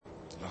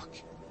Look.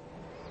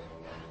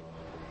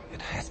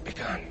 It has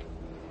begun.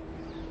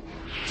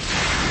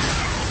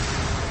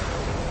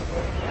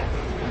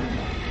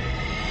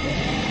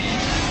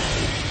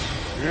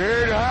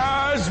 It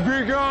has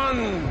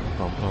begun!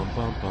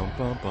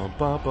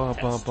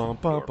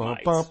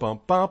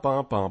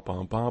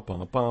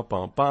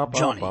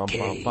 Johnny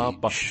Cage.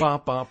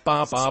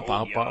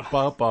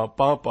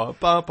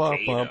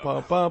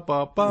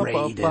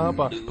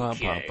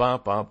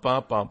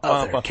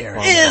 Other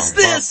characters. Is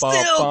this still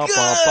good?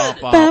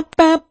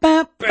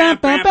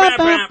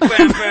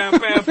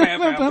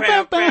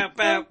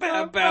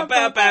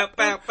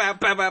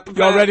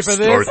 Y'all ready for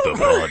this? Start the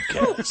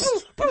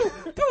podcast.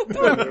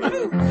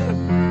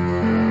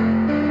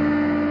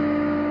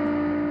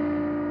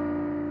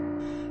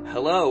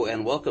 Hello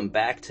and welcome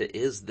back to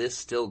Is This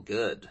Still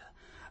Good?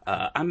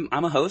 I'm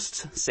a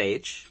host,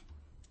 Sage.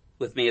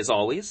 With me as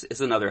always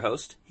is another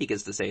host. He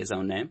gets to say his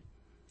own name.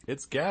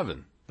 It's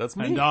Gavin. That's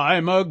me. And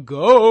I'm a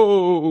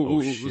ghost.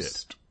 Oh,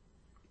 shit.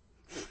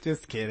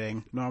 Just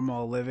kidding.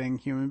 Normal living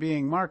human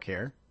being, Mark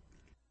here.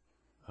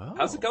 Oh.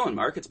 How's it going,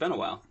 Mark? It's been a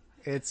while.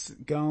 It's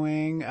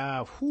going,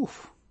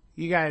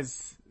 you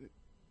guys,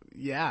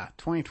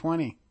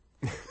 2020.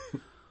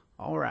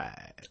 All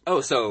right.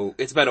 Oh, so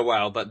it's been a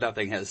while, but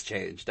nothing has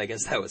changed. I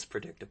guess that was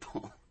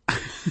predictable.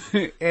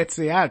 It's,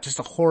 just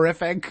a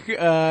horrific,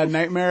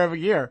 nightmare of a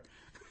year.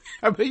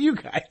 How about you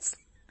guys?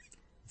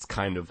 It's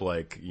kind of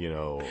like,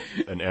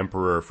 an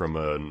emperor from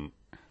an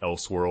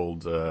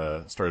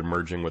Elseworld, started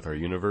merging with our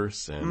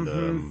universe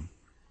and,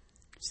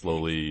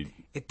 slowly.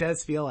 It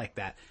does feel like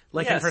that.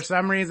 Like, Yes. and for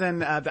some reason,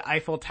 the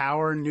Eiffel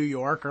Tower and New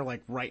York are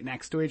like right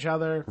next to each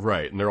other.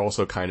 Right. And they're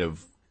also kind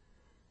of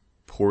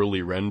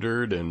poorly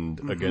rendered and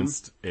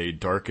against a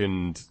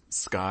darkened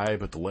sky,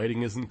 but the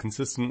lighting isn't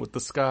consistent with the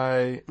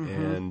sky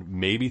and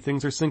maybe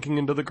things are sinking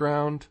into the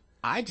ground.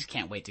 I just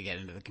can't wait to get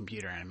into the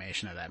computer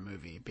animation of that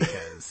movie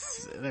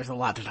because there's a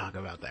lot to talk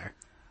about there.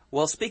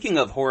 Well, speaking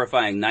of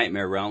horrifying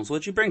nightmare realms,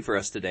 what'd you bring for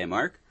us today,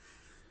 Mark?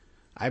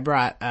 I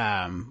brought,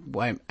 I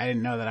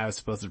didn't know that I was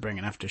supposed to bring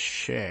enough to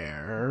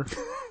share.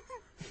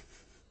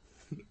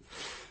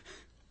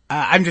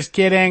 I'm just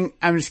kidding.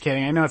 I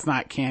know it's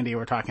not candy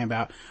we're talking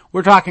about.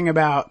 We're talking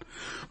about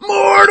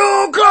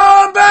Mortal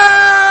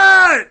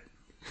Kombat!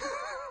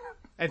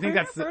 I think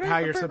that's how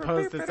you're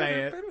supposed to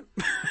say it.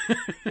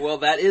 Well,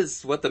 that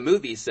is what the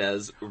movie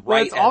says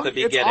right it's at the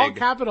beginning. It's all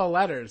capital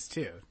letters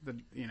too.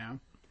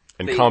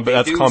 And They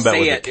that's do combat say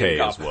with a it in K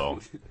as combat. well.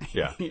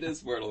 Yeah. It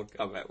is Mortal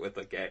Kombat with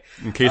a K.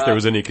 In case there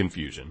was any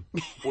confusion.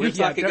 We're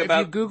talking if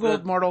about you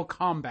Googled Mortal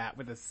Kombat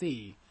with a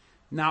C,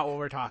 not what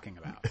we're talking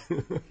about.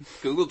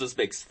 Google just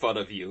makes fun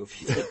of you if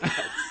you did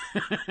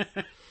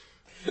that.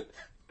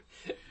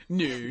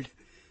 Nude.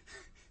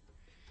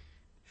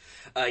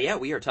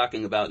 We are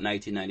talking about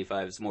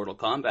 1995's Mortal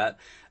Kombat.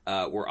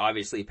 We're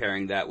obviously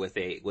pairing that with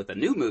a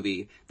new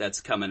movie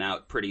that's coming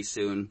out pretty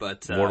soon,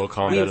 but Mortal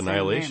Kombat same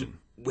Annihilation.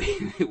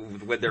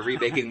 when they're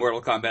remaking Mortal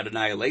Kombat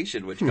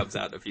Annihilation, which comes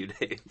out in a few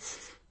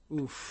days.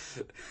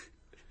 Oof.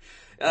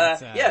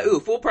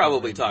 Oof. We'll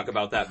probably talk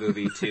about that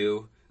movie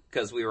too,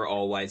 because we were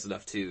all wise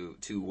enough to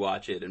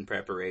watch it in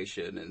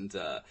preparation, and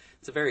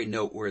it's a very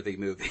noteworthy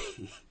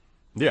movie.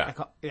 Yeah.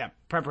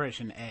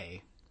 Preparation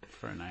A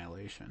for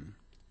Annihilation.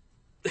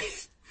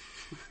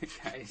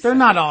 Guys, They're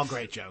not all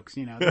great jokes,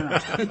 They're not all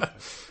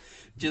jokes.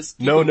 just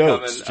keep No them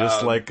notes, coming.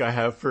 just like I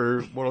have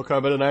for Mortal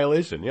Kombat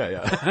Annihilation.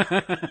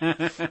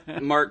 Yeah.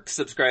 Mark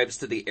subscribes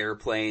to the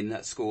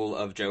Airplane school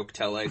of joke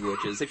telling,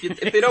 which is if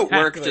they don't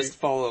work, Exactly. just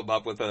follow them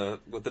up with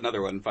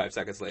another one 5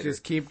 seconds later.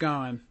 Just keep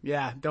going.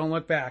 Yeah, don't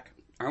look back.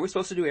 Aren't we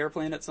supposed to do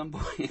Airplane at some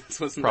point?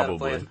 Wasn't that a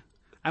Probably. plan?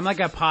 I'm like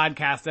a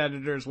podcast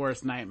editor's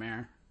worst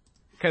nightmare.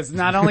 Because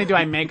not only do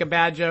I make a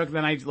bad joke,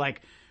 then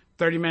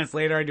 30 minutes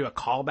later I do a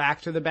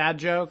callback to the bad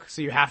joke.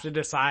 So you have to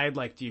decide,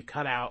 do you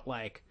cut out,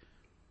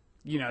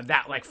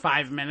 that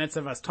 5 minutes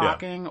of us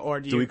talking, or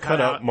do we you cut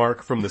out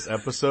Mark from this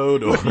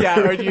episode? Or?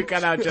 or do you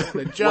cut out just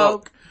the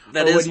joke?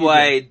 That Or what is do you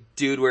why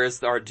Dude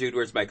Where's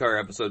My Car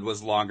episode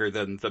was longer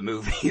than the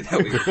movie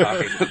that we were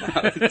talking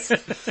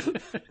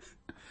about.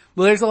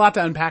 Well, there's a lot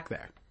to unpack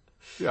there.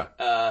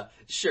 Yeah.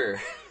 Sure.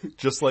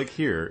 Just like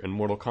here in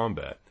Mortal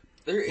Kombat.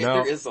 There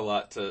is a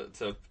lot to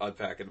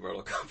unpack in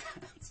Mortal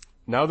Kombat.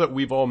 Now that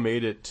we've all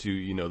made it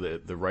to,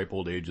 the ripe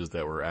old ages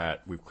that we're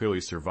at, we've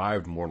clearly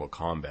survived Mortal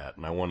Kombat,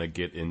 and I want to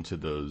get into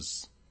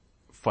those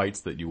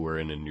fights that you were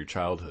in your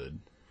childhood.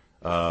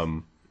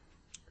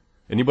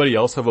 Anybody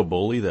else have a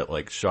bully that,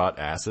 shot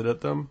acid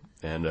at them?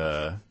 And,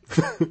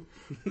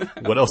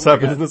 what else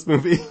happened in this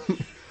movie?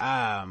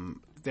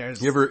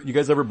 There's You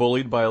guys ever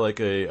bullied by, a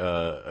guy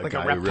a who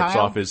rips reptile?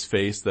 off his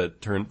face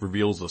that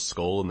reveals a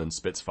skull and then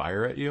spits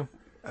fire at you?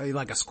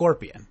 like a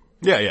scorpion.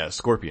 Yeah,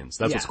 scorpions.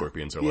 That's what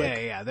scorpions are like.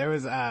 Yeah. There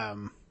was,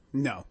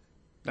 no,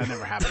 that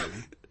never happened to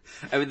me.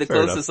 I mean, the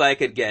Fair closest I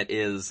could get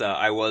is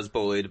I was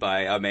bullied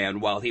by a man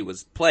while he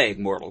was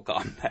playing Mortal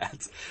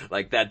Kombat.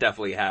 That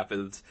definitely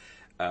happened.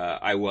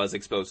 I was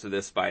exposed to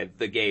this by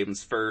the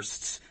game's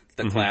first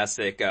the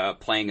classic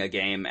playing a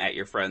game at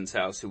your friend's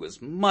house who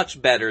is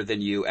much better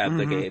than you at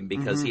the game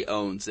because he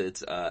owns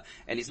it,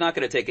 and he's not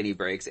going to take any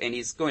breaks, and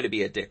he's going to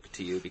be a dick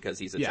to you because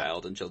he's a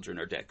child and children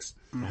are dicks.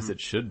 As it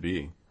should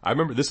be. I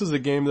remember this is a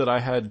game that I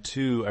had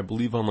too, I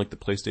believe on like the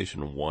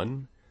PlayStation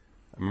 1.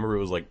 I remember it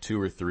was like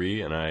 2 or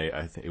 3, and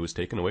I think it was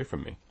taken away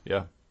from me.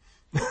 Yeah.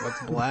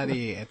 It's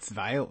bloody. It's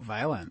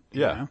violent.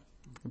 You know?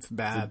 It's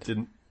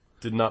bad.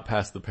 Did not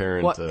pass the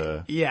parent.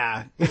 Well,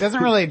 yeah, it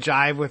doesn't really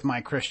jive with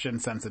my Christian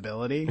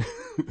sensibility.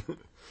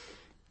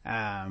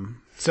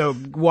 So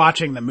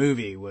watching the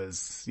movie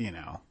was, you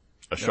know,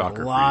 a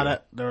shocker.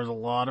 There was a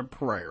lot of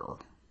prayer.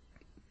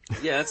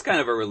 Yeah, it's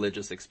kind of a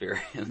religious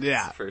experience.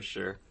 Yeah, for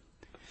sure.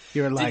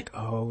 You were like,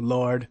 "Oh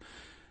Lord,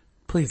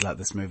 please let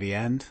this movie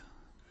end."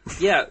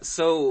 Yeah.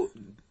 So,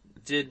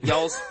 did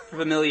y'all's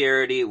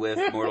familiarity with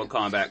Mortal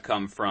Kombat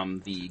come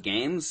from the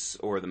games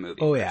or the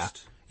movie? Oh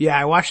first? Yeah,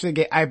 I watched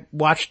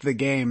the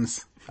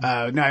games.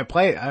 No, I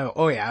played.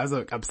 Oh yeah, I was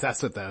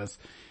obsessed with those.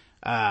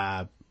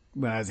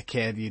 When I was a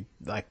kid, you'd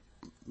like,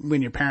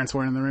 when your parents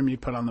weren't in the room, you'd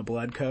put on the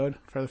blood code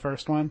for the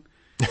first one.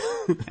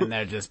 And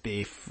there'd just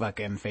be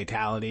fucking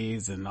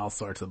fatalities and all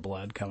sorts of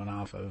blood coming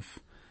off of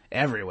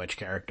every witch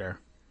character.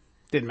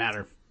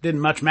 Didn't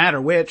much matter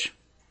which.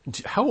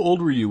 How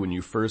old were you when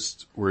you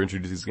first were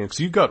introduced to these games?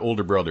 Because you've got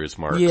older brothers,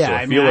 Mark. Yeah, so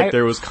I feel like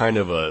there was kind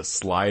of a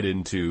slide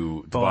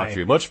into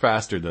debauchery much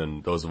faster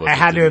than those of us. I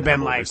had to have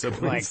been like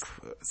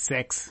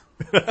 6,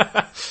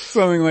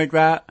 something like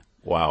that.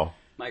 Wow.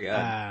 My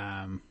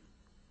God.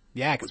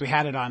 Yeah, because we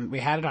had it on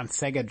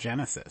Sega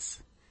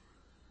Genesis.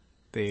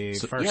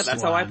 First yeah,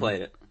 that's how I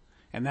played it.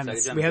 And then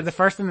we had the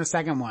first and the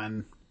second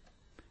one,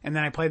 and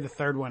then I played the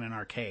third one in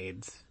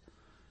arcades,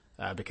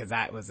 because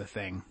that was a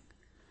thing.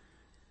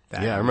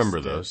 Yeah, I remember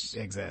those.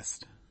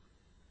 Exist.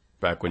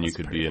 Back when you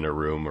could be in a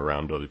room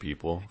around other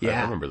people. Yeah.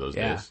 I remember those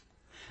days.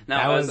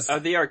 Now, are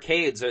the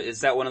arcades, is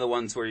that one of the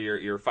ones where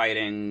you're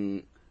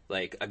fighting,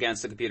 like,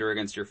 against the computer,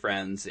 against your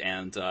friends,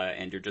 and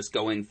you're just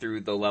going through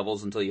the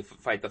levels until you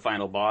fight the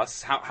final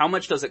boss? How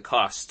much does it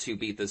cost to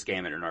beat this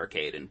game in an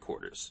arcade in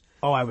quarters?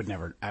 Oh, I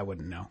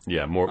wouldn't know.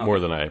 Yeah, more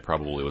than I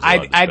probably was allowed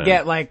to spend. I'd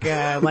get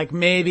like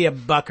maybe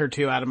 $1 or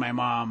 $2 out of my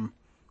mom.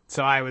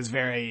 So I was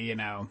very,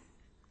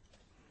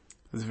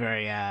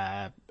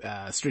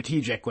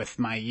 strategic with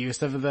my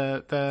use of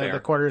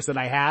the quarters that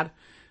I had.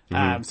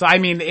 So I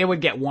mean, it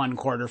would get 1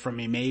 quarter from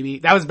me maybe.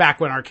 That was back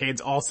when arcades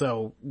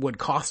also would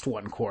cost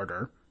 1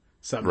 quarter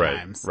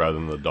sometimes. Right, rather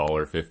than the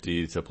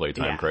 $1.50 to play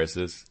Time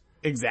Crisis.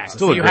 Exactly.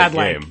 Still so a you great had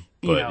game,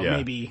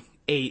 maybe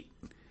 8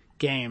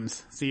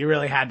 games. So you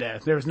really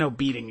there was no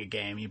beating a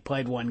game. You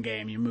played one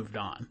game, you moved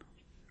on.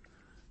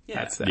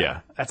 Yeah.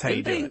 That's how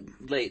you do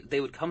it.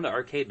 They would come to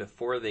arcade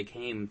before they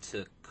came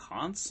to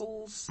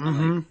consoles?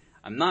 Mm-hmm.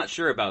 I'm not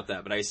sure about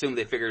that, but I assume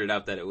they figured it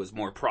out that it was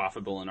more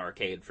profitable in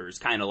arcade versus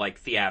kind of like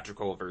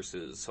theatrical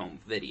versus home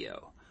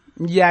video.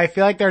 Yeah, I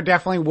feel like there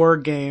definitely were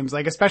games,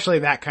 like especially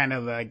that kind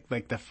of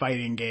like the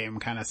fighting game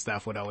kind of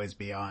stuff would always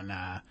be on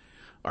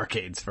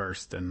arcades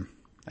first, and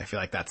I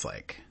feel like that's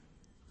like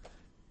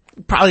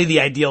probably the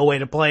ideal way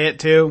to play it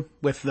too,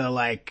 with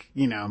the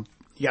you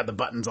got the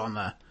buttons on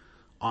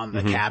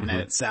the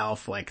cabinet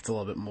itself, like it's a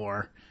little bit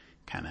more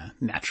kind of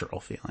natural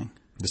feeling.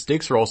 The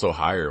stakes are also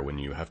higher when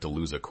you have to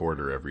lose a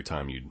quarter every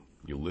time you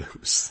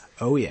lose.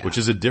 Oh yeah. Which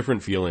is a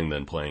different feeling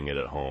than playing it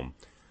at home.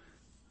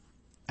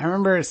 I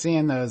remember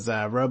seeing those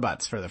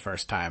robots for the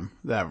first time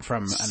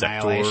from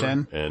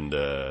Annihilation.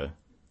 And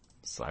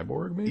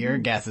Cyborg, maybe? Your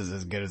guess is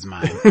as good as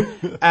mine.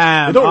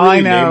 I don't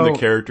really name the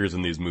characters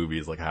in these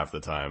movies like half the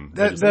time.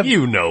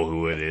 You know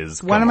who it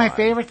is. One of my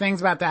favorite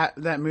things about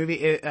that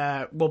movie,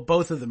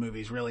 both of the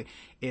movies really,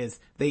 is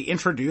they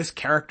introduce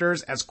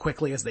characters as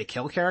quickly as they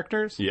kill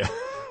characters. Yeah.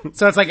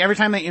 So it's like every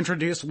time they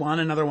introduce one,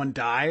 another one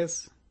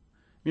dies.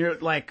 You're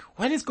like,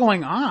 what is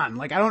going on?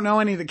 Like, I don't know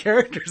any of the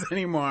characters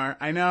anymore.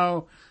 I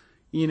know,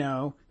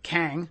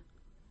 Kang.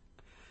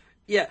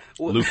 Yeah.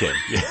 Well, Liu Kang.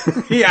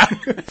 Yeah.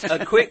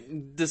 A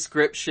quick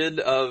description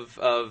of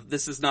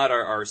this is not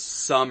our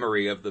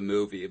summary of the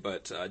movie,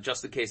 but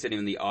just in case anyone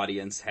in the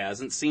audience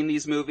hasn't seen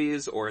these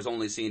movies or has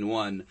only seen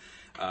one,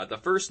 the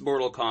first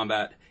Mortal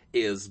Kombat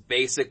is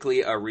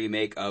basically a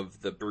remake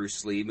of the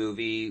Bruce Lee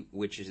movie,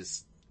 which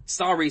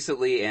saw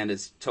recently and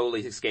is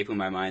totally escaping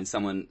my mind.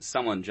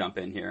 Someone jump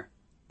in here.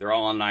 They're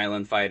all on an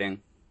island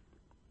fighting.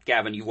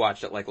 Gavin, you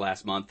watched it like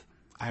last month.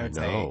 I would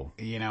say,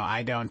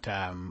 I don't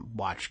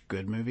watch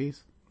good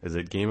movies. Is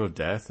it Game of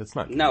Death? It's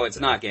not. No, it's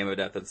not Game of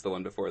Death. It's the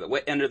one before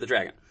that. Enter the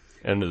Dragon.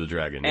 Enter the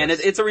Dragon, yes. And yes.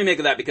 it's a remake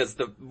of that because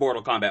the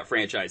Mortal Kombat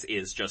franchise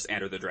is just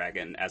Enter the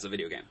Dragon as a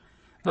video game.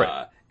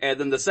 Right. And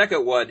then the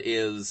second one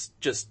is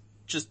just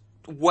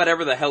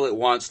whatever the hell it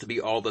wants to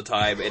be all the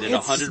time, and it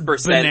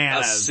 100%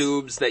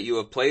 assumes that you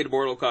have played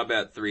Mortal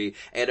Kombat 3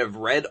 and have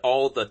read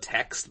all the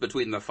text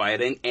between the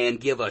fighting and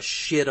give a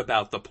shit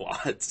about the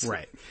plots.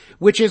 Right.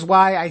 Which is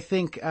why I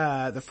think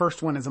the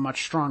first one is a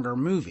much stronger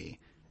movie.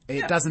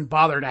 It doesn't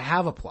bother to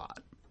have a plot.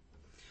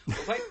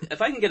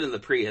 If I can get into the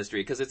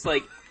prehistory, because it's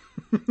like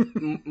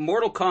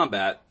Mortal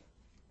Kombat,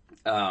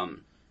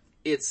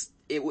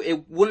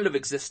 it wouldn't have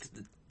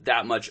existed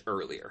that much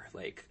earlier.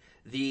 Like,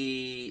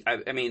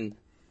 I mean,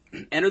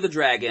 Enter the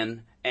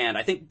Dragon, and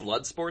I think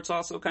Bloodsport's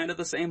also kind of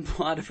the same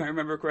plot, if I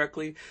remember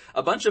correctly.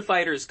 A bunch of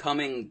fighters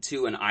coming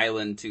to an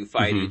island to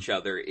fight each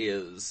other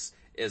is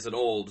an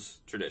old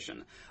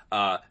tradition.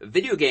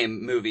 Video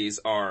game movies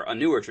are a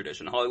newer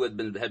tradition.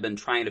 Hollywood had been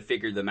trying to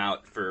figure them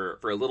out for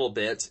a little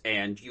bit,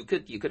 and you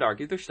could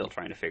argue they're still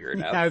trying to figure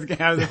it out. I was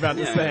about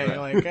to say,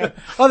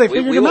 they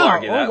figured them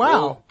out. Oh,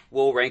 wow.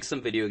 We'll rank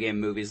some video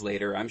game movies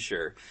later, I'm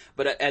sure.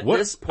 But at What,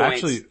 this point...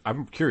 actually,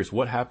 I'm curious,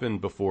 what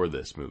happened before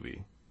this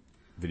movie?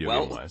 Video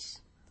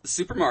game-wise?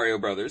 Super Mario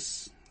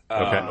Brothers.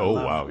 Okay. Oh,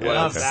 wow. Yeah,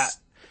 love okay. that.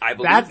 I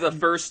believe the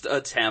first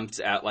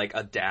attempt at, like,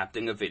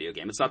 adapting a video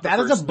game. It's not the That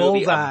first is a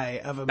bullseye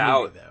of a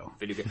about movie, though.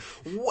 video game.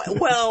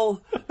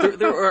 Well,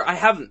 there are, I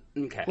haven't,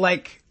 okay.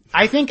 Like,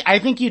 I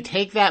think you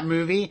take that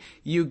movie,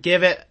 you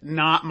give it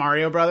not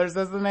Mario Brothers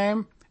as the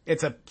name,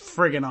 it's a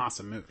friggin'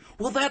 awesome movie.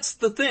 Well, that's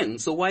the thing.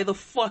 So why the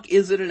fuck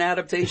is it an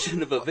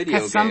adaptation of a video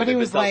game somebody if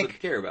was it doesn't like-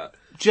 care about?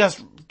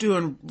 Just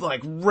doing, like,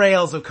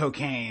 rails of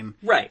cocaine.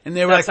 Right. And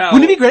they were That's like, how-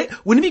 wouldn't it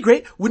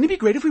be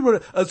great if we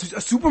wrote a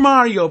Super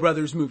Mario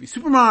Brothers movie?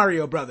 Super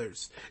Mario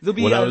Brothers. There'll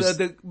be,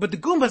 but the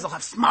Goombas will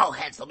have small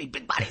heads, they'll be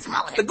big body,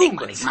 small head, big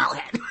body, small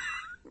head.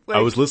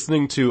 I was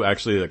listening to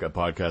actually like a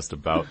podcast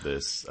about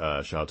this,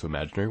 shout out to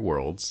Imaginary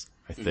Worlds,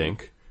 I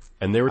think.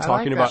 And they were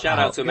talking about Shout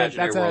how, out to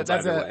Imaginary Worlds,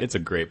 either way. it's a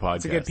great podcast.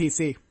 It's a good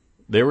PC.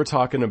 They were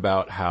talking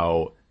about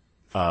how,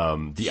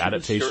 the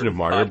adaptation Short of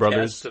Mario podcast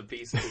Brothers. of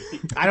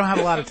PC. I don't have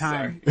a lot of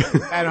time.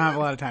 I don't have a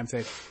lot of time,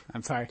 Sage.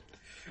 I'm sorry.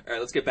 All right,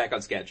 let's get back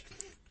on sketch.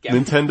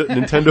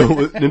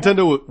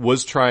 Nintendo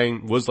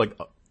was like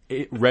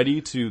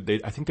ready to,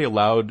 I think they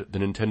allowed the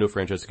Nintendo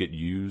franchise to get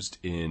used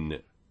in,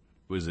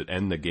 was it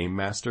End the Game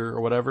Master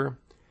or whatever?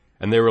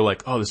 And they were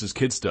like, oh, this is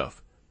kid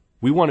stuff.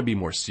 We want to be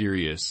more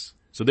serious.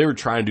 So they were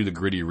trying to do the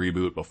gritty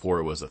reboot before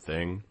it was a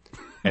thing.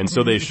 And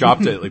so they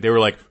shopped it, like they were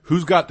like,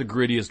 who's got the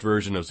grittiest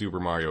version of Super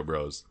Mario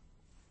Bros?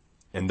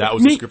 And that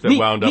was the script that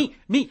wound up.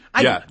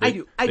 I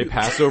do. They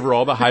passed over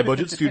all the high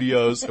budget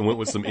studios and went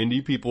with some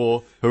indie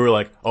people who were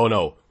like, oh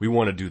no, we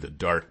want to do the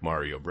dark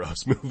Mario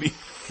Bros movie.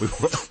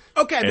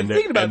 Okay, I've been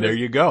thinking about and this. there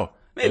you go.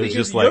 Maybe it's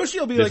just like, Yoshi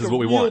will be this like is a what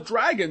we real want.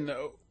 dragon,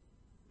 though.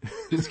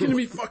 It's gonna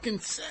be fucking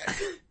sick.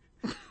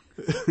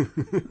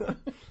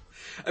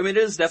 I mean, it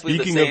is definitely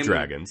Speaking the same. of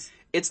dragons.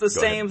 It's the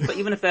same, but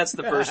even if that's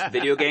the first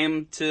video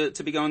game to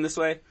be going this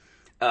way.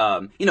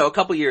 A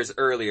couple years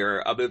earlier,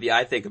 a movie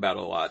I think about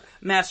a lot,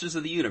 Masters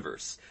of the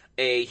Universe.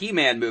 A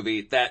He-Man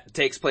movie that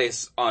takes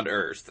place on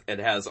Earth. It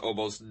has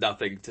almost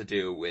nothing to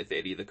do with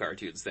any of the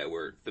cartoons that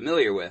we're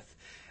familiar with.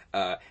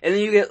 And then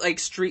you get like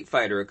Street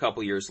Fighter a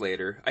couple years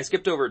later. I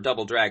skipped over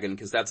Double Dragon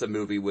because that's a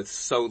movie with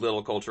so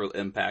little cultural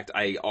impact,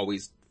 I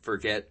always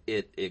forget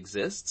it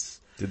exists.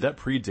 Did that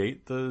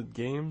predate the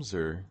games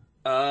or?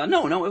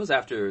 No, it was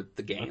after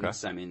the games.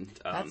 Okay. I mean,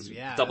 that's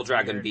Double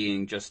Dragon weird.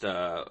 being just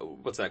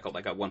what's that called?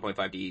 Like a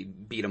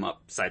 1.5D beat 'em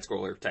up side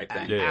scroller type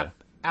thing. Yeah.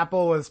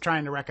 Apple was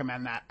trying to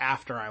recommend that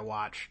after I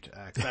watched,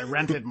 cause I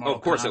rented Mortal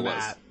Of course it Kombat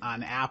was.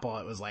 on Apple.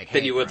 It was like, hey,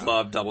 Then you would bro,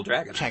 love Double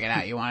Dragon. check it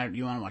out. You want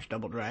to watch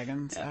Double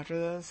Dragons after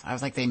this? I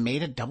was like, they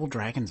made a Double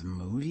Dragons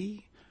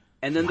movie?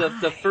 And then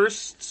the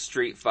first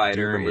Street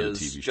Fighter remember the is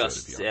TV show,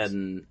 just to be honest.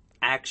 an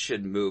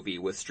action movie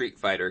with Street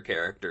Fighter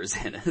characters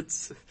in it.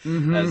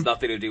 Mm-hmm. Has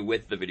nothing to do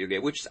with the video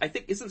game, which I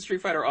think isn't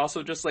Street Fighter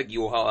also just like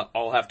you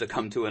all have to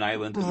come to an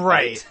island and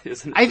Right. fight,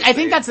 isn't it I the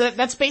think same?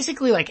 that's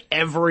basically like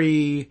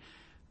every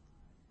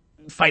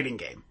fighting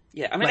game.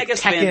 Yeah, I mean, Like I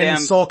guess Tekken, Van Damme,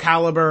 Soul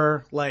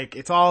Calibur, like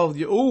it's all,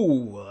 Dead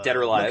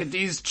or Alive. Look at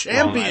these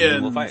Island will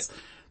champions. fight.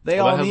 They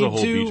Well, all that has need a whole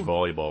to beach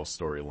volleyball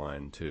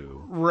storyline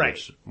too. Right.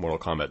 Which Mortal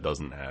Kombat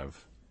doesn't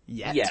have.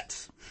 yet.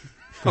 Yet.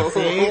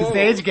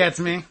 Stage gets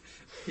me.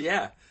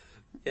 Yeah.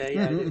 I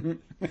did.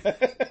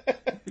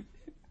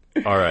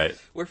 Alright.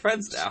 We're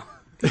friends now.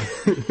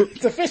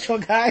 It's official,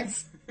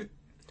 guys.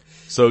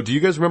 So do you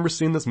guys remember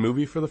seeing this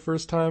movie for the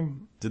first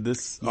time? Did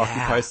this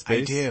occupy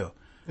space? I do.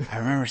 I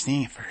remember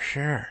seeing it for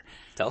sure.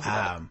 Tell us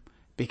about it.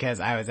 Because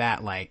I was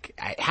at like,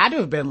 I had to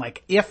have been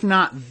like, if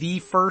not the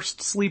first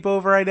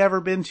sleepover I'd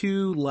ever been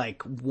to,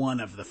 like one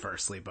of the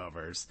first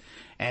sleepovers.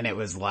 And it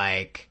was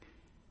like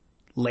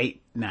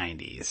late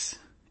 90s.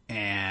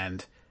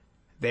 And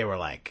they were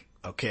like,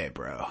 okay,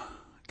 bro,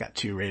 got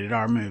 2 rated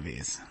R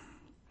movies.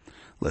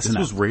 Listen This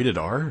up. was rated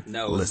R?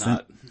 No, it's Listen.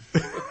 not.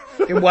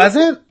 It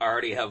wasn't? I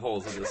already have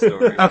holes in the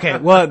story. Okay,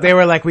 well, they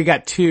were like, we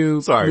got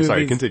 2 Sorry,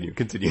 movies.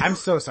 continue. I'm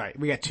so sorry.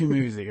 We got 2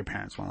 movies that your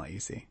parents won't let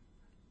you see.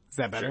 Is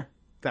that better? Is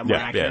that more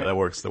accurate? that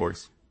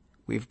works.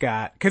 We've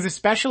got, cause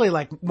especially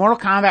like Mortal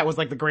Kombat was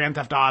like the Grand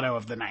Theft Auto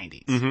of the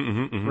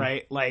 90s.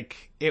 Right? Like,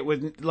 it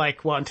was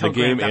like, well, until The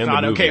game Grand Theft and the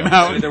Auto movie, came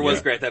honestly. out. There was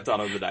Yeah. Grand Theft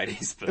Auto in the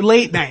 90s. But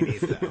Late 90s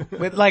though.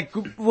 But like,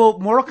 well,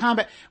 Mortal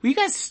Kombat, will you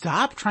guys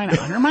stop trying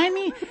to undermine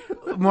me?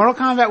 Mortal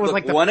Kombat was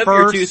like the one first,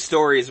 of your 2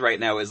 stories right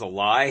now is a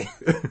lie.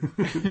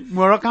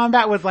 Mortal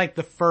Kombat was like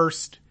the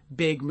first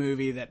big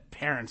movie that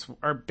parents,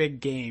 or big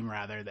game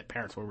rather, that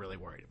parents were really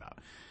worried about.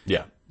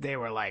 Yeah. They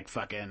were like,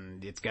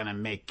 fucking, it's gonna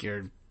make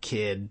your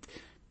kid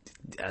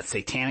a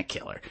satanic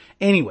killer.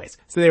 Anyways,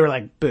 so they were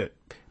like, boo,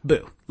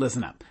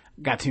 listen up.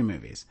 Got 2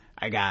 movies.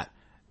 I got,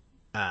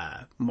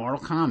 Mortal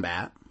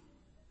Kombat,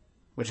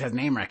 which has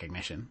name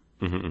recognition.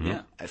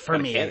 Yeah. For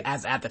me,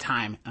 as at the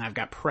time, and I've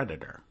got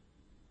Predator.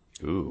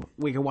 Ooh.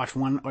 We can watch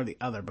one or the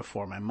other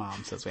before my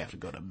mom says we have to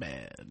go to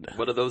bed.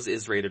 One of those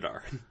is rated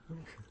R.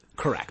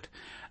 Correct.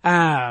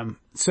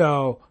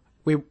 So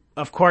we,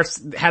 of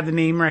course, had the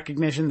name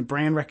recognition, the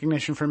brand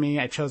recognition for me.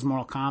 I chose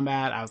Mortal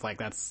Kombat. I was like,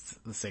 that's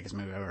the sickest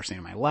movie I've ever seen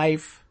in my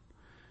life.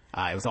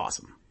 It was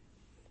awesome.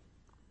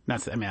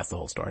 That's the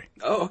whole story.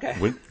 Oh, okay.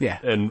 Yeah.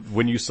 And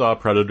when you saw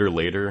Predator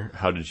later,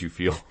 how did you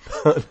feel?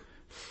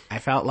 I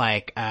felt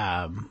like,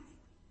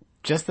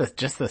 just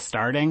the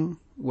starting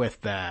with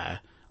the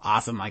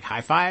awesome, like,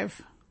 high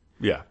five.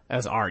 Yeah. That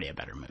was already a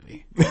better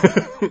movie.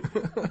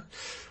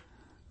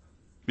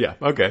 Yeah,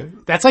 okay.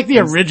 That's like the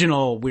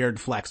original Weird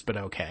Flex, but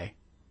okay.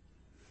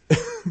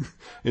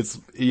 It's,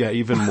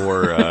 even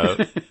more,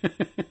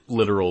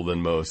 literal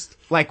than most.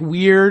 Like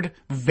weird,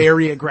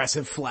 very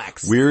aggressive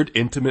flex. Weird,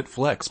 intimate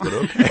flex, but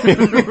okay.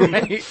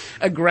 Right?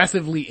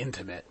 Aggressively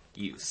intimate.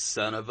 You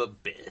son of a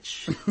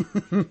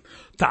bitch.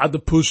 Tired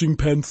of pushing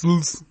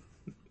pencils.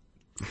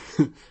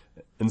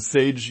 And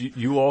Sage,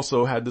 you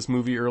also had this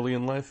movie early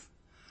in life?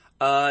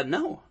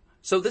 No.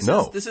 So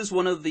No. this is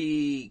one of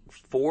the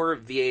 4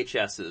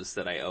 VHSs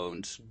that I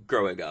owned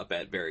growing up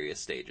at various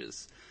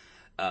stages.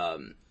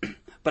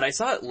 But I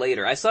saw it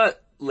later. I saw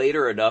it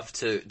later enough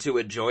to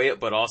enjoy it,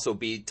 but also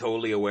be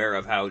totally aware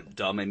of how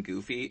dumb and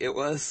goofy it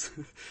was.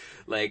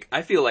 Like,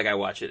 I feel like I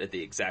watched it at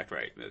the exact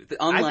right movie.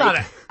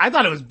 Unlike, I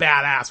thought it was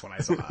badass when I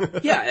saw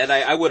it. yeah, and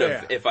I would have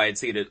Yeah. if I had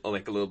seen it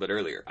like a little bit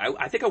earlier.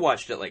 I think I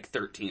watched it like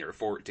 13 or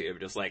 14.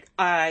 Just like,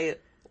 I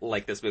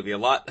like this movie a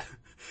lot.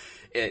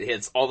 It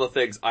hits all the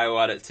things I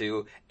want it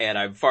to, and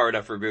I'm far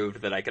enough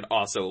removed that I can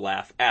also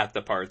laugh at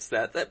the parts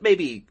that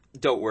maybe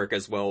don't work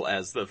as well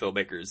as the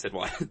filmmakers had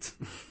wanted.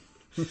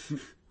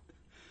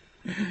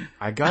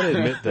 I gotta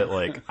admit that,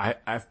 like,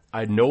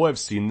 I know I've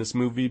seen this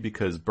movie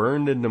because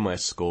burned into my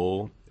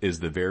skull is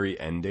the very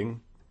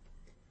ending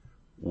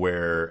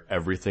where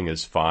everything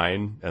is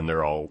fine and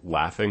they're all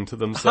laughing to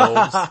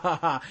themselves.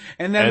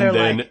 And then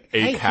they're like, a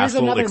hey,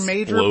 castle here's another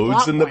major explodes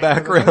plot in the point for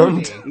background.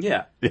 movie.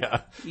 Yeah.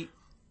 Yeah.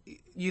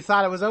 You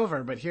thought it was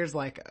over, but here's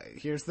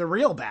the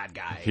real bad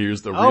guy.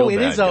 Here's the real Oh, it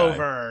bad is guy.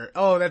 over.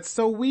 Oh, that's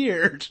so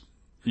weird.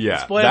 Yeah.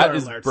 Spoiler that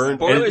is alerts. burned.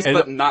 Spoilers, and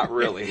but not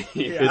really.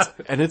 Yeah.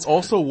 It's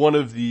also one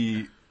of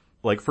the,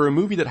 like, for a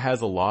movie that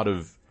has a lot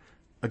of,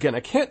 again,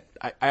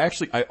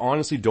 I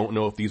honestly don't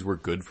know if these were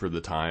good for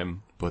the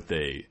time, but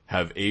they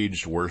have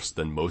aged worse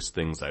than most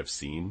things I've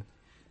seen.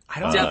 I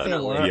don't think they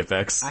Definitely. were.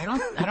 VFX.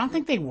 I don't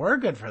think they were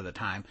good for the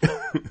time.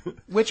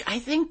 Which I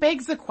think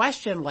begs the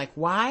question, like,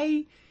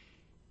 why?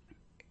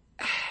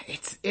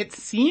 It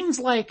seems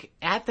like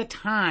at the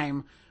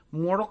time,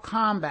 Mortal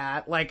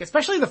Kombat, like,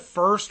 especially the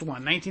first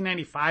one,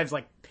 1995 is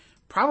like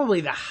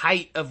probably the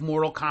height of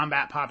Mortal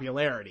Kombat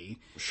popularity.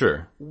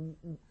 Sure.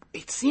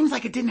 It seems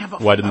like it didn't have a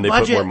Why didn't they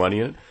budget. put more money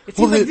in it? It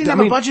seems like it didn't have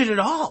a budget at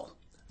all.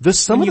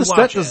 Some of you the set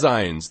watch it.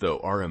 designs, though,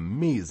 are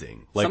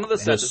amazing. Like, Some of the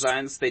set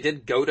designs, they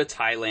did go to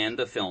Thailand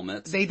to film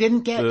it. They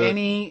didn't get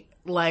any,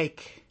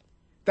 like,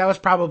 that was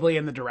probably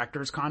in the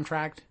director's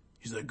contract.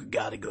 He's like,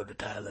 gotta go to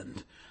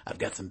Thailand. I've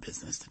got some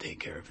business to take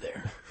care of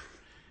there.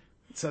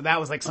 So that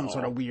was like some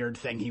sort of weird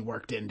thing he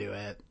worked into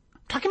it.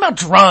 Talking about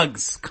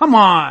drugs. Come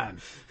on.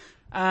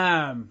 But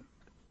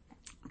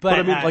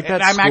I mean, like,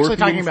 that I'm actually Scorpion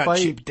talking about fight-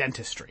 cheap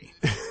dentistry.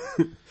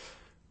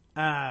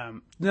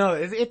 No,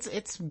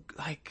 it's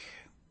like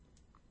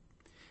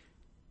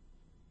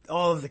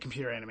all of the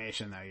computer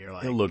animation though. You're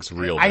like, It looks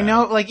real I bad.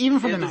 know, like even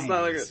from the It's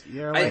not like 90s. a-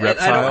 You're I like, don't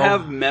Reptile.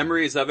 have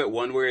memories of it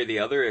one way or the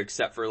other,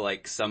 except for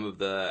like some of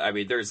the. I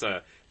mean, there's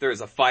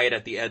a fight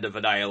at the end of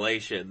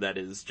Annihilation that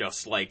is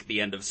just like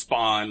the end of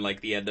Spawn,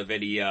 like the end of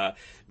any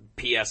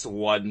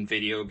PS1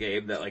 video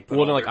game that like. Put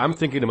Well, all like, their- I'm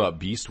thinking about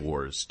Beast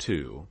Wars,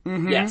 too.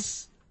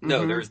 Yes.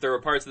 No, there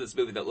were parts of this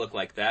movie that look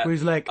like that. Where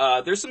he's like,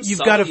 there's some. you've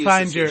subtle got to use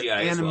find of your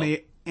CGI as well.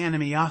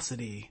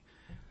 animosity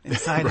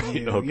inside of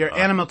you, Oh, your God.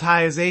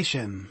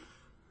 animaltization.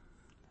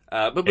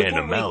 But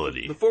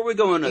Animality. before we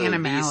go into the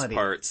Animality. beast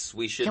parts,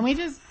 we should.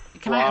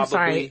 I'm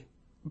sorry,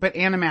 but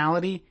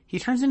animality, he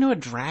turns into a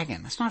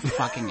dragon. That's not a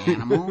fucking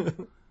animal.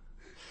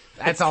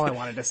 That's all I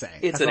wanted to say.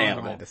 It's That's an all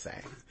animal. I wanted to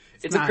say.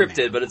 It's a not an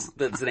cryptid, but animal.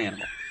 it's an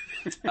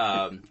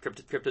animal.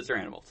 Cryptids are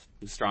animals.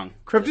 Strong.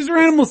 Cryptids are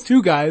animals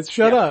too, guys.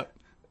 Shut Yeah. up.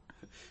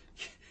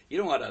 You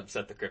don't want to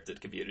upset the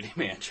cryptid community,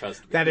 man.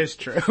 Trust me. That is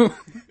true.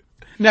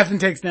 Nothing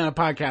takes down a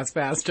podcast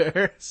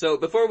faster. So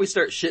before we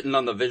start shitting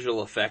on the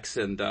visual effects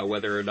and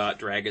whether or not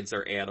dragons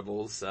are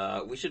animals,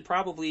 we should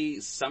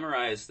probably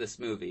summarize this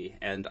movie.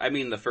 And I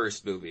mean the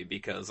first movie,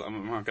 because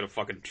I'm not gonna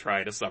fucking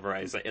try to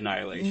summarize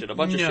Annihilation. A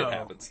bunch of shit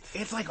happens.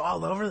 It's like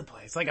all over the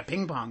place. Like a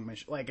ping pong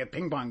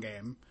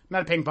game.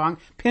 Not a ping pong.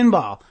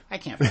 Pinball. I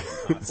can't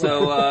fucking talk.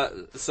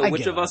 So I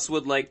which give of up. us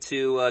would like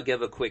to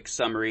give a quick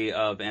summary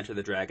of Enter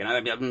the Dragon? I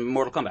mean,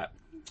 Mortal Kombat.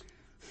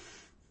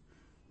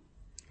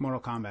 Mortal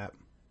Kombat.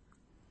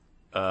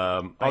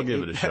 I'll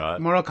give it a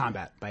shot. Mortal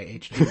Kombat by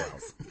H.G.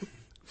 Wells.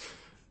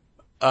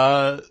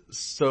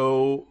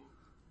 So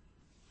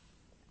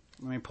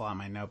Let me pull out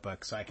my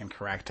notebook so I can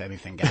correct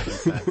anything Gavin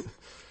said.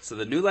 So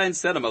the New Line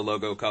Cinema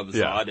logo comes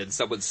Yeah. on and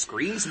someone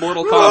screams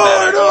Mortal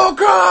Kombat.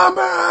 Mortal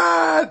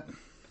Kombat!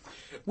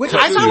 Which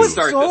I thought was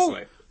Start this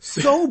way.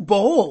 so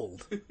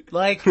bold.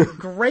 Like,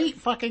 great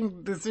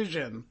fucking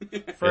decision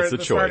for It's a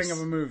the starting choice.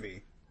 of a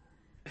movie.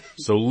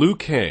 So Liu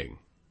Kang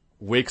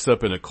wakes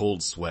up in a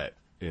cold sweat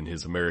in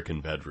his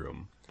American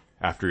bedroom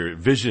after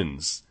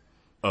visions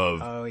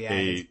of Oh yeah,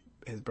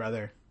 his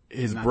brother.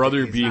 his not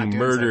brother do- he's being not doing so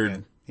murdered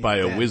good. He's by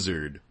a dead.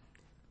 wizard.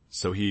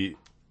 So he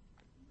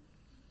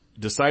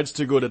decides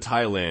to go to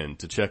Thailand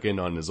to check in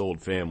on his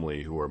old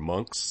family who are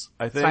monks,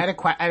 I think. So I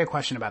had a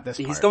question about this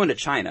part. He's going to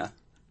China.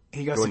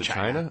 He goes Going to to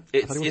China. China? I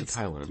It's- thought he went it's- to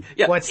Thailand.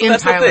 Yeah, Well, it's so in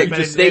that's the Thailand, thing. but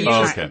it's They in use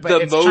China. okay. But the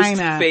it's most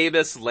China.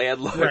 famous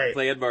Right.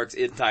 landmarks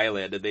in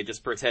Thailand, and they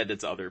just pretend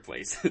it's other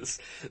places.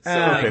 So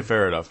Okay,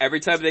 fair enough. every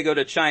time they go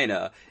to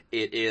China,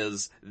 it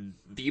is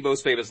the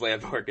most famous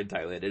landmark in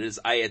Thailand. It is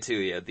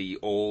Ayutthaya, the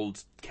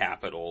old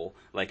capital,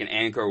 like an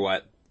Angkor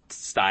Wat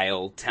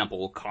style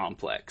temple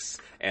complex.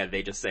 And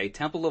they just say,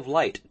 Temple of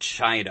Light,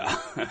 China.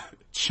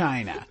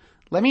 China.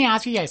 Let me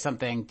ask you guys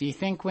something. Do you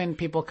think when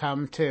people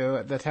come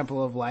to the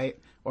Temple of Light,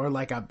 or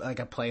like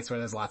a place where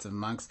there's lots of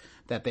monks,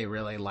 that they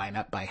really line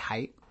up by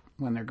height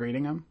when they're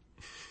greeting them?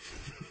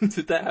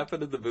 Did that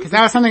happen in the movie? Because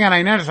that was something that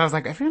I noticed. I was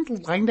like,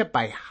 everyone's lined up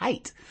by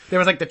height. There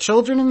was like the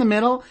children in the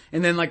middle,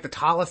 and then like the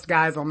tallest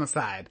guys on the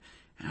side.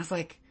 And I was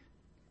like,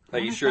 Are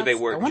you sure they I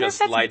weren't wonder if just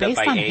that's lined up based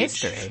by on age?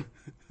 history.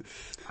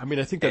 I mean,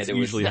 I think that's And it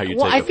was- usually how you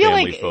Well, I take a feel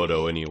family like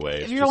photo anyway.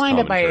 If It's you're just lined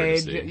up common by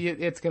courtesy. age,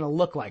 it's gonna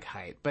look like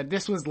height. But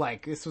this was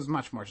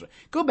much more.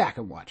 Go back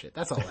and watch it.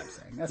 That's all I'm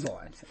saying. That's all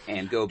I'm saying.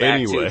 And go back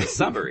Anyway. to the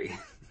summary.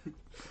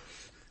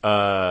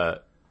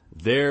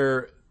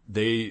 There,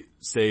 they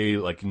say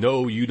like,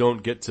 no, you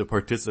don't get to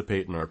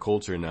participate in our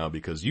culture now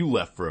because you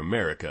left for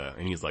America.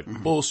 And he's like,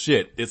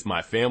 bullshit, it's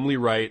my family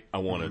right. I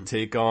want to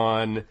take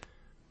on,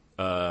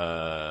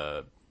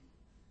 the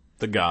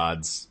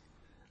gods.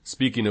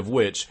 Speaking of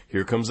which,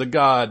 here comes a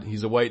god.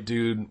 He's a white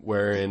dude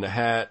wearing a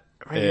hat.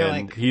 Right, you're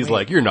And like, he's wait.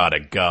 like, you're not a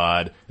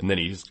god. And then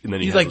he has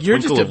like, a "You're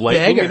just twinkle of a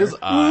lightning beggar." in his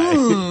eye.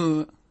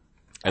 Ooh.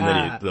 And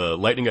then the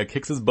lightning guy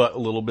kicks his butt a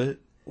little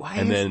bit. Why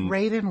and is then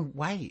Raiden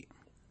white?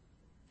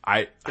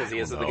 Because he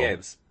don't is in the know.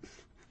 games.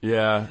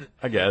 Yeah,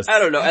 I guess. I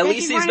don't know. At think least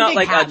he's he's wearing not a big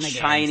like hat a in the games.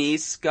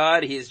 Chinese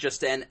god. He's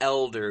just an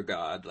elder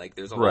god. Like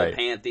there's a whole Right.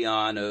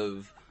 pantheon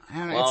of. I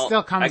don't know, Well, it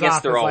still comes I guess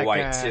off they're as all like white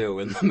a- too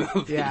in the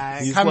movie. Yeah,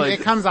 He's like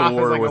it comes off as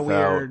Thor like a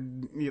without-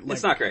 weird. Like,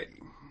 It's not great.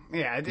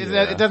 Yeah,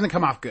 Yeah. it doesn't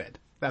come off good.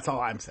 That's all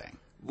I'm saying.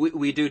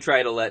 We do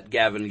try to let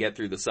Gavin get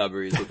through the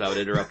summaries without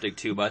interrupting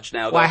too much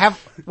now. Though. Well,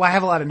 I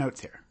have a lot of notes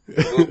here.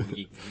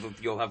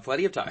 You'll have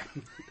plenty of time.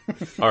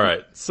 All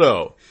right,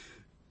 so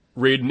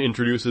Raiden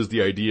introduces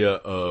the idea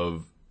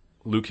of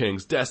Liu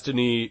Kang's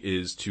destiny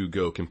is to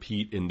go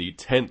compete in the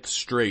 10th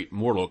straight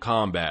Mortal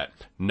Kombat,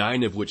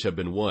 9 of which have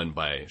been won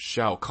by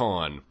Shao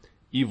Kahn,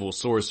 evil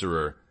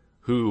sorcerer,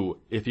 who,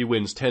 if he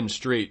wins 10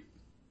 straight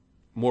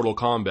Mortal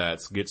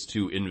Kombats, gets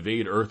to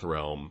invade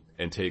Earthrealm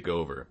and take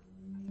over.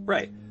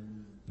 Right.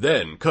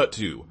 Then, cut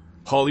to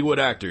Hollywood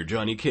actor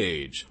Johnny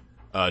Cage.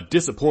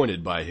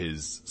 Disappointed by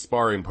his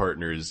sparring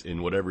partners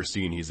in whatever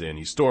scene he's in,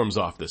 he storms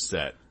off the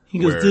set. He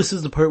goes, where- "This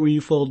is the part where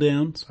you fall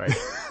down." Sorry,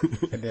 I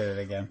did it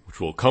again. which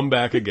will come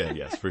back again,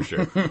 yes, for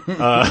sure.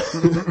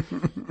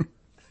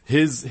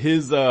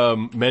 His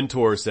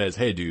mentor says,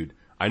 "Hey dude,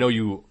 I know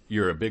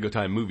you're a big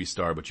time movie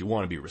star, but you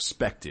want to be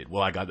respected.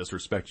 Well, I got this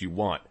respect you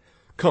want.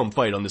 Come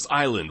fight on this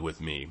island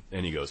with me."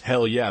 And he goes,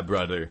 "Hell yeah,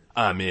 brother,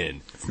 I'm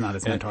in." It's not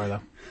his mentor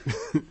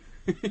though.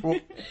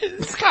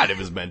 It's kind of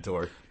his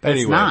mentor. But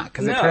anyway, it's not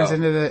because No.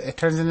 it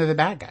turns into the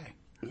bad guy.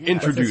 What's his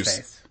introduce.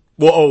 face?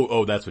 Well,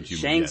 oh, that's what you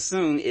mean. Shang Yes.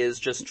 Tsung is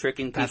just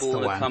tricking That's people the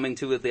into one. coming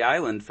to the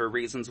island for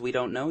reasons we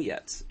don't know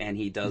yet. And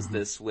he does Mm-hmm.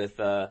 this with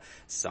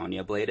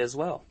Sonya Blade as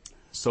well.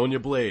 Sonya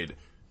Blade,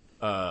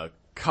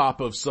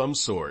 cop of some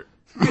sort,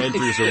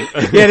 enters a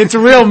Yeah, it's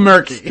real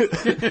murky.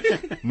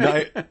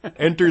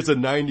 enters a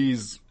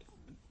 90s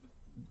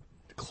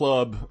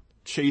club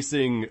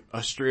chasing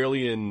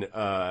Australian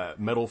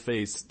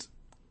metal-faced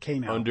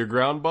Kano.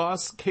 underground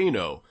boss,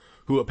 Kano,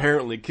 who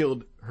apparently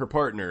killed her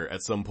partner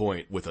at some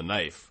point with a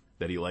knife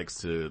that he likes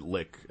to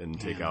lick and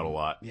take out a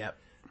lot. Yep.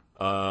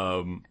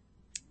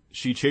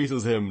 She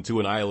chases him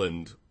to an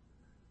island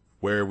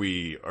where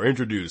we are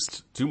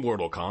introduced to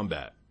Mortal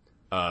Kombat.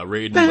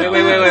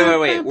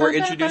 Raiden. Wait. We're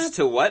introduced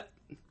to what?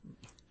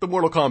 The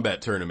Mortal Kombat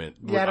tournament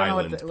Yeah, where I don't know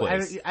Island what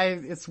plays.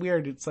 it's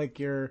weird. It's like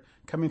you're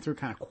coming through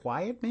kind of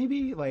quiet,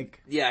 maybe.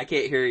 Like Yeah, I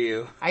can't hear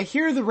you. I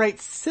hear the right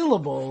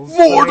syllables.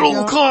 but I Mortal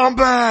don't-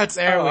 Kombat!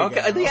 There Oh, we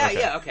okay. go.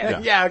 Yeah, okay.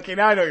 Yeah, okay.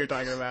 Now I know what you're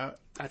talking about.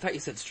 I thought you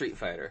said Street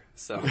Fighter,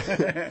 so. I thought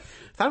it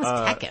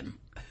was Tekken.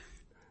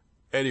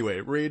 Anyway,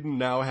 Raiden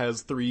now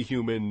has 3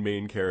 human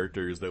main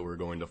characters that we're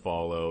going to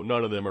follow.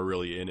 None of them are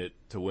really in it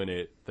to win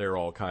it. They're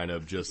all kind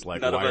of just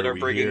like, None of why it are we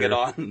bringing here? it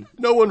on.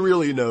 No one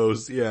really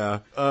knows, yeah.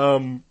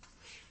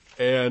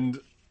 And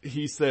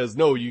he says,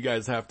 no, you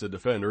guys have to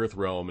defend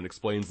Earthrealm, and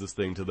explains this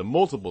thing to them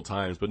multiple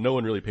times, but no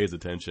one really pays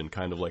attention,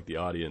 kind of like the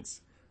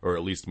audience, or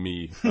at least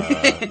me,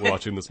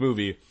 watching this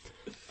movie.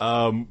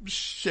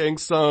 Shang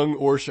Tsung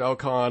or Shao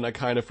Kahn, I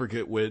kind of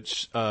forget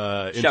which,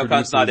 Shao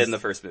Kahn's not in the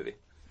first movie.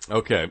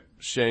 Okay.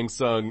 Shang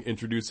Tsung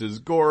introduces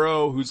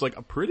Goro, who's like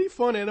a pretty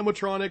fun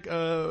animatronic,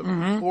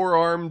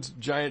 four-armed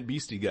giant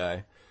beastie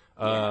guy.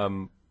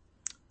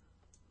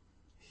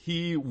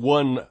 He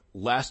won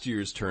last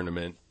year's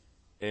tournament,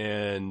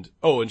 and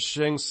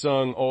Shang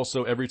Tsung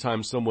also, every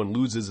time someone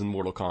loses in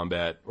Mortal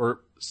Kombat, or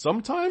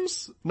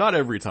sometimes, not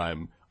every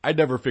time, I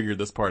never figured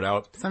this part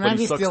out, sometimes but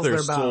he sucks steals their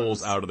their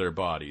souls bones. out of their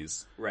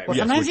bodies. Right. Well,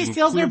 Yes, sometimes which he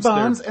steals their includes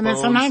their bones, and then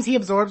bones. sometimes he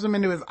absorbs them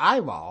into his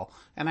eyeball.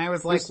 And I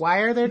was like, why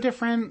are there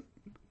different,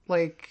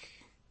 like...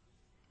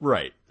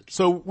 Right.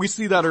 So we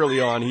see that early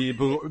on. He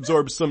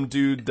absorbs some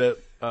dude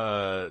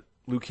that,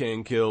 Liu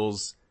Kang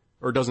kills,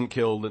 or doesn't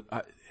kill.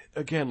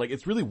 Again, like,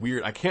 it's really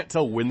weird. I can't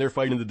tell when they're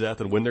fighting to death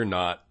and when they're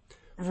not.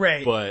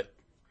 Right. But,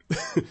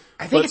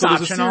 I think it's so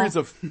there's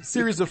optional. a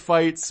series of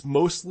fights.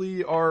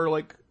 Mostly are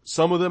like,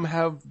 some of them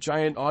have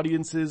giant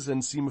audiences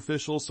and seem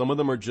official. Some of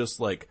them are just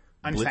like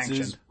Unsanctioned.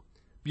 blitzes.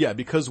 Yeah,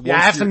 because Yeah,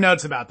 I have some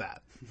notes about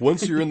that.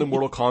 once you're in the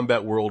Mortal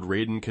Kombat world,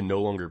 Raiden can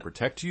no longer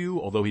protect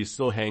you, although he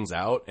still hangs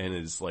out and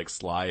is like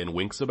sly and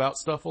winks about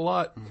stuff a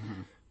lot.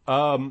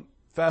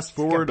 Fast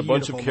forward, a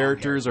bunch of beautiful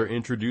characters are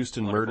introduced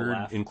and Wonderful murdered,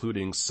 laugh.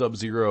 including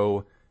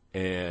Sub-Zero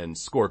and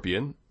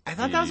Scorpion. I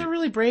thought that was a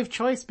really brave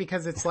choice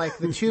because it's like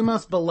the two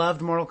most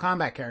beloved Mortal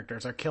Kombat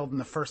characters are killed in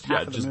the first half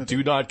Yeah, of the just movie.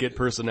 do not get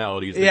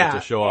personalities. They Yeah.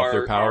 get to show off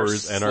their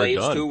powers and are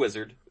slaves done. to a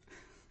wizard.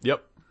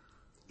 Yep.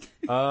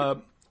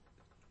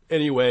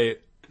 Anyway,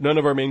 none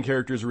of our main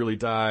characters really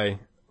die,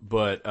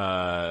 but,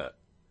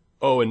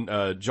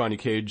 Johnny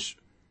Cage,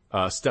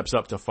 steps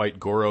up to fight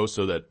Goro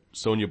so that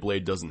Sonya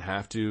Blade doesn't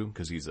have to,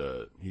 cause he's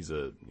a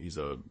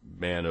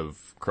man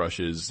of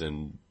crushes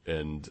and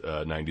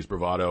 90s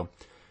bravado.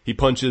 He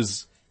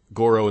punches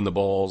Goro in the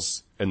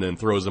balls and then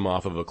throws him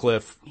off of a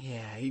cliff.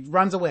 Yeah, he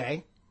runs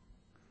away.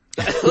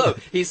 Look,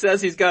 he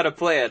says he's got a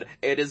plan,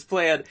 and his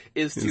plan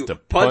is to to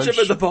punch him punch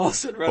in the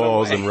balls and run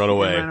Balls away. and run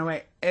away. Run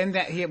away. And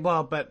that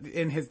but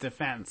in his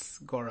defense,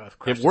 Goro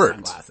crushed his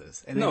worked.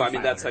 sunglasses. And they No, were I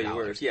mean, that's how you $500.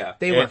 work, yeah.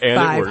 They were And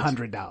it worked.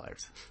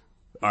 $500.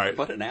 Alright.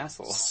 What an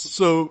asshole.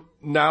 So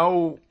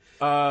now,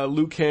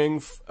 Liu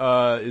Kang,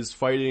 is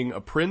fighting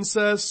a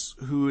princess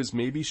who is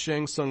maybe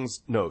Shao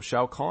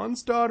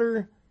Kahn's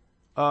daughter,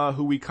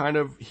 who we kind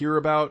of hear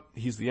about.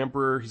 He's the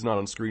emperor. He's not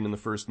on screen in the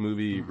first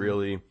movie,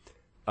 really.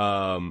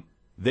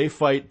 They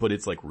fight, but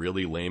it's like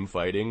really lame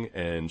fighting,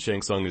 and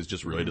Shang Tsung is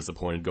just really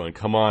disappointed going,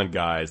 come on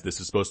guys, this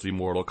is supposed to be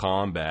Mortal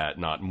Kombat,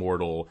 not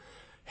Mortal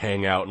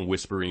hang out and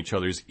whisper in each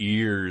other's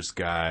ears,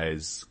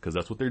 guys, cause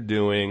that's what they're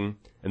doing.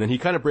 And then he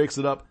kind of breaks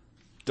it up,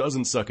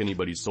 doesn't suck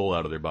anybody's soul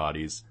out of their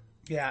bodies.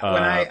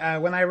 Yeah,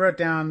 when I wrote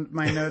down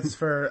my notes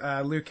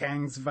for Liu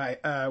Kang's fight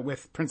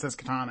with Princess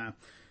Katana,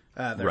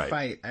 their Right.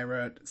 fight, I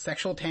wrote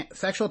sexual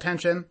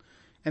tension,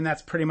 and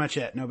that's pretty much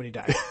it. Nobody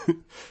died.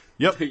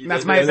 Yep.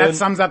 That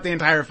sums up the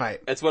entire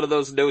fight. It's one of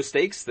those no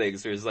stakes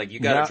things. There's like, you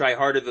gotta Yeah. try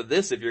harder than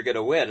this if you're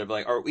gonna win. I'm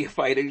like, are we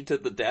fighting to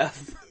the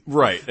death?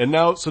 Right. And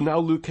now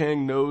Liu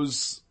Kang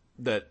knows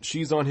that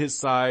she's on his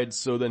side,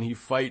 so then he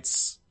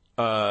fights,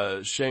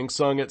 Shang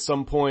Tsung at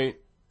some point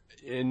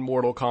in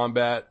Mortal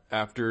Kombat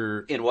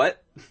In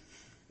what?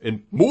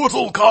 in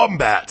Mortal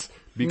Kombat!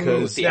 Because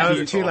Ooh, That was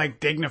Theatrical. too like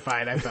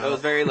dignified, I That was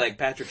felt. very like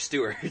Patrick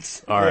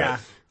Stewart's. alright.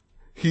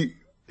 Yeah.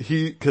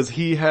 Cause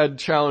he had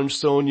challenged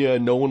Sonya,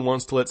 and no one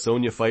wants to let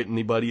Sonya fight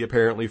anybody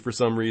apparently for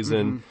some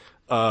reason.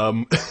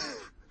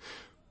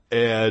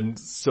 And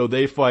so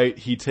they fight,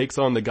 he takes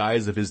on the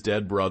guise of his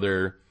dead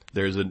brother.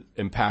 There's an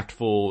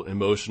impactful,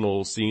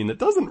 emotional scene that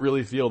doesn't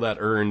really feel that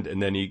earned,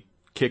 and then he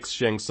kicks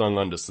Shang Tsung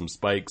onto some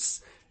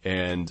spikes,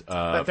 and,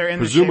 But they're in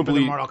the shape of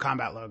presumably, the Mortal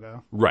Kombat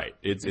logo. right,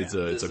 it's This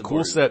a is cool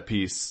important. set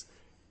piece,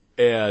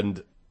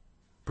 and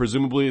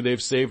presumably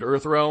they've saved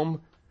Earthrealm,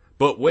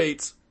 but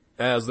wait,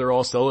 as they're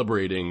all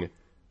celebrating,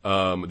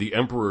 the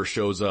Emperor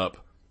shows up.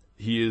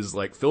 He is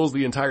like, fills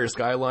the entire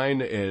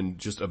skyline and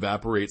just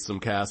evaporates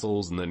some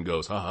castles and then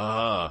goes, ha ha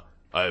ha,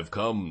 I've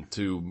come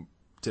to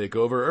take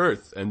over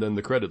Earth, and then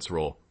the credits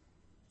roll.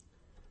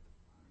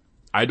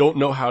 I don't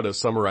know how to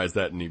summarize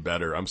that any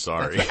better, I'm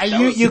sorry.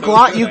 You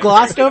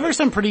glossed over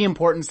some pretty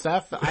important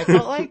stuff, I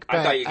felt like. But,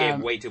 I thought you gave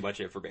way too much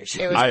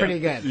information. it was pretty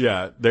good.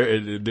 Yeah,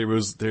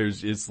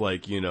 it's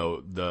like, you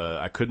know,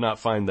 I could not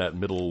find that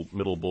middle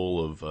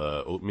bowl of,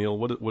 oatmeal.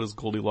 What does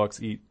Goldilocks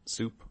eat?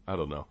 Soup? I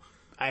don't know.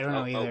 I don't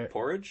know either.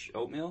 Porridge?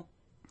 Oatmeal?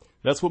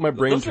 That's what my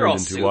brain Those are all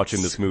turned into soups.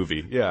 watching this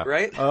movie. Yeah.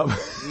 Right?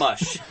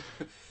 Mush.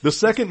 The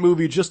second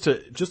movie, just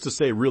to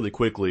say really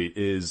quickly,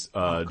 is,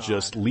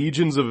 just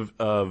legions of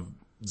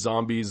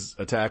zombies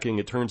attacking.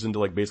 It turns into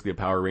like basically a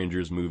Power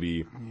Rangers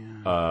movie.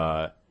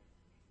 And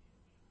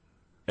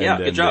Yeah,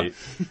 then good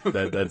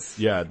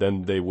job.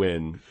 then they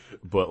win.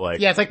 But like,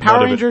 Yeah, it's like none Power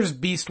of it- Rangers,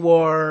 Beast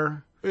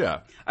War.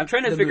 Yeah. I'm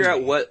trying to figure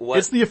out what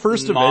It's the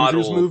first model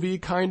Avengers movie,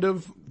 kind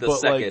of. the but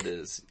second like,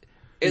 is.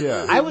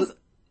 Yeah. I was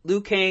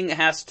Liu Kang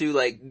has to,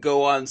 like,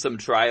 go on some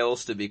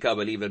trials to become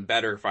an even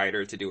better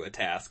fighter to do a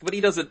task, but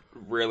he doesn't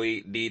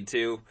really need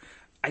to.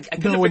 I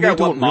couldn't No, figure out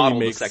they what don't model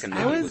really the second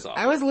I movie was was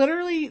I on. was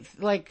literally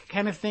like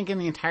kind of thinking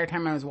the entire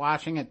time I was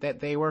watching it that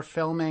they were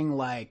filming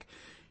like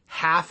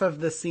half of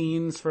the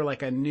scenes for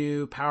like a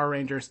new Power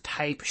Rangers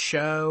type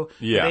show.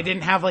 Yeah. They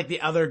didn't have like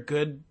the other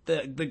good,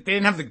 they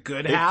didn't have the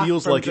good half. It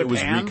feels from like it was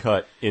Japan.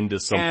 recut into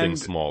something And,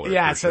 smaller.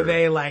 Yeah, for so sure.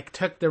 they like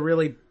took the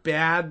really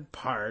bad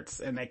parts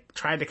and they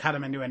tried to cut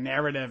them into a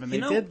narrative and they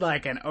know- did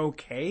like an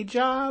okay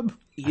job.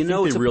 You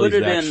know, they to really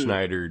put it Zack in,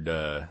 Snydered,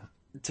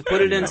 to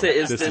put it into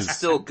is this this is-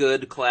 still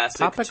good classic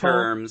Topical.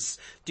 terms?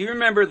 Do you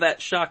remember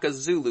that Shaka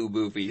Zulu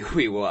movie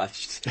we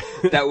watched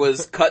that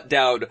was cut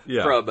down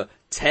Yeah. from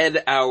 10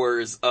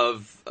 hours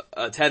of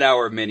a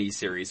 10-hour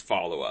miniseries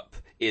follow-up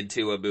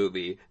into a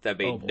movie that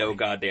made no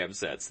goddamn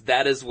sense?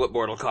 That is what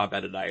Mortal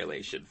Kombat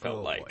Annihilation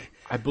felt like.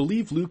 I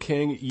believe Liu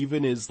Kang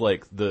even is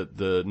like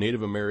the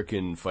Native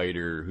American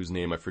fighter whose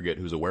name I forget,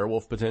 who's a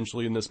werewolf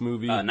potentially in this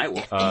movie.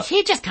 Nightwolf.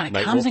 He just kind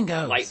of comes Nightwolf? and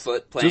goes.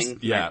 Lightfoot playing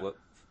Just- yeah. Nightwolf.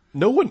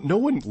 No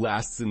one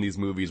lasts in these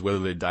movies whether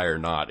they die or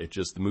not. It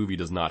just, the movie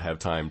does not have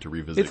time to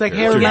revisit It's like, hey,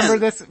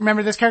 characters.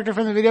 remember this character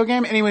from the video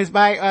game? Anyways,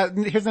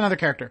 here's another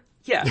character.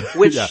 Yeah,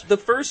 which Yeah. the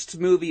first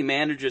movie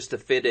manages to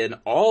fit in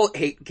all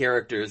 8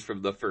 characters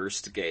from the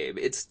first game.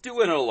 It's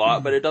doing a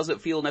lot, but it doesn't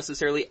feel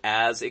necessarily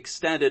as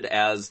extended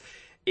as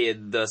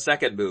in the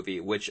second movie,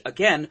 which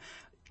again,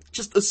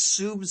 just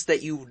assumes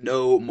that you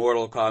know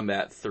Mortal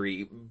Kombat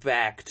 3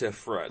 back to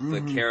front.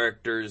 The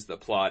characters, the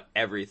plot,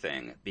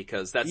 everything.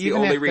 Because that's Even the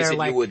only if they're reason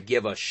like- you would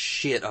give a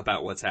shit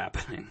about what's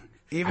happening.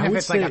 Even I if would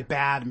it's like say- a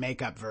bad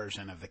makeup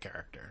version of the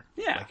character.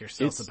 Yeah. Like you're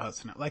still It's-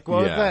 supposed to know. Like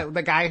what Yeah. was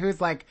the guy who's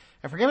like,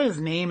 I forget what his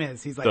name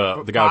is. He's like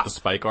The guy with the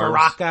spike arms?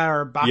 Baraka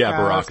or Baka Yeah, or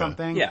Baraka.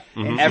 something. Yeah.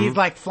 And Mhm. he's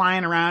like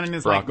flying around and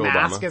his like Barack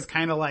mask Obama. is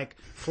kind of like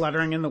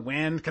fluttering in the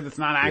wind because it's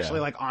not actually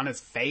Yeah. like on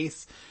his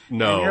face.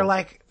 No. And you're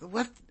like,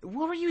 what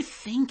were you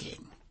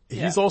thinking?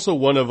 He's also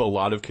one of a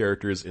lot of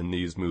characters in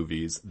these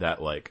movies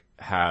that like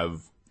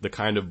have the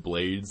kind of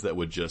blades that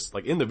would just,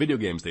 like in the video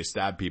games they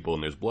stab people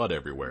and there's blood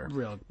everywhere.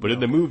 But in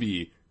the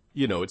movie,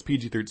 you know, it's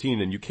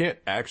PG-13 and you can't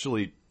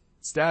actually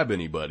stab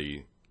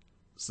anybody.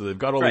 So they've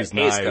got all Right, these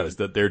Hays knives Code.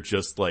 that they're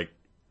just like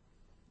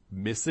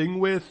missing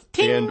with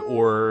Ting! and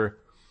or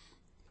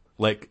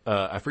like,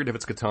 I forget if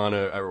it's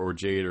Katana or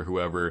Jade or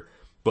whoever,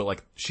 but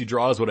like she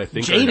draws what I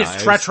think Jade are is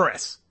knives.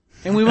 treacherous.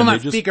 And we will And they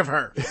not just- speak of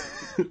her.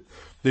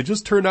 They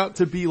just turn out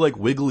to be like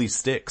wiggly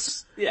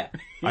sticks. Yeah.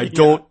 I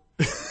don't,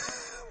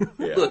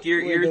 Look,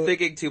 you're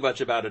thinking too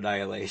much about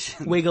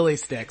Annihilation. Wiggly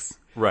sticks.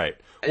 right.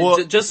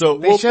 Well, Just so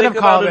we'll should have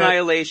think called about it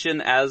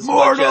Annihilation as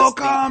Mortal much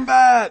as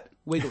Kombat!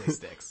 Wiggly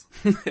sticks.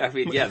 I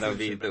mean, yeah, that would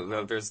be.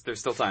 There's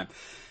still time.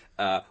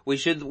 We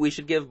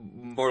should give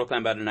Mortal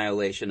Kombat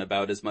Annihilation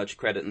about as much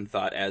credit and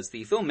thought as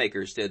the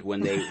filmmakers did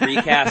when they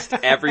recast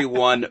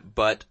everyone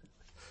but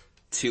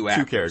 2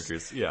 actors. 2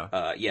 characters,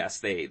 yeah. Yes,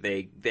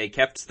 they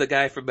kept the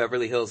guy from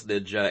Beverly Hills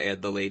Ninja and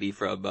the lady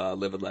from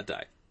Live and Let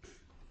Die.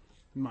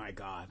 My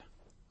God.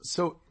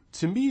 So,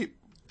 to me,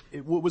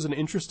 what was an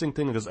interesting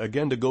thing is,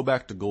 again, to go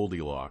back to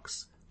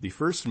Goldilocks, the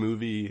first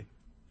movie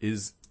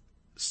is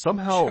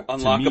somehow, to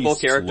me,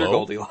 Unlockable character slow.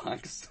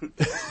 Goldilocks.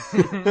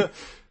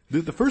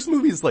 The first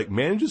movie is like,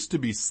 manages to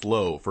be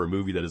slow for a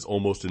movie that is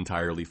almost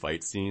entirely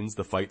fight scenes.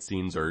 The fight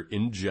scenes are,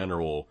 in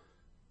general,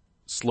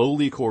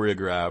 slowly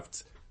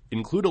choreographed,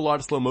 include a lot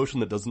of slow motion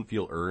that doesn't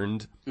feel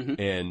earned,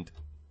 and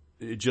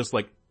it just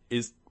like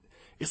is,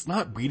 it's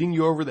not beating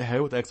you over the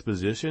head with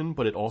exposition,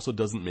 but it also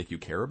doesn't make you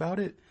care about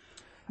it.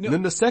 And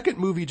then the second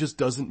movie just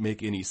doesn't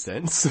make any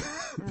sense.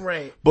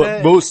 Right.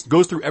 But most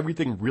goes through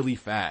everything really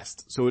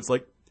fast. So it's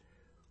like,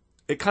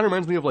 it kind of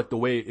reminds me of like the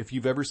way, if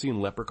you've ever seen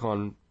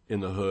Leprechaun in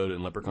the Hood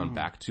and Leprechaun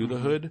Back to the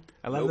Hood.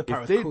 I love the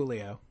part if with they-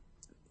 Coolio.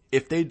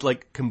 If they'd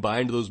like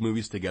combined those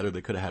movies together,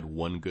 they could have had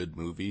one good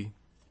movie.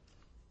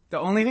 The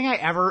only thing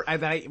that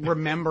I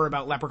remember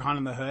about Leprechaun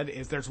in the Hood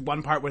is there's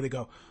one part where they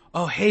go,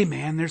 oh, hey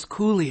man, there's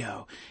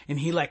Coolio. And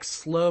he like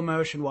slow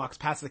motion walks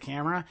past the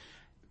camera.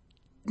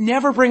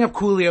 Never bring up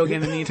Coolio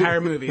again in the entire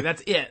movie.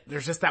 That's it.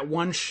 There's just that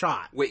one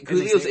shot. Wait, And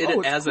they Coolio's say, in "Oh, it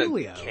it's as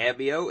Coolio." a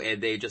cameo,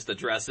 and they just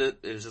address it.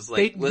 It's just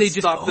They like, let's just,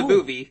 stop the "Oh,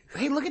 movie.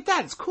 Hey, look at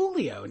that. It's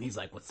Coolio. And he's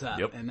like, what's up?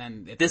 Yep. And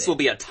then This will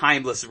be a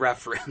timeless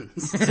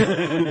reference.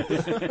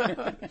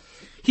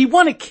 He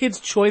won a Kid's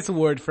Choice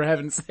Award, for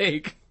heaven's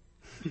sake.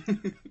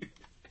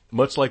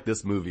 Much like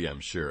this movie, I'm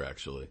sure,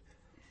 actually.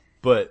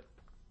 But,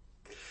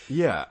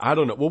 yeah, I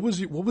don't know. What was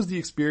the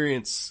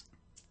experience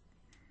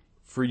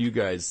for you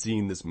guys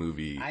seeing this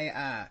movie?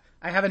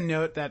 I have a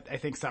note that I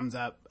think sums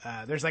up,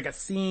 there's like a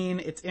scene,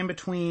 it's in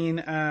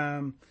between,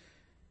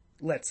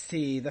 let's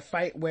see, the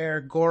fight where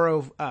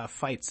Goro,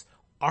 fights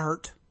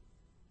Art.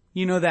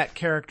 You know that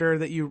character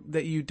that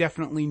you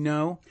definitely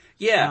know?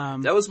 Yeah,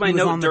 that was my he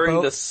was on note the during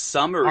boat. the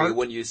summary Art?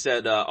 when you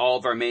said all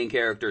of our main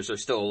characters are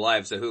still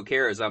alive, so who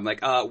cares? I'm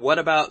like, what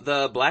about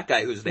the black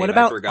guy whose name What I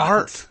about forgot?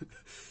 Art?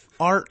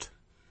 Art.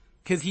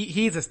 Cause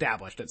he's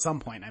established at some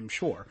point, I'm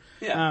sure.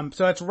 Yeah.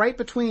 So it's right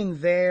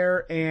between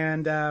there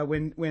and,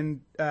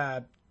 when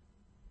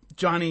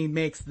Johnny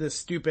makes this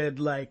stupid,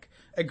 like,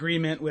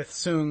 agreement with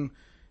Sung,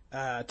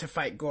 to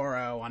fight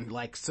Goro on,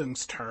 like,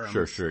 Sung's terms.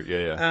 Sure.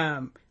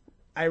 Yeah.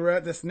 I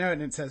wrote this note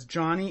and it says,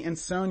 Johnny and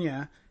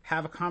Sonya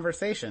have a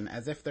conversation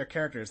as if their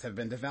characters have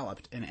been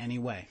developed in any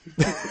way.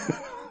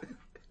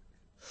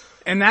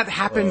 And that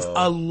happens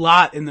a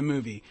lot in the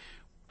movie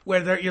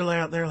where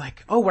they're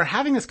like, oh, we're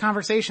having this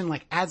conversation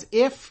like as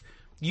if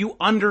you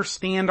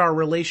understand our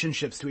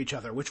relationships to each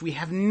other, which we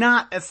have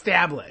not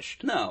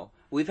established. No.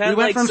 We went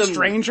like from some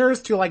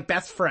strangers to like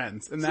best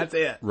friends, and that's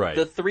it. Right.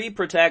 The three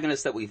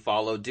protagonists that we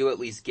follow do at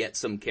least get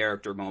some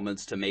character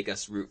moments to make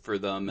us root for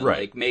them and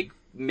Right. like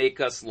make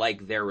us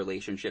like their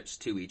relationships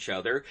to each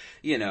other.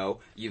 You know,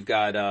 you've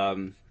got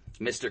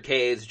Mr.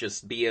 K's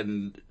just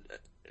being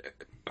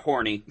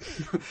horny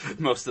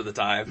most of the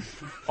time.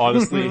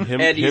 Honestly,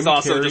 him And he's him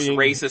also just carrying-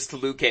 racist to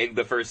Liu Kang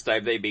the first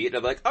time they meet.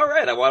 I'm like,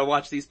 alright, I want to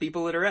watch these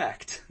people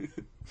interact.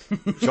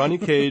 Johnny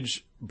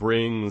Cage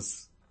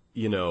brings,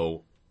 you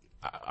know,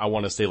 I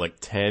want to say like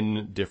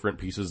 10 different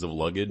pieces of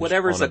luggage.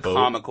 Whatever's on a boat.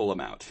 comical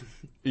amount.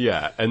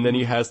 Yeah, and then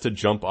he has to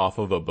jump off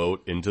of a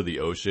boat into the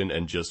ocean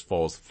and just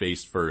falls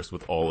face first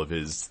with all of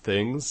his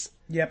things.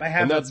 Yep, I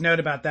have And a that's- note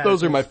about that.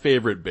 Those are my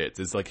favorite bits.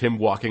 It's like him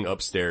walking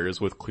upstairs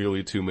with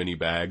clearly too many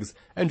bags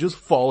and just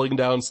falling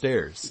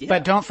downstairs.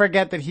 But don't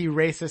forget that he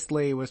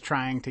racistly was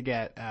trying to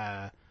get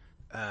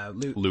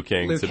Liu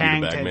Kang to be the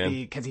bag man.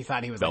 because he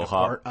thought he was like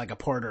Bellhop. a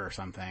porter or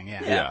something.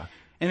 Yeah. Yeah.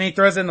 And then he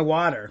throws it in the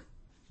water.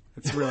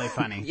 It's really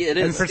funny. Yeah, it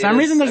And is. for It some is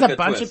reason, there's a a good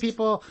bunch twist. of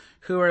people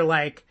who are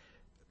like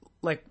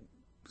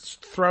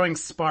throwing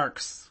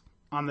sparks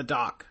on the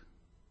dock.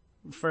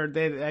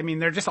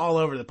 They're just all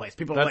over the place.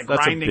 People are like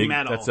grinding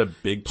metal. That's a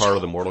big part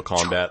of the Mortal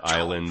Kombat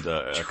Island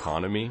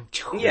economy.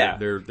 Yeah.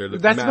 They're the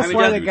That's massive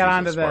before they users get of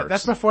onto sparks.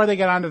 that's before they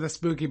get onto the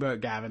spooky boat,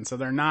 Gavin. So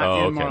they're not Oh,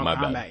 in okay, Mortal my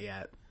bad. Kombat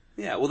yet.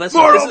 Yeah, well this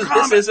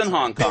Kombat! is in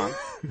Hong Kong.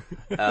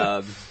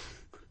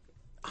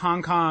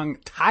 Hong Kong,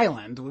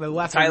 Thailand, the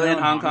lesser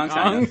Thailand, known Hong Kong,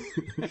 China.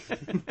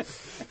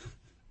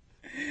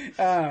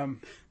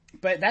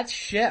 But that's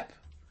Ship.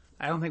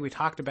 I don't think we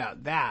talked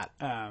about that.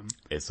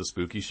 It's a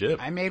spooky ship.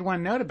 I made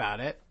one note about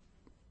it.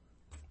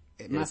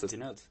 It Yes, must that's your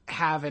notes.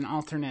 have an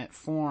alternate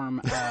form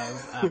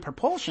of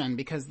propulsion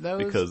because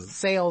those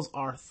sails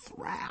are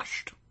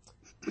thrashed.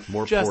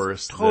 More Just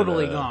porous.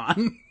 totally than,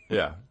 gone.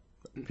 Yeah.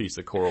 Piece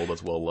of coral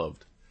that's well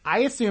loved. I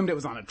assumed it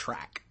was on a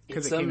track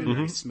because It's, it came in mhm.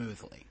 very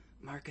smoothly.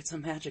 Mark, it's a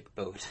magic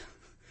boat.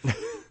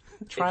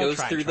 Try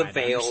goes through the to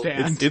veil.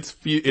 understand. It's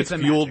a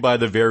fueled magic by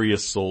the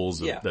various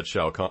souls Yeah. that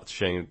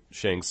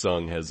Shang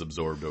Tsung has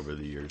absorbed over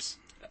the years.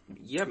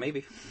 Yeah,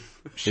 maybe.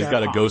 He's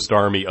got a ghost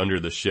army under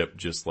the ship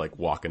just like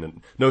walking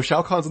in. No,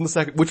 Shao Kahn's in the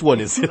second. Which one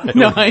is it?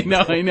 No, I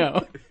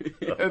know.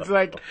 It's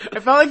like, I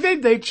felt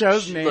like they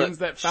chose names Look,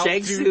 that felt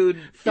Shang too,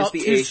 Tsung felt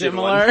is the too Asian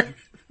similar.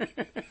 one.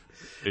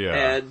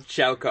 Yeah. And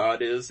Shao Kahn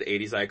is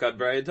 80s icon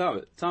Brian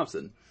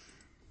Thompson.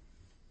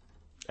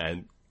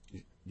 And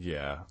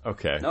yeah,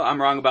 okay. No,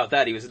 I'm wrong about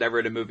that. He was never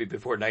in a movie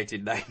before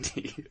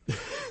 1990.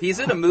 He's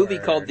in a movie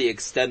called The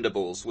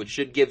Expendables, which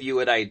should give you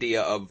an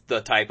idea of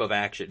the type of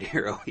action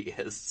hero he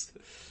is.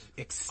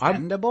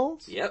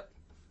 Expendables? Yep.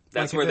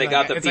 That's Like, where is they it got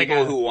like the it's like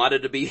people a- who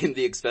wanted to be in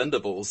The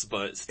Expendables,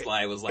 but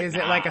Sly was like, Is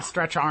it like a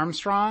Stretch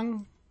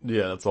Armstrong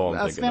Yeah, that's all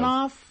I'm thinking of.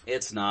 spinoff?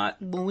 It's not.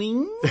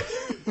 Bling?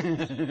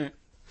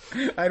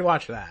 I'd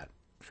watch that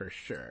for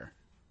sure.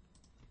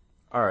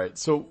 All right,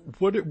 so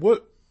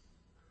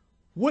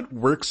what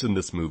works in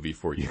this movie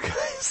for you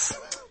guys,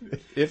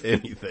 if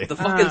anything? The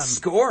fucking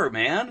score,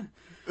 man.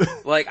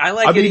 Like, I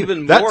like I mean, it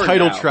even that more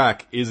title now.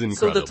 track is So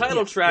incredible. the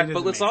title track, it but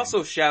is let's amazing.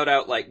 also shout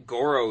out like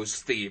Goro's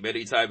theme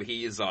anytime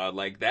he's on.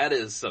 Like that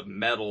is some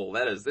metal.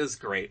 This is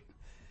great.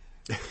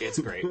 It's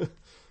great.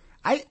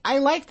 I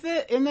liked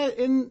that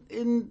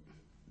in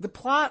the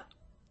plot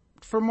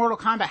for Mortal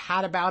Kombat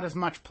had about as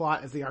much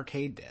plot as the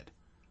arcade did.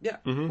 Yeah.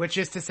 Which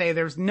is to say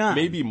there's none.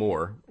 Maybe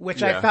more.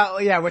 Which Yeah.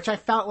 I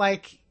felt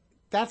like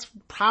that's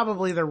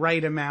probably the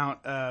right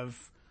amount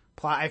of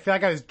plot. I feel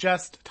like I was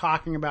just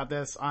talking about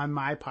this on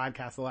my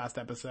podcast, the last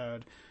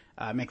episode.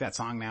 Make That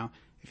Song Now,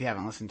 if you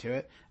haven't listened to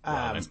it.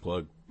 Wow, nice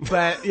plug.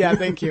 But yeah,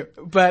 thank you.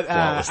 But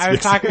Flawless. I was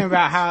talking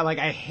about how like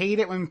I hate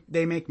it when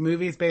they make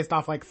movies based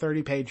off like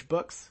 30-page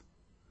books.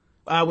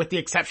 With the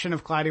exception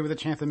of Cloudy with a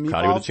Chance of Meatballs.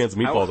 Cloudy with a Chance of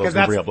Meatballs. I was Because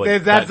gonna bring up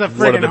like that's a one of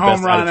the friggin' home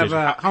best run of adaptations.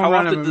 a How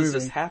run of often a does movie.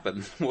 this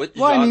happen? What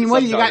Well, I mean, genre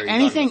you got are talking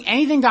about?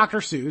 anything Dr.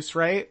 Seuss,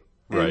 right?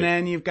 Right. And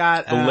then you've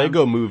got The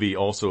Lego Movie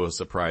also is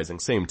surprising.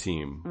 Same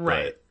team.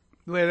 right.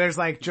 Where there's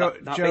like Not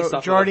based off of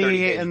a Jordy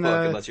 30-page and book,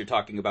 the unless you're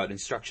talking about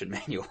instruction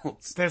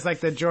manuals. there's like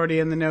the Jordy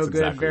and the no good,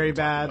 exactly very what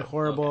I'm talking bad, about.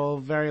 horrible,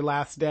 very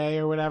last day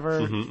or whatever.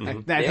 I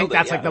Nailed think it,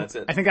 that's yeah, like that's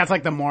it. I think that's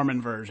like the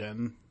Mormon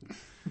version.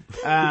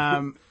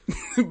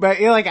 But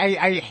you know, like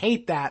I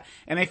hate that,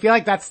 and I feel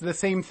like that's the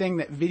same thing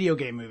that video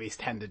game movies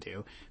tend to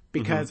do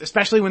because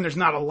especially when there's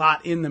not a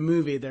lot in the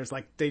movie, there's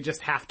like they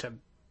just have to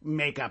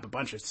make up a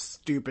bunch of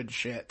stupid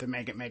shit to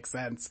make it make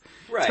sense.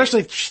 Right.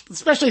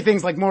 Especially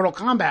things like Mortal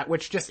Kombat,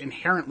 which just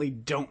inherently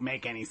don't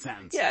make any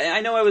sense. Yeah,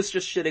 I know I was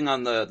just shitting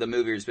on the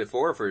movies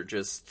before for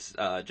just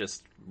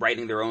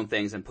writing their own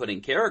things and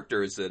putting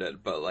characters in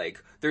it, but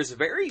like, there's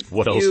very few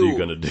What else are you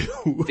gonna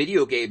do?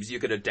 video games you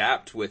could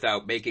adapt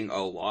without making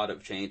a lot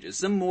of changes.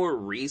 Some more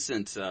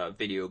recent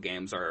video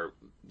games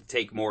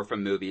take more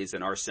from movies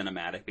and are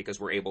cinematic because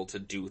we're able to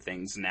do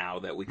things now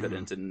that we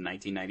couldn't in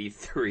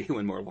 1993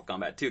 when Mortal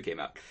Kombat 2 came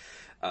out.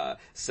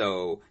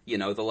 So, you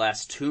know, the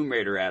last Tomb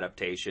Raider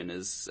adaptation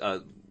is,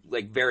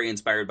 like very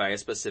inspired by a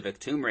specific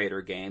Tomb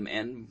Raider game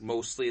and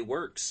mostly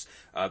works.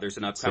 There's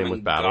an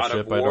upcoming God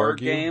of War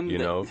game. You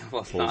know,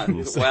 well, hold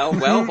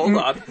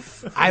on.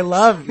 I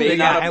love, May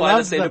not I apply the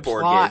love same the to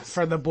board plot games.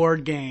 for the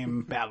board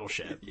game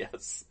Battleship.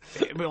 Yes.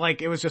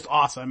 It was just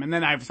awesome. And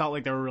then I felt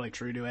like they were really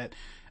true to it.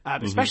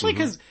 Especially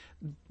because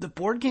the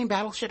board game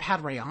Battleship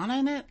had Rihanna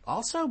in it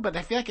also, but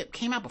I feel like it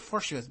came out before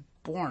she was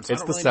born. So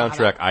It's I the don't really know how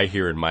soundtrack I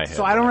hear in my head.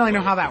 so I don't when really play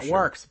know how it, that for sure.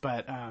 works,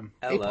 but,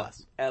 A+.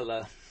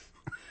 Ella.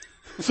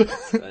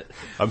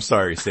 I'm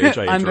sorry, Sage,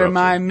 I Under interrupted.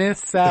 my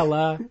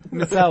Missella.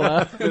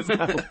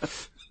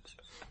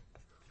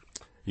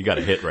 You got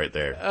a hit right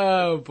there.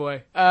 Oh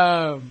boy.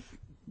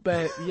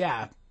 But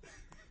yeah.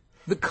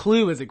 The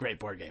Clue is a great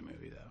board game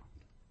movie though.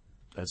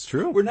 That's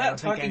true. We're not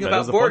talking about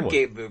That is a fun board one.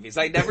 game movies.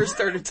 I never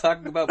started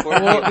talking about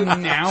board Well, game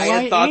movies. now I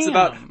had I thoughts am.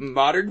 about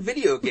modern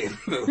video game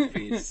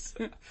movies.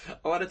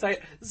 I want to tie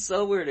it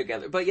so we're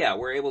together. But yeah,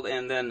 we're able to,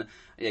 and then,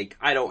 like,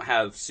 I don't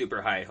have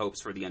super high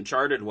hopes for the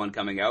Uncharted one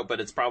coming out, but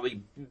it's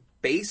probably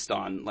based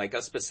on, like,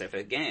 a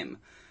specific game.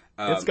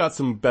 It's got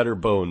some better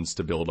bones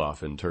to build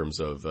off in terms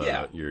of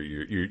Yeah.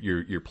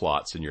 your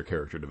plots and your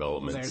character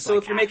development. There's So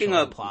like if you're making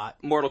a actual plot.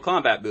 Mortal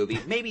Kombat movie,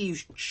 maybe you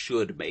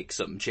should make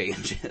some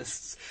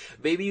changes.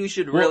 Maybe you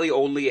should really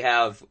only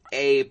have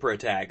a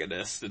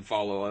protagonist and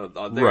follow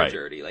on their Right.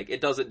 journey. Like,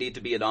 it doesn't need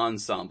to be an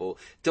ensemble.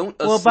 Don't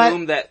Well, but-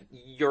 assume that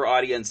your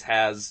audience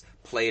has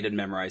played and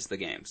memorized the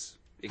games.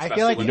 feel like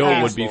Especially when You know what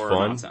it's would be lore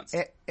fun? nonsense.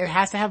 It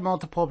has to have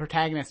multiple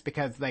protagonists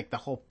because like the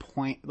whole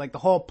point, like the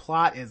whole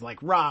plot is like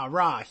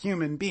rah,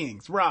 human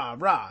beings, rah,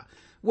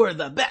 we're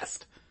the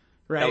best.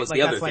 Right? That was like,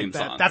 the other that's like theme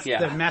song. That's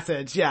Yeah. the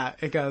message. Yeah.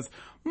 It goes,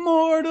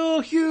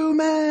 mortal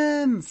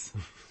humans.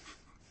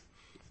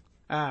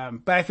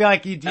 But I feel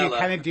like you Ella.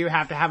 kind of do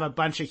have to have a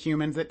bunch of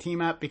humans that team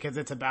up because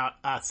it's about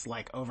us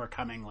like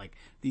overcoming like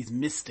these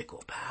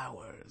mystical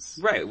powers.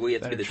 Right, we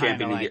have to that be are the trying to,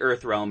 champion of like- the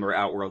Earth realm or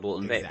Outworld will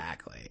invade.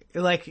 Exactly.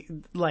 Like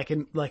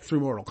through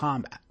Mortal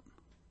Kombat.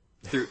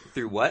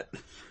 Through what?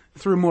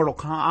 Through Mortal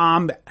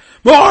Kombat.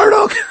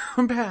 Mortal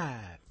Kombat!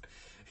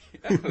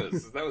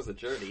 That was a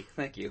journey.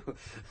 Thank you.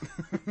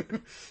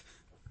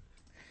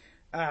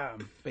 But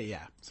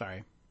yeah,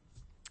 sorry.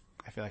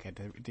 I feel like I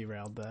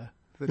derailed the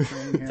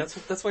train here.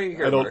 That's why you're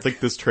here. I don't Mark. think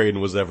this train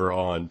was ever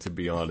on, to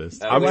be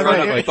honest. I'm It trying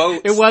wasn't- to it-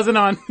 boats. it wasn't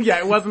on,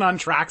 it wasn't on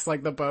tracks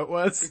like the boat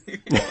was.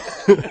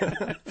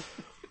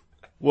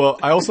 Well,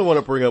 I also want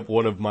to bring up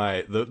one of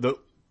my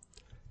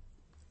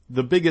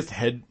the biggest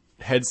head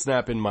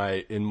snap in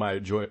my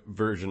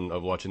version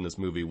of watching this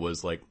movie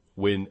was like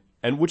when,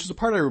 and which is the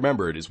part I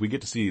remembered, is we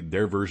get to see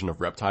their version of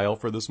Reptile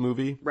for this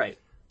movie, Right.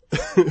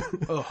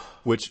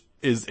 which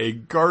is a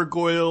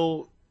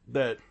gargoyle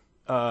that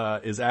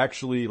is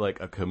actually like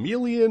a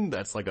chameleon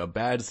that's like a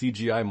bad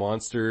CGI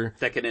monster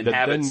That can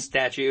inhabit then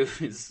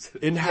statues.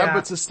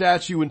 inhabits a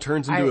statue and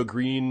turns into a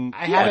green.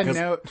 I had a 'cause-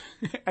 note,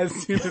 as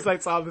soon as I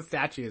saw the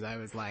statues, I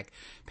was like,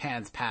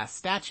 Pan's past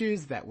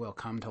statues that will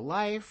come to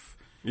life.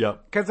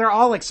 Yep. Cause they're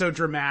all like so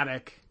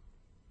dramatic.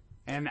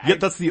 And Yet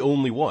that's the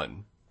only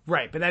one.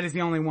 right, but that is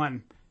the only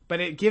one.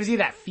 But it gives you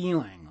that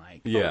feeling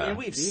like, Yeah. And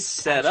we've these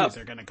set statues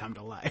up are gonna come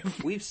to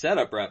life. We've set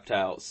up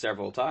Reptile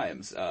several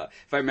times.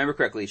 If I remember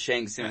correctly,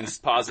 Shang Tsung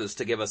pauses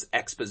to give us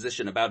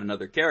exposition about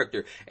another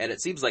character, and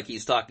it seems like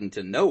he's talking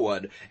to no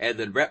one, and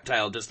then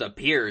Reptile just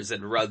appears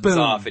and runs Boom.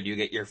 off, and you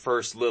get your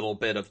first little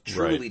bit of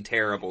truly Right.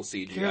 terrible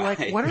CGI. You're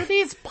like, what are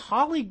these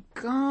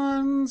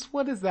polygons?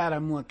 What is that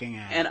I'm looking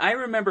at? And I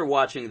remember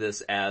watching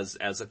this as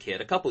a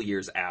kid, a couple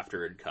years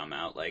after it had come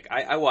out. Like,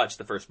 I watched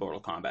the first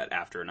Mortal Kombat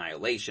after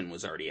Annihilation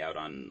was already out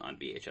on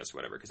VHS or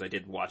whatever, because I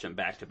did watch them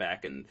back to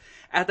back, and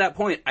at that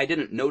point, I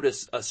didn't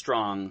notice a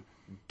strong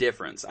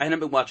difference. I hadn't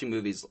been watching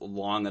movies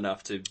long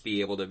enough to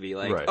be able to be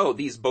like, Right. oh,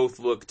 these both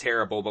look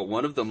terrible, but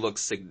one of them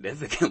looks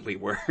significantly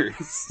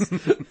worse.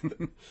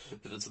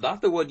 It's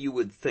not the one you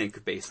would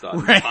think based on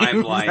Right,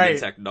 timeline right, and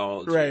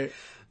technology. right.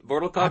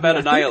 Mortal Kombat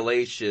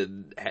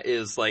Annihilation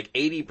is like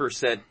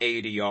 80%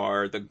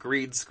 ADR, the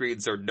green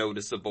screens are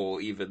noticeable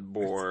even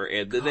more,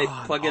 and then they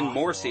plug in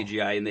more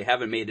CGI and they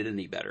haven't made it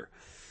any better.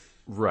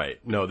 Right.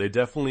 No, they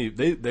definitely,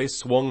 they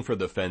swung for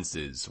the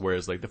fences,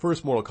 whereas like the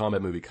first Mortal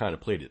Kombat movie kind of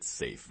played it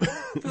safe.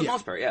 For the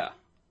most part, yeah.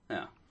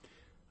 Yeah.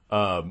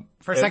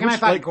 For a second, I which,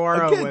 thought like,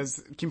 Goro again-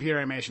 was computer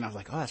animation. I was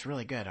like, oh, that's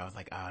really good. I was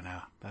like, oh no,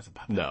 that's a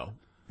puppet. No.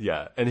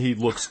 Yeah. And he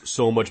looks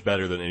so much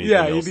better than anything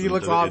Yeah, else. he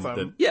looks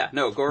awesome. Yeah,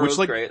 no, Goro's Which,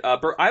 like- great.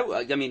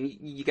 I mean,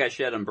 you guys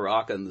shed on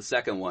Baraka in the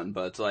second one,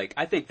 but like,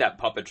 I think that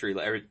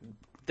puppetry,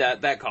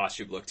 that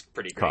costume looked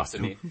pretty great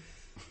Costume. to me.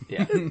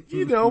 Yeah.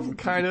 You know,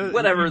 kind of.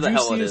 Whatever the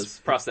hell it is.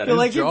 Prosthetic.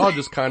 like- Jaw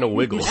just kind of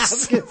wiggles.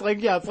 It's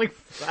like, yeah, it's like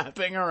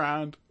flapping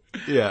around.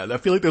 Yeah. I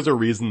feel like there's a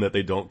reason that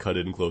they don't cut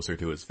in closer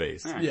to his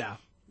face. Yeah.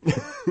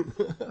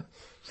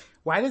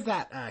 Why does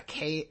that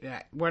cage?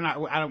 We're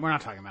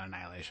not talking about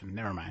Annihilation.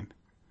 Never mind.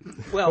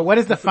 Well, But what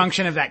is the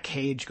function of that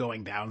cage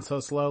going down so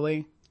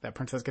slowly that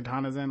Princess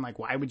Katana's in? Like,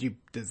 why would you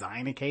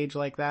design a cage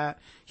like that?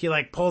 He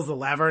like pulls the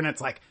lever and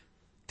it's like,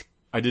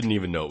 I didn't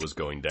even know it was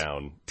going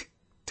down.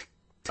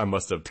 I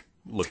must have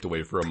looked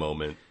away for a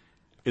moment.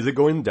 Is it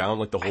going down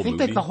like the whole I think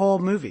movie? like the whole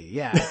movie.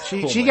 Yeah,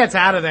 she my gets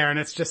out of there and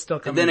it's just still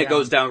coming. and then it down.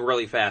 goes down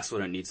really fast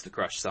when it needs to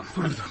crush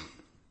someone.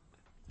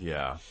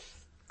 Yeah.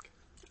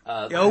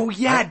 Oh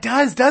yeah, it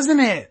does, doesn't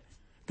it?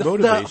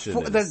 Motivation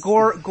The is...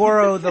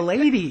 Goro, the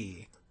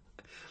lady,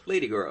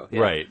 Lady Goro.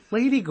 Yeah. Right.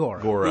 Lady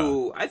Goro. Gora.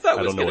 Who I thought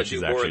I was don't know going what to she's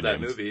do more actually in that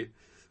named. movie.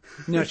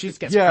 No, she just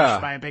gets Yeah.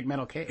 crushed by a big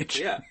metal cage.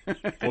 Yeah.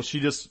 Well, she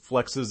just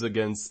flexes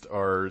against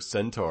our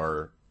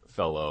centaur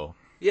fellow.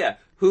 Yeah.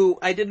 Who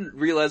I didn't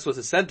realize was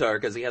a centaur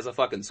because he has a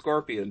fucking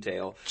scorpion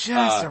tail.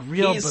 Just a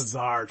real he's-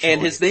 bizarre choice.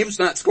 And his name's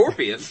not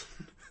Scorpion.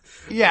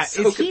 Yeah,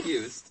 So is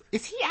confused.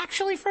 Is he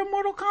actually from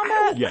Mortal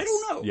Kombat? Yes. I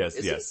don't know. Yes,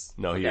 Is yes.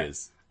 he? No, he Okay.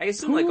 is. I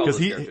assume like all 'Cause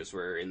those he- characters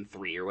were in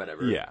 3 or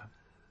whatever. Yeah.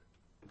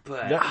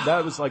 But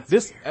That was like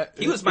this.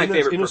 he was my in a-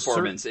 favorite in a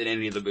performance in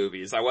any of the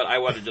movies. I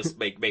want to just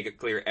make it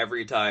clear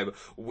every time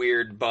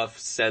weird buff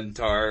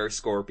centaur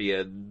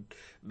scorpion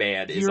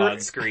man is You're- on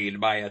screen,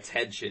 my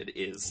attention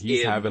is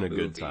He's in having the a good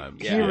movie. time.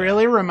 Yeah. He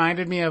really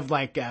reminded me of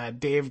like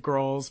Dave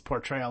Grohl's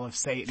portrayal of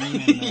Satan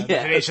in the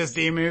Yes. Tenacious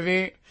D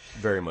movie.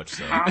 Very much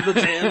so. I'm the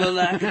devil,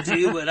 I can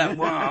do what I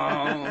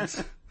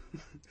want.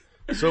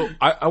 So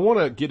I want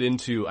to get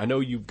into. I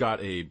know you've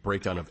got a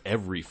breakdown of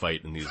every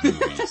fight in these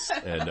movies,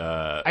 and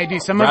I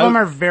do. Some of them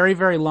are very,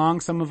 very long.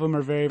 Some of them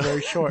are very,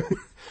 very short.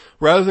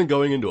 rather than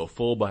going into a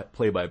full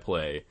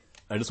play-by-play,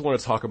 I just want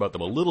to talk about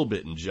them a little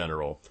bit in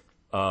general.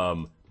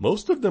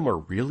 Most of them are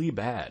really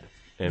bad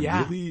and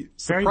Yeah. really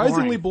Very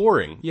surprisingly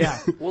boring. Yeah.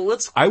 Well,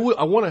 let's. I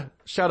want to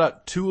shout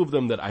out 2 of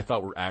them that I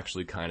thought were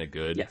actually kind of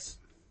good. Yes,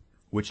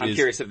 Which I'm is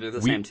curious if they're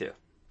the same too.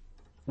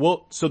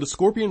 Well, so the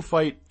Scorpion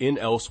fight in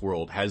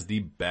Elseworld has the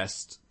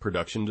best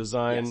production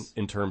design Yes.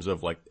 in terms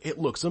of like, it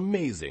looks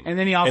amazing. And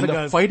then he also the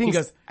goes,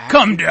 fighting's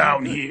come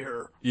down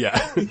here. Yeah.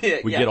 we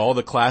Yeah. get all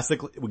the classic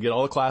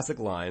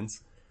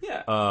lines.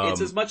 Yeah,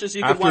 it's as much as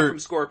you could want after- from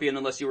Scorpion,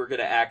 unless you were going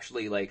to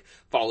actually like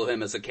follow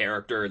him as a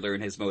character,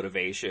 learn his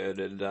motivation,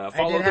 and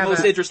follow did the have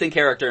most a- interesting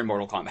character in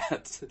Mortal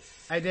Kombat.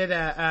 I did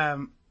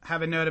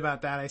have a note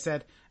about that. I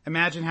said,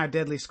 imagine how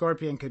deadly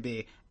Scorpion could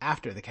be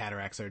after the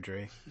cataract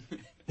surgery.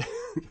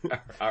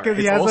 All Because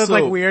he right. has those also-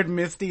 like weird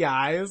misty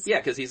eyes. Yeah,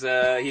 because he's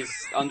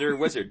under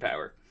wizard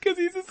power. Because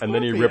he's a And Scorpion.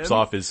 then he rips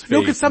off his face. No,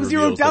 'cause and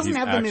Sub-Zero reveals that doesn't he's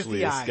have the actually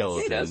misty a eyes.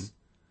 skeleton. He does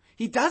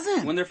He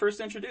doesn't. when they're first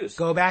introduced.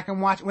 Go back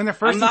and watch when they're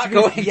first I'm not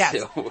introduced, going yes.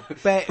 to.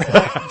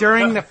 But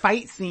during the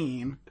fight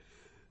scene,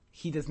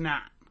 he does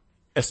not.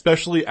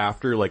 Especially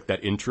after like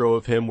that intro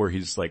of him where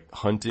he's like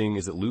hunting,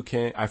 is it Liu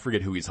Kang? I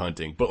forget who he's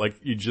hunting, but like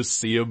you just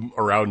see him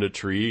around a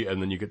tree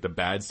and then you get the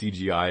bad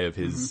CGI of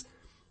his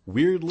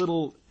weird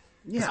little,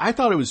 Yeah. I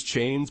thought it was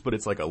chains, but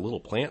it's like a little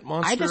plant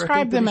monster. I think,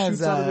 described that them he as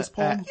shoots out of his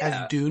palm.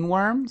 as dune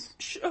worms,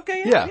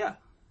 Okay, Yeah. yeah.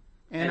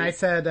 and And I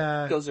said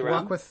goes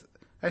around?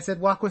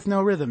 walk with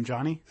no rhythm,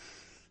 Johnny.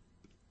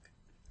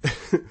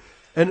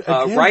 And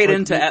again, Write like,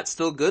 into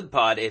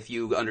 @StillGoodPod if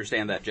you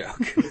understand that joke.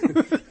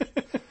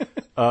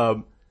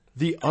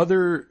 the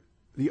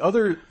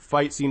other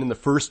fight scene in the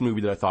first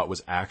movie that I thought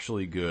was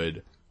actually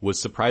good was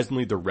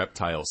surprisingly the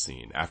reptile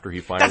scene after he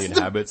finally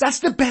inhabits. That's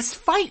the best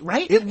fight,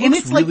 right? It and looks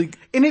it's really- like,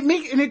 and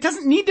it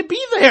doesn't need to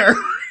be there.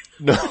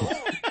 No.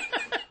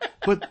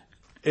 But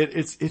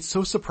it's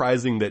so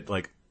surprising that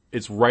like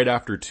it's right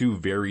after 2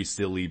 very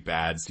silly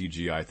bad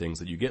CGI things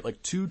that you get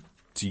like 2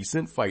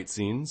 decent fight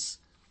scenes.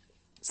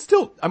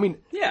 Still, I mean,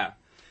 Yeah.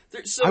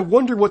 I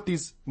wonder what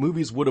these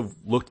movies would have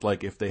looked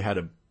like if they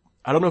had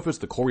I don't know if it's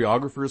the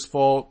choreographer's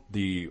fault,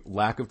 the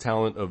lack of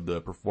talent of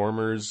the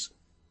performers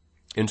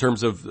in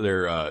terms of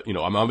their,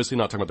 I'm obviously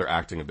not talking about their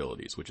acting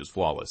abilities, which is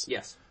flawless.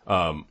 Yes.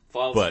 Flawless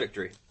but-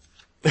 victory.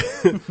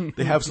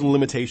 They have some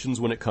limitations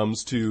when it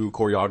comes to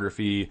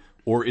choreography,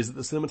 or is it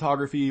the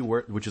cinematography,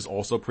 which is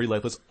also pretty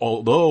lifeless?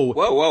 Although,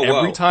 Whoa.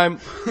 every time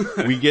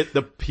we get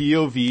the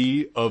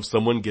POV of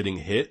someone getting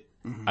hit,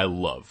 I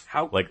love.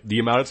 Like, the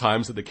amount of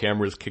times that the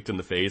camera is kicked in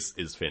the face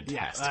is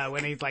fantastic.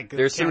 When he's like,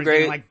 There's some Cameron's great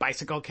doing, like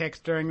bicycle kicks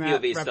during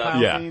that POV reptile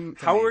stuff. Yeah. scene.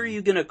 It's How are amazing.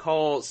 you gonna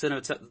call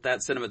that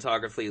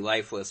cinematography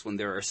lifeless when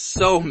there are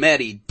so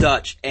many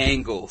Dutch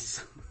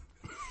angles?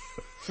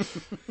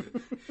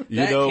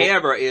 That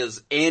camera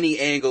is any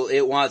angle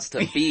it wants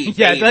to be.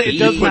 Yeah, it does baby.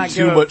 not Put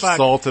give too a much fuck.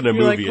 salt in a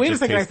You're movie, Like, it wait a just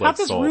second, I tastes thought like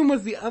this salt. room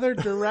was the other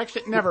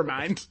direction. Never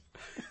mind.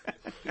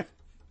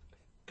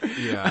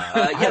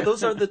 Yeah,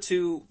 those are the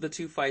two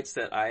fights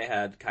that I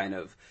had kind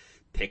of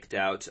picked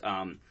out.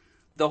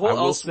 The whole I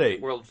will say-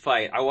 Elseworld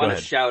fight, I want to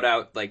ahead. shout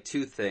out like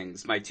 2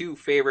 things. My 2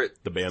 favorite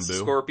The bamboo.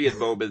 Scorpion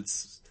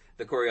moments.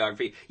 The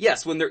choreography.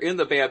 Yes, when they're in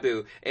the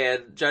bamboo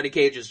and Johnny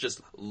Cage is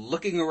just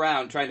looking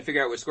around trying to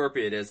figure out where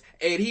Scorpion is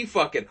and he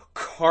fucking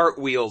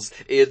cartwheels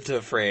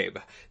into frame.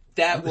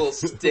 that will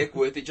stick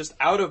with you. Just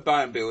Out of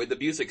Bamboo, and the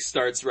music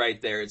starts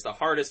right there. It's the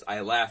hardest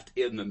I laughed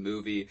in the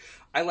movie.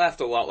 I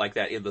laughed a lot like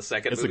that in the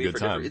second movie.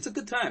 It's a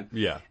good time.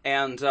 Yeah.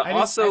 And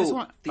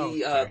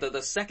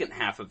the second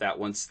half of that,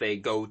 once they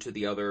go to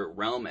the other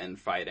realm and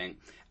fighting,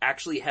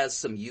 actually has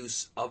some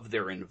use of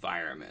their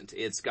environment.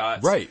 It's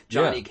got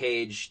Johnny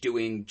Cage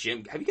doing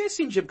Jim. Have you guys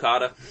seen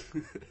Gymkata?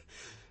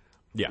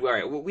 Yeah. All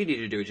right, well, we need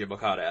to do a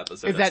Gymkata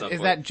episode.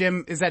 Is that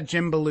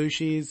Jim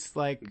Belushi's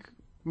like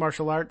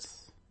martial arts?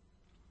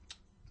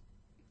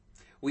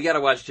 We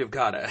gotta watch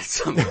Gymkata at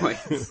some point.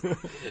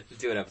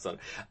 Do an episode.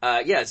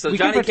 So We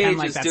Johnny can Cage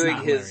like is that's doing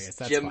not his hilarious.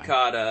 That's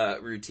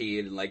Gymkata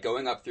routine and like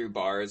going up through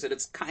bars, and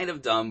it's kind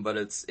of dumb, but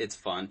it's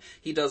fun.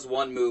 He does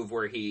one move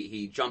where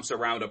he jumps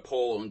around a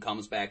pole and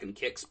comes back and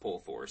kicks pole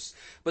force.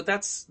 But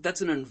that's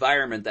an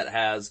environment that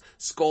has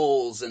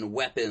skulls and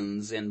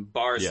weapons and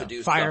bars to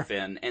do Fire. stuff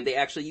in, and they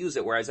actually use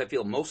it, whereas I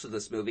feel most of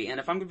this movie, and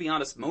if I'm gonna be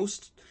honest,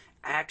 most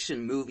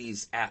action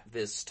movies at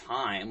this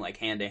time, like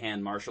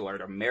hand-to-hand martial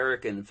art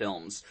American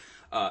films,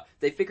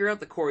 they figure out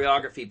the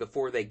choreography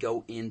before they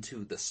go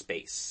into the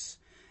space.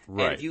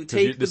 Right. And if you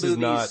take the this is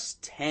not movies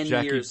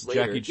 10 years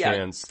later,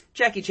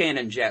 Jackie Chan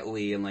and Jet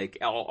Li and like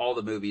all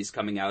the movies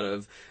coming out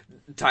of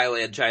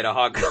Thailand, China,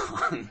 Hong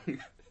Kong,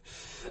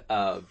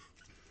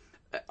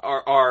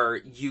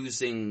 are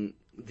using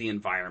the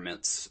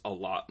environments a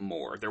lot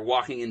more. They're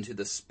walking into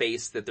the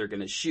space that they're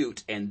going to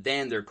shoot, and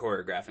then they're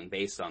choreographing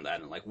based on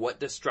that. And like, what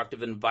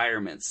destructive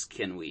environments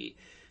can we...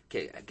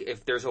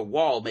 If there's a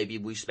wall, maybe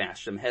we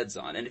smash some heads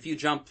on. And if you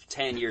jump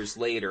 10 years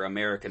later,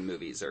 American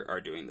movies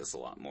are doing this a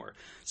lot more.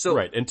 So,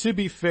 right, and to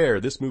be fair,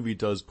 this movie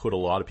does put a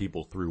lot of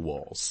people through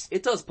walls.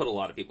 It does put a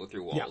lot of people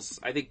through walls.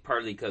 Yeah. I think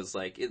partly because,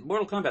 like,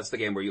 Mortal Kombat's the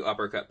game where you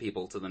uppercut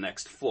people to the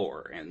next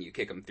floor and you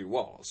kick them through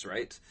walls,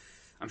 right?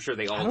 I'm sure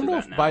they all do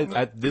that now.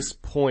 At this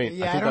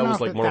point, I think that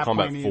was like Mortal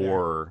Kombat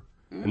 4.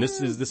 And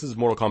this is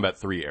Mortal Kombat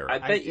 3 era. I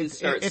bet you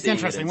start It's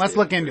interesting. Let's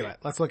look into it.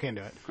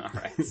 All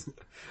right.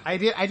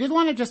 I did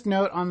want to just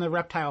note on the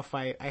reptile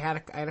fight. I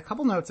had a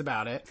couple notes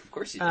about it. Of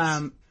course you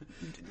did.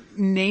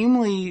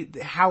 Namely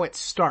how it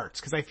starts,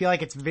 because I feel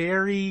like it's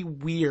very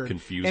weird,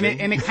 confusing,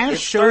 and it kind of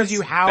shows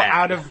you how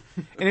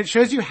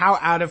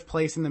out of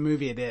place in the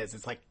movie it is.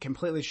 It's like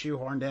completely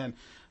shoehorned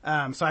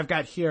in. So I've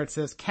got here, it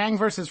says Kang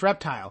versus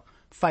Reptile,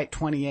 fight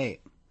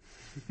 28.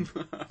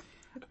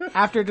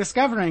 After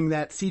discovering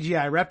that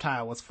CGI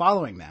Reptile was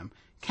following them,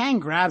 Kang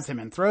grabs him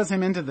and throws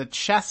him into the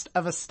chest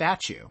of a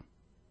statue.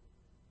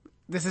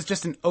 This is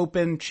just an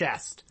open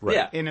chest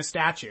in a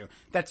statue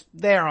that's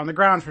there on the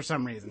ground for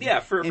some reason.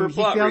 Yeah, for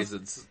plot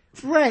reasons.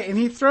 Right, and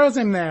he throws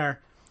him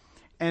there,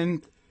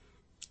 and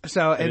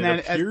so and then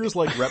it appears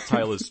like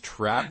Reptile is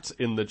trapped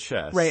in the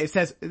chest. Right, it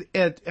says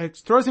it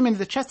throws him into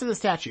the chest of the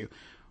statue,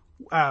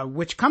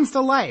 which comes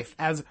to life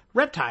as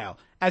Reptile.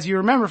 As you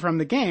remember from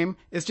the game,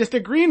 is just a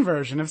green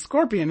version of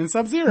Scorpion and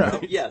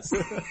Sub-Zero. Yes.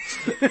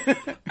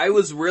 I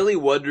was really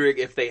wondering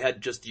if they had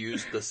just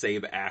used the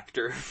same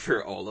actor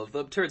for all of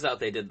them. Turns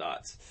out they did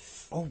not.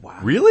 Oh,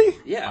 wow. Really?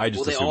 Yeah.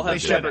 They all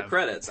have separate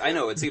credits. I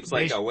know, it seems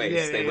like a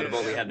waste. They would have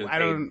only had to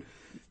pay...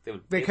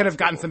 They could have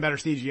gotten some better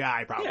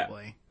CGI,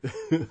 probably.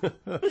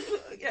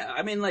 Yeah,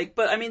 I mean,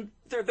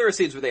 there are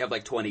scenes where they have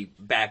like 20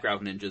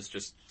 background ninjas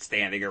just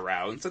standing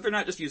around, so they're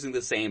not just using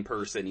the same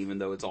person, even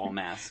though it's all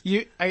masked.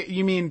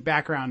 You mean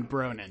background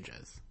bro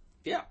ninjas?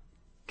 Yeah.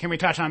 Can we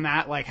touch on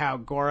that? Like how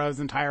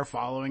Goro's entire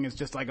following is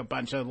just like a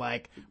bunch of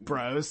like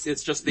bros?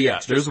 It's just the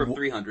extras from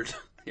 300.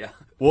 Yeah.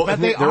 Well, but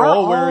they're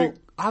all wearing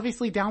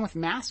obviously down with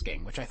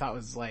masking, which I thought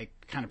was like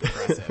kind of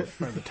progressive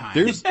for the time.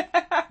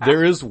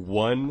 There is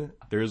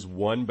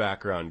one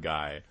background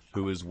guy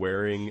who is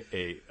wearing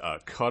a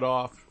cut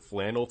off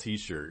flannel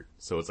t-shirt,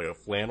 so it's like a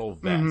flannel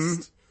vest.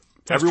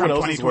 Mm-hmm. Everyone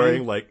else is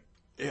wearing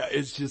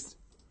it's just,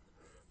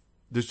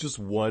 there's just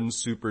one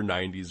super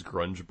 90s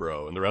grunge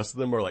bro, and the rest of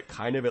them are like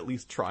kind of at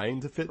least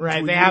trying to fit. Right,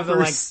 into they a have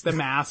universe. the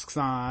masks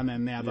on,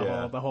 and they have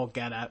the whole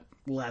get up,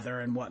 leather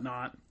and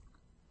whatnot.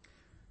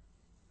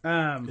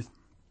 I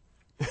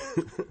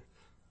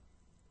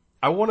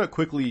want to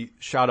quickly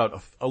shout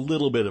out a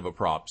little bit of a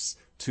props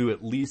to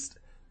at least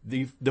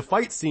the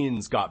fight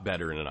scenes got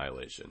better in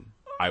Annihilation.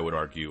 I would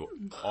argue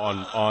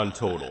on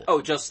total.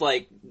 Oh, just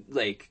like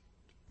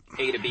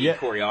A to B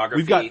choreography.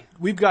 We've got not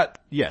we've got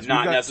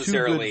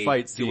necessarily. 2 good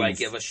fight scenes. Do I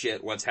give a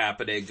shit what's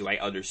happening? Do I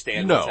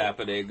understand what's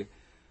happening?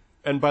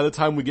 And by the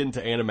time we get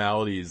into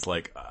animalities,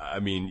 like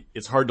I mean,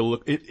 it's hard to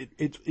look.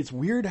 It's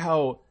weird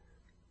how.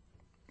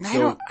 I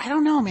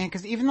don't know, man,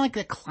 because even like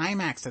the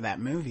climax of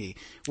that movie,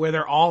 where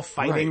they're all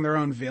fighting their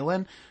own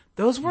villain,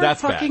 those were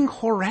fucking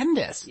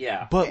horrendous.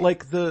 Yeah. But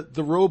like the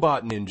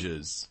robot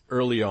ninjas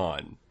early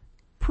on,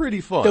 pretty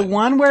fun. The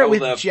one where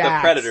with the Jax.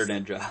 the Predator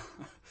ninja.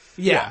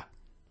 Yeah.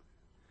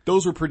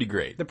 Those were pretty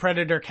great. The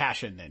Predator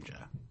Cash-In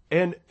ninja.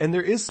 And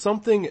there is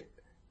something,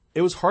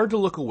 it was hard to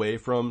look away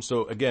from.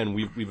 So again,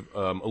 we've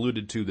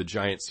alluded to the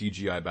giant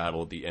CGI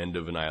battle at the end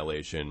of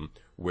Annihilation,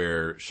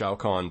 where Shao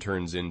Kahn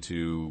turns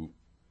into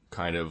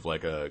kind of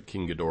like a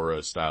King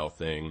Ghidorah style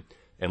thing,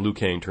 and Liu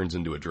Kang turns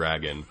into a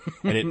dragon.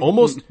 And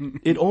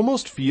it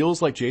almost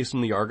feels like Jason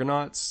and the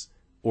Argonauts,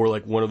 or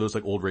like one of those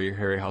like old Ray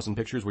Harryhausen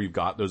pictures where you've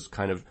got those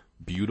kind of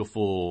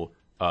beautiful,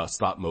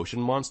 stop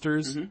motion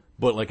monsters,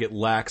 but like it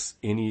lacks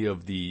any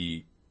of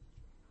the,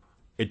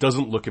 it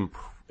doesn't look,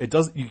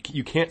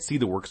 you can't see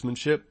the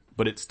workmanship,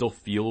 but it still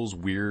feels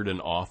weird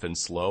and off and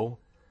slow.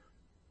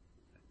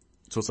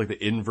 So it's like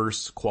the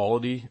inverse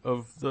quality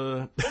of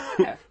the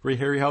Ray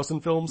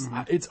Harryhausen films.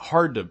 It's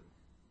hard to,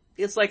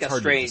 It's like a hard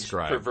to strange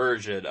describe.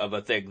 perversion of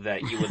a thing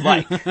that you would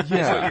like, is what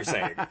you're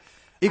saying.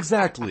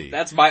 exactly.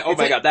 That's my,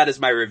 God, that is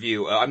my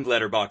review. I'm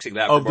letterboxing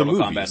that of for the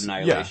Mortal movies. Kombat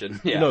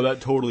Annihilation. Yeah. No,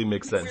 that totally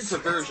makes Weird sense.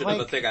 perversion of a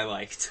Like- thing I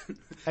liked.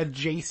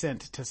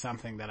 Adjacent to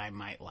something that I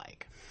might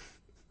like.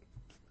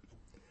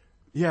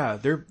 Yeah,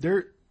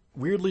 they're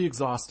weirdly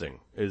exhausting.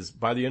 Is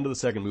by the end of the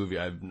second movie,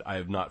 I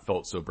have not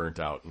felt so burnt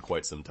out in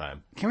quite some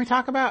time. Can we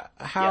talk about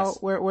how, Yes.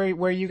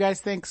 where you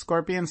guys think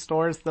Scorpion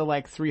stores the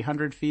like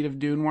 300 feet of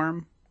Dune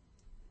worm?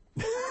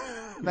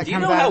 That Do you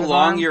comes know out how of his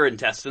long arm? your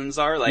intestines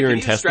are? Like, Your have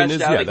you intestine stretched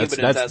is? out Yeah, a that's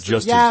human intestine?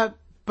 just Yeah,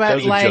 but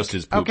those are like, just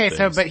his poop okay, so,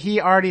 things. but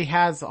he already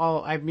has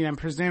all, I mean, I'm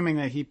presuming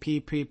that he pee,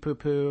 poo,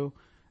 poo.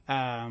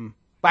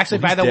 Actually,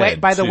 Well,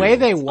 by he's the dead, way too.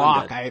 they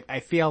walk, undead. I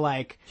feel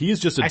like, He is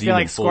just a I demon feel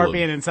like full of-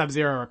 Scorpion and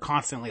Sub-Zero are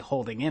constantly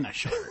holding in a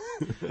shirt.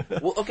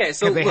 Well, okay,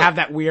 so Cause they look, have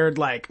that weird,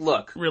 like,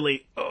 look,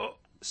 really,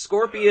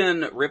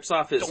 Scorpion rips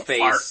off his face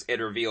fart.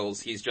 and reveals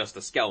he's just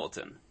a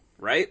skeleton,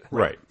 right?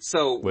 Right.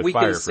 So With we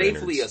fire can for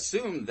safely innards.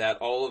 assume that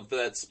all of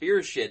that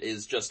spear shit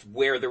is just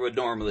where there would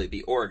normally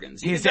be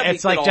organs. You He's, can definitely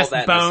it's like fit all just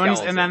that in a bones,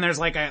 skeleton. and then there's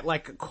like a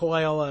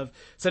coil of.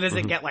 So does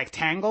it get like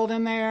tangled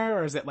in there,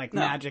 or is it like No.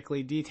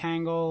 magically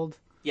detangled?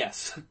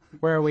 Yes.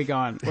 Where are we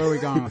going? Where are we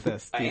going with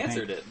this? I do you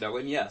answered think? it,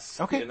 knowing yes.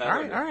 Okay, In that all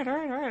right, order. all right, all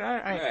right, all right, all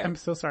right. All right. I'm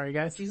so sorry,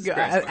 guys. Jesus Go-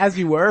 Christ, as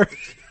you were.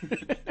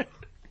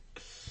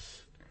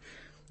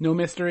 No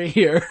mystery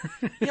here.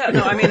 Yeah,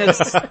 no, I mean,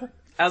 it's,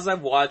 as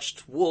I've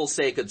watched, we'll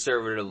say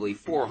conservatively,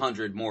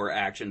 400 more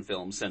action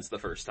films since the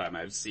first time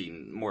I've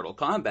seen Mortal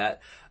Kombat,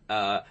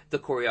 the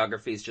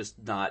choreography is just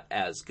not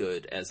as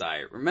good as I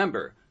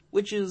remember,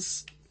 which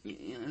is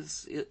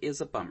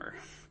a bummer.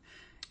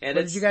 And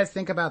What did you guys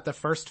think about the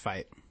first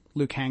fight?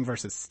 Liu Kang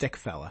versus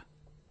Stickfella.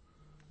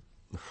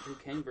 Liu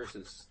Kang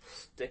versus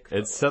Stick.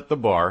 It set the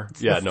bar.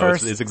 Yeah, The no,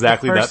 first- it's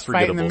exactly the that first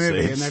fight in the forgettable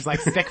movie, stage. and there's like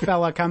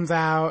Stickfella comes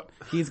out,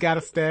 he's got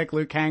a stick.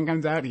 Liu Kang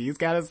comes out, he's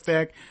got a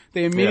stick.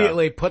 They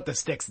immediately put the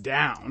sticks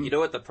down. You know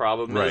what the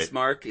problem Right. is,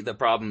 Mark? The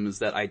problem is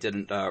that I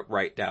didn't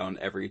write down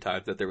every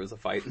time that there was a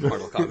fight in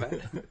Mortal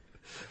Kombat.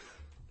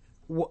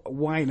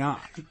 Why not?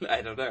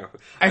 I don't know.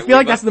 I feel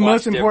like that's must the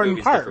most watch their important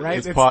movies part, differently.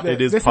 right?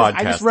 It is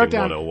I just wrote podcasting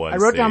down. 101 I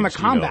wrote down the stage,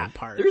 you know. combat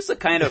part. There's a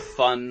kind of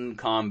fun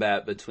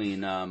combat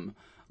between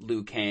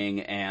Liu Kang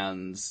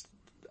and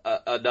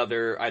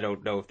another, I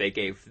don't know if they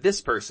gave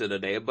this person a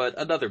name, but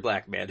another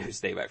black man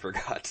whose name I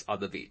forgot on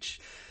the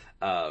beach.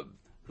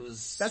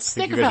 Who's... That's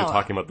I think you guys are Stickfella.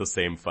 talking about the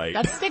same fight.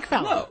 That's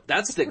Stickfella. No,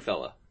 that's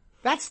Stickfella.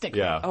 That's Stickfella.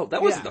 Yeah. Oh,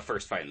 that wasn't Yeah. the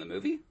first fight in the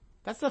movie.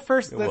 That's the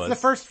first. That's was. the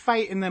first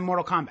fight in the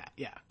Mortal Kombat.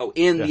 Yeah. Oh,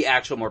 in the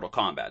actual Mortal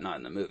Kombat, not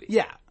in the movie.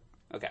 Yeah.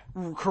 Okay.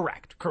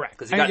 Correct.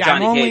 'Cause you got Yeah,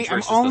 Johnny I'm Cage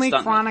versus the I'm only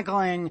stuntman.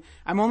 chronicling.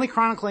 I'm only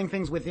chronicling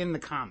things within the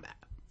combat.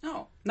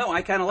 No,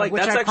 I kind of like,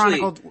 Which that's I actually,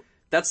 chronicled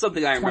that's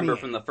something I remember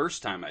 28. from the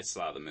first time I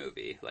saw the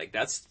movie. Like,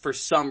 that's, for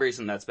some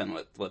reason, that's been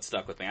what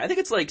stuck with me. I think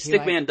it's like,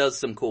 like- Stickman does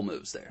some cool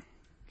moves there.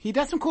 He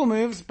does some cool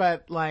moves,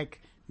 but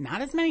like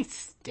not as many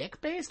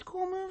stick-based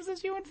cool moves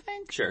as you would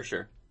think.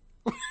 Sure.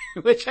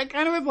 Which I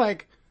kind of was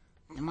like,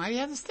 why do you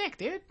have the stick,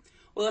 dude?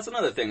 Well, that's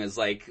another thing is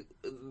like,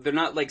 they're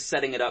not like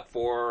setting it up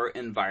for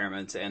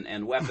environment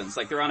and weapons.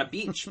 Like, they're on a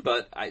beach,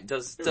 but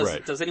does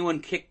Right. anyone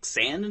kick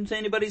sand into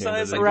anybody's Yeah,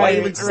 eyes? Like, right, why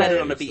even set right.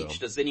 it on a beach?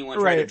 Does anyone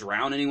try to Right.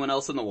 drown anyone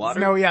else in the water?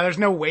 No, yeah, there's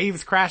no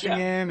waves crashing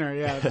Yeah. in, or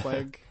it's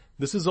like.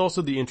 This is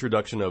also the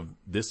introduction of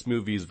this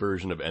movie's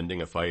version of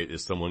ending a fight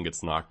is someone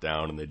gets knocked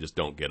down and they just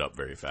don't get up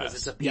very It's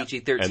fast. a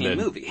PG-13 And then-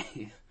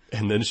 movie.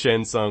 And then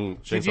Shang Tsung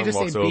Did you just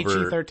say walks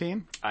over,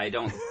 PG-13? I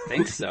don't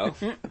think so.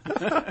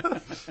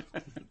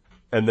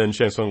 and then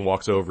Shang Tsung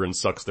walks over and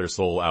sucks their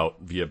soul out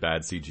via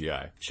bad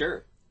CGI.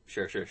 Sure.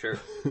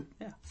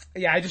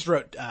 Yeah, I just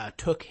wrote,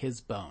 took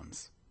his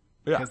bones.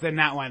 Yeah. Because then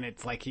that one,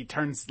 it's like he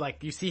turns,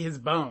 like, you see his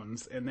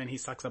bones, and then he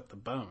sucks up the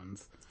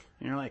bones.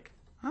 And you're like,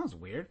 that was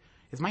weird.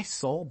 Is my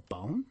soul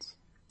bones?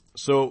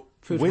 So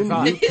Food for when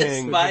thought. Liu It's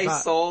Kang, my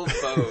thought. soul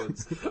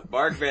bones.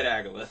 Mark Van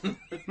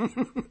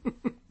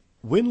Agelen.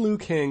 when Liu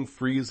Kang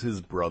frees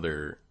his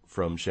brother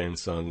from Shang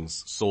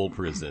Tsung's soul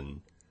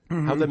prison,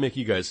 how'd that make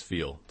you guys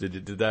feel?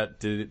 Did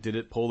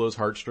it pull those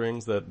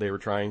heartstrings that they were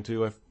trying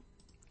to?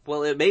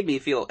 Well, it made me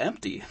feel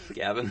empty,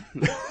 Gavin.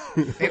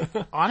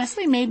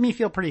 Honestly made me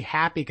feel pretty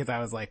happy because I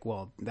was like,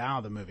 well,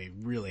 now the movie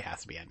really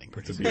has to be ending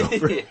pretty soon.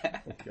 Okay.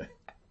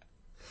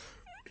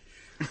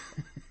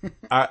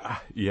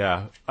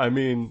 Yeah, I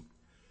mean,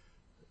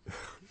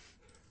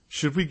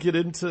 should we get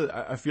into,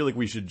 I feel like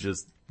we should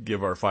just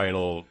give our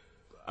final,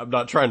 I'm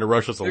not trying to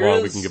rush us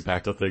along, we is- can get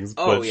back to things,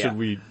 Oh, but yeah. should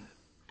we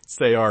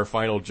say our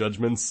final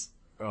judgments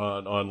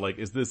on like,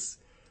 is this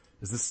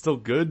still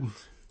good?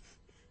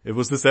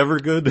 Was this ever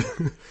good?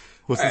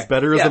 Was this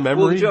better as a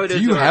memory? We'll join Do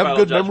into you our have final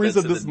good memories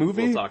of judgments, this and then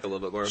movie? We'll talk a little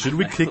bit more. Should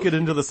we kick it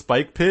into the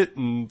spike pit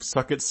and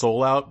suck its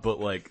soul out, but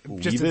like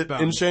Just leave its it in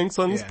bones. Shang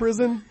Tsung's Yeah.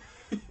 prison?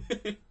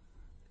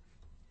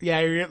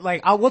 Yeah, you're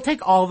like, we'll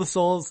take all the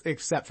souls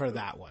except for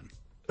that one.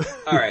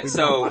 All right,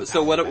 so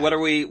what are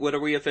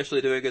we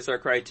officially doing as our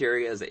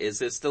criteria? Is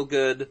this still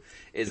good?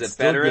 Is it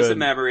still better as a good.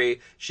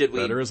 memory? Should we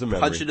Better as a memory.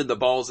 punch it in the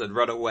balls and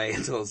run away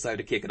until it's time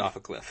to kick it off a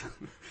cliff?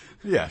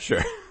 Yeah,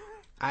 sure.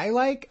 I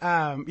like,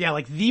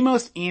 like the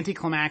most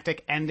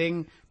anticlimactic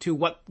ending to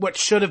what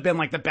should have been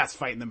like the best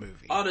fight in the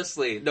movie.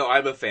 Honestly, no,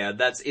 I'm a fan.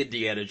 That's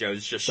Indiana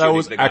Jones just That shooting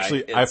was the guy.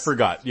 actually, I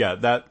forgot. Yeah,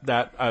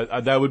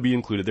 that would be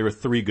included. There were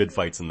 3 good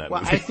fights in that Well,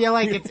 movie. I feel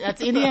like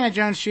that's Indiana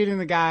Jones shooting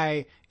the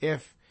guy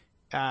if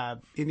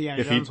Indiana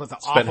If he Jones was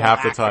an spent awful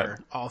half the actor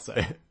time-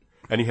 also.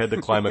 And he had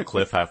to climb a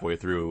cliff halfway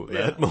through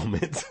that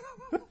moment.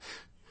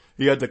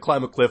 He had to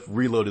climb a cliff,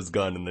 reload his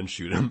gun, and then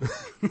shoot him.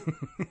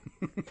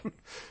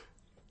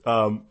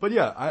 But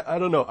yeah, I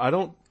don't know. I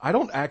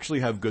don't actually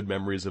have good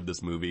memories of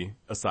this movie,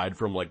 aside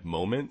from like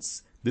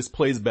moments. This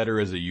plays better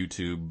as a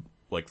YouTube,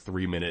 like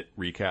 3-minute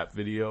recap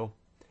video.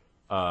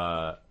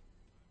 I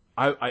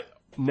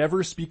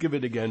Never Speak of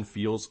It Again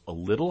feels a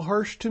little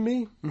harsh to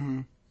me,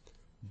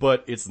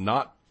 but it's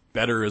not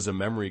better as a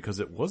memory because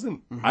it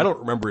wasn't, I don't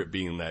remember it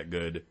being that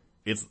good.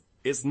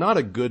 It's not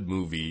a good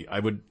movie.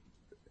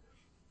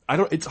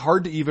 It's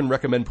hard to even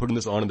recommend putting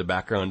this on in the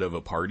background of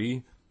a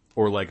party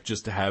or like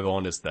just to have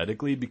on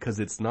aesthetically because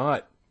it's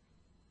not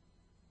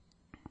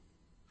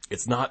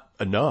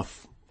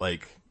enough.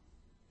 Like,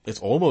 it's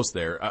almost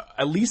there.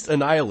 At least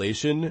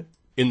Annihilation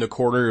in the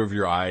corner of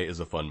your eye is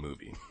a fun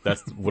movie.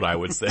 That's what I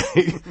would say.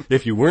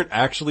 If you weren't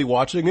actually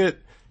watching it,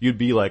 you'd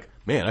be like,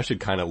 man, I should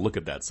kind of look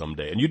at that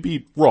someday. And you'd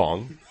be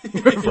wrong.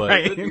 But,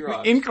 Right? You're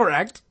wrong.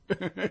 Incorrect.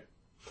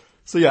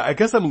 So yeah, I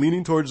guess I'm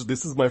leaning towards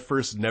this is my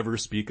first Never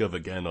Speak of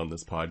Again on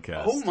this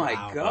podcast. Oh my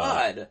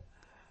god.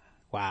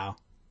 Wow.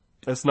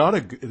 It's not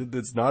a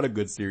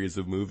good series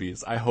of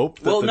movies. I hope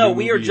that Well, the no, new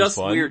we are movie is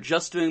fun.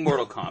 just doing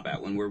Mortal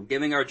Kombat. When we're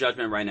giving our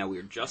judgment right now, we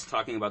are just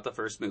talking about the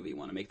first movie.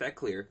 Want to make that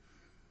clear.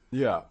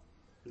 Yeah.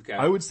 Okay.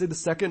 I would say the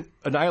second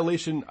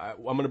Annihilation,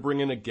 I'm going to bring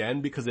in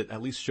again because it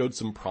at least showed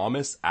some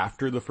promise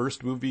after the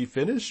first movie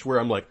finished where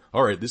I'm like,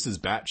 all right, this is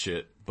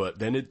batshit, but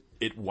then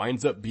it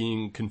winds up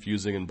being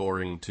confusing and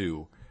boring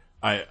too.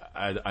 I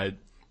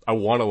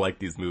want to like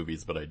these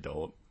movies, but I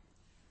don't.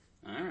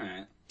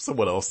 Alright.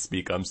 Someone else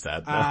speak. I'm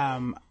sad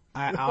now.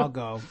 I'll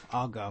go.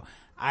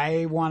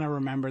 I want to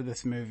remember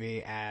this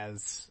movie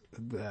as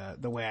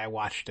the way I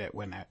watched it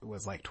when it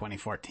was like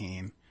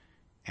 2014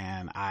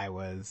 and I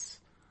was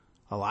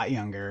a lot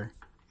younger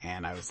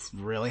and I was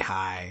really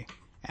high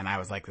and I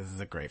was like, this is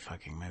a great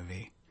fucking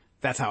movie.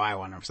 That's how I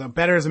want to. So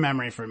better as a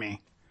memory for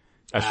me.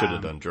 I should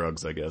have done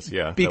drugs, I guess.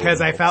 Yeah.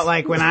 Because I felt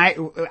like when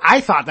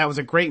I thought that was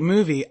a great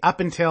movie up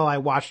until I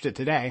watched it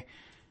today.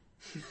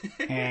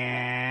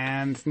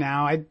 And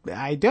now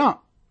I don't.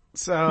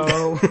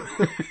 So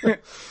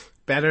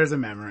better as a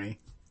memory.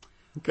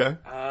 Okay.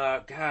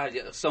 God,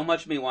 so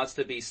much of me wants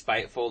to be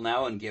spiteful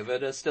now and give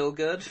it a still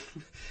good.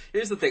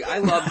 Here's the thing, I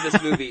love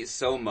this movie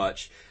so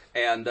much,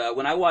 and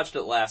when I watched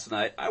it last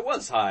night, I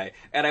was high,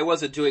 and I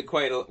wasn't doing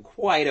quite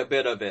a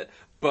bit of it,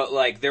 but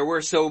like, there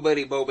were so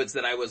many moments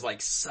that I was like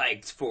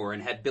psyched for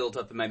and had built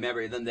up in my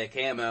memory, then they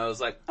came and I was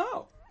like,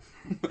 oh.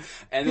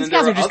 And These then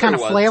guys there are just were kind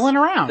other of ones flailing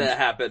around. that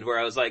happened where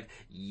I was like,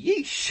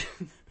 yeesh.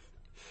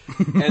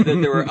 And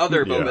then there were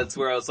other Yeah. moments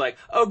where I was like,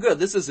 oh good,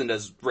 this isn't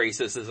as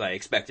racist as I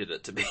expected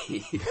it to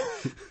be.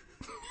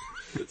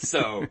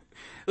 So,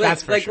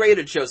 That's for like sure.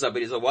 Raiden shows up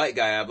and he's a white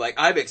guy, I'm like,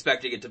 I'm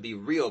expecting it to be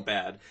real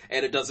bad,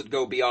 and it doesn't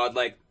go beyond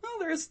like, well,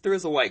 there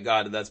is a white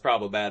god and that's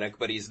problematic,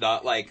 but he's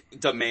not like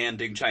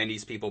demanding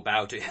Chinese people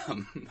bow to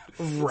him.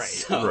 Right.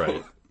 So,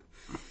 Right.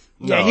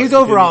 Yeah, No, he's you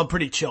overall a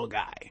pretty chill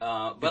guy.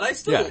 but I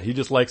still, Yeah, he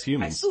just likes I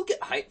humans. still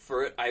get hyped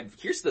for it.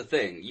 Here's the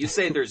thing. You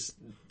say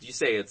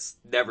it's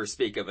Never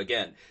Speak of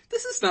Again.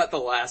 This is not the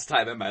last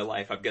time in my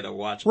life I'm gonna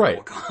watch Right.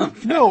 Mortal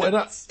Kombat. No,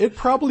 and it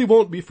probably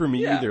won't be for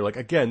me Yeah. either. Like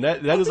again,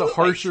 that is Do a it by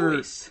harsher,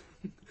 choice.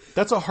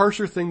 that's a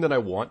harsher thing than I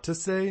want to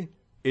say.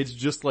 It's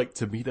just like,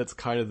 to me, that's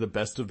kind of the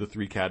best of the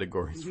 3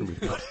 categories for me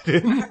to put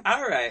it in.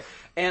 Alright.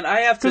 And I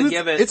have to 'Cause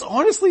give it, it's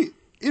honestly,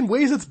 in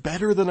ways it's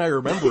better than I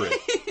remember it.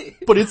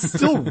 But it's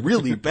still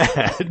really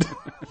bad.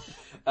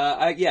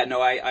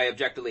 I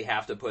objectively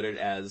have to put it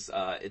as,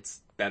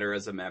 it's better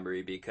as a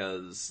memory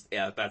because,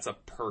 yeah, that's a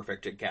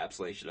perfect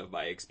encapsulation of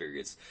my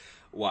experience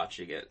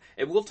watching it.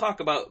 And we'll talk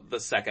about the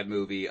second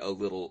movie a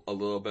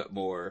little bit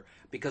more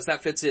because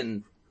that fits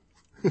in,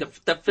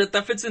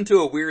 that fits into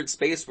a weird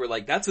space where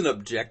like, that's an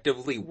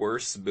objectively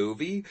worse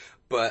movie,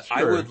 but I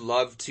Sure. would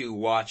love to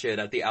watch it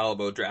at the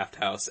Alamo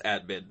Drafthouse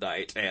at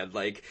midnight and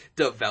like,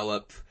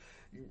 develop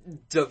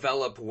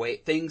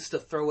things to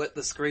throw at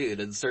the screen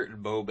in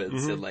certain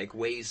moments and like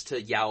ways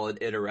to yell and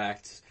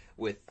interact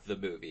with the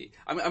movie.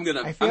 I'm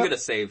gonna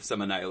save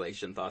some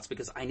Annihilation thoughts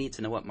because I need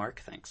to know what Mark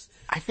thinks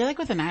I feel like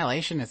with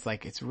Annihilation, it's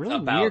like, it's really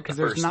about weird the because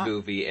there's first not,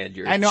 movie and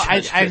your I know,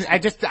 I'm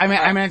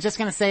judgment. just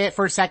gonna say it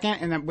for a second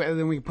and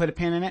then we put a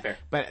pin in it. Fair.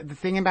 But the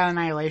thing about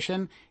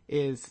Annihilation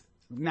is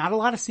not a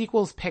lot of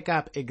sequels pick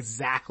up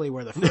exactly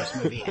where the first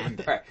movie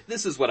ended. All right,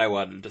 this is what I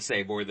wanted to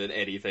say more than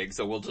anything,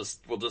 so we'll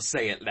just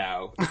say it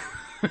now.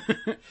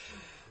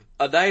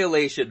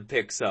 Annihilation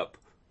picks up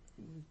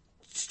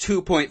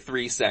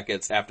 2.3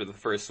 seconds after the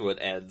first one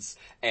ends,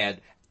 and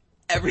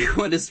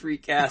everyone is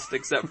recast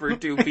except for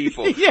 2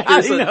 people. Yeah,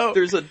 I know.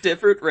 There's a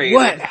different rating.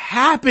 What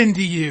happened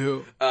to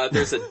you?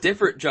 There's a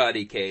different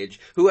Johnny Cage,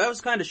 who I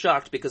was kind of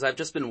shocked because I've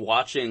just been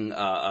watching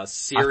a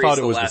series I thought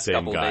it the was the last same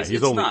couple guy. days. He's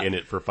It's only not. in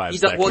it for 5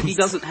 Well, seconds. he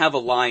doesn't have a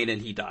line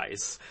and he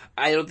dies.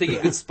 I don't think you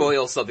can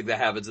spoil something that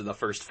happens in the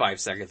first 5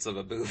 seconds of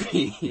a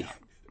movie.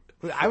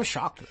 I was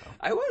shocked though.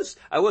 I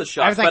was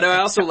shocked, like, but I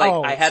also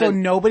so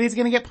nobody's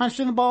gonna get punched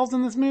in the balls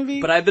in this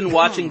movie? But I've been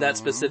watching that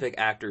specific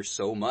actor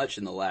so much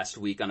in the last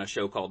week on a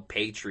show called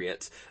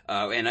Patriot,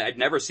 and I'd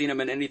never seen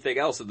him in anything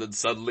else, and then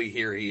suddenly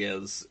here he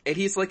is. And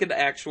he's like an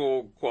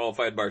actual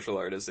qualified martial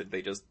artist, and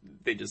they just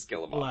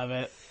kill him off. Love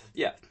it.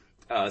 Yeah.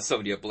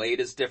 Sonya Blade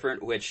is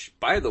different, which,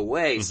 by the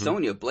way,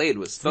 Sonya Blade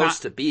was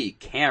supposed to be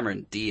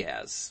Cameron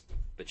Diaz,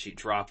 but she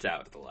dropped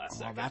out at the last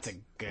second. Well, that's a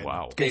good,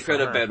 Wow. good They for could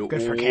have her. been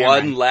Good for one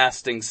Cameron.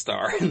 lasting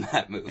star in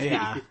that movie.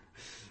 Yeah.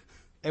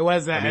 It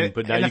was, but now in you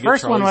the get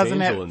first one, Charlie's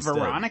wasn't Angel it instead.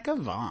 Veronica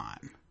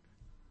Vaughn?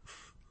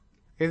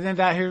 Isn't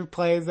that who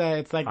plays,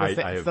 it's like, I it's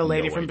have the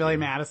lady no from Billy idea.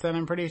 Madison,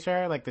 I'm pretty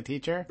sure, like the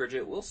teacher?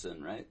 Bridget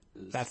Wilson, right?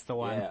 That's the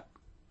one. Yeah.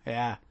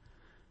 Yeah.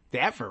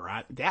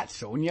 That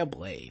Sonya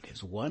Blade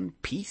is one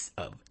piece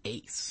of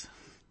ace.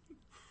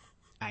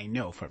 I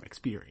know from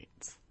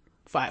experience.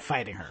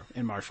 Fighting her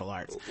in martial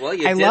arts. Well,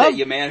 you did it.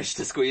 You managed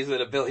to squeeze in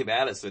a Billy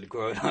Madison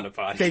quote on a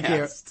podcast. Thank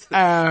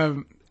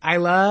you. I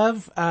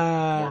love,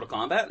 Mortal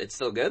Kombat, it's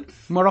still good.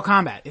 Mortal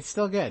Kombat. It's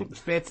still good.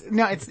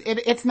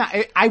 It's not,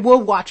 I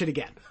will watch it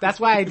again.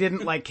 That's why I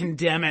didn't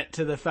condemn it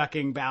to the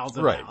fucking bowels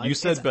of Right. hell. You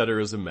said better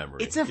as a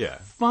memory. It's a yeah.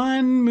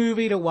 fun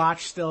movie to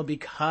watch still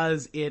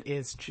because it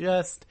is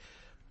just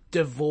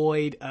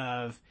devoid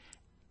of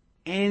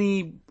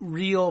any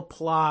real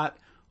plot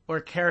or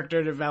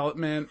character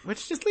development,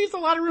 which just leaves a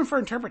lot of room for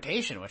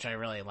interpretation, which I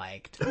really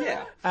liked.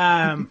 Yeah.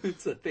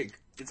 It's a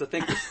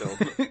thinker's film.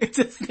 It's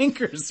a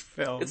thinker's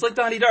film. It's like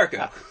Donnie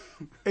Darko.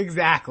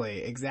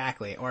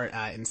 Exactly. Or,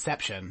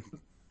 Inception.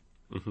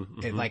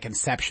 Like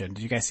Inception.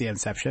 Did you guys see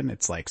Inception?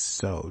 It's like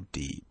so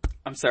deep.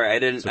 I'm sorry, I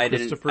didn't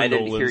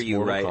hear you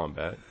Mortal right.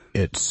 Kombat.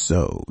 It's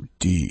so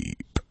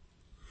deep.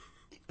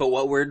 But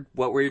what word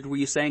were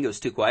you saying? It was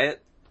too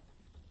quiet?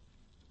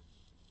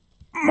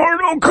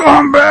 Mortal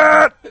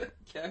Kombat!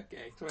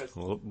 Okay.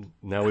 Well,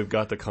 now we've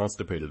got the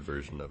constipated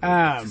version of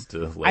it, just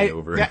to lay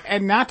over.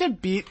 And not to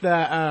beat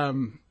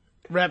the,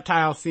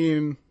 reptile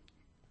scene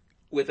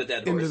With a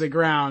dead into horse. the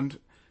ground,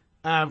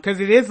 cause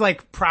it is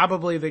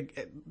probably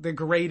the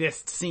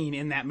greatest scene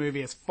in that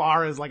movie as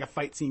far as a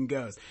fight scene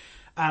goes.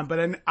 But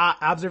an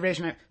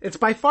observation, it's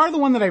by far the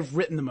one that I've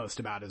written the most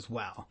about as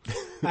well.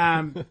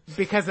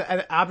 Because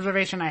an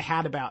observation I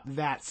had about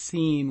that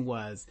scene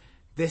was,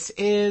 this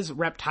is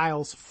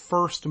Reptile's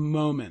first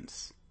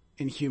moments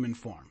in human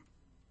form.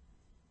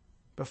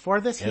 Before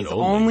this, he's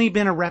only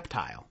been a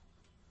reptile.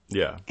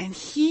 Yeah. And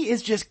he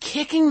is just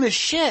kicking the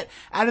shit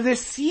out of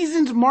this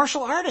seasoned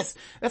martial artist.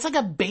 That's like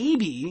a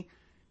baby,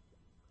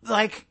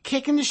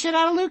 kicking the shit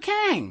out of Liu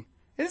Kang.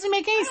 It doesn't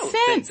make any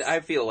sense. I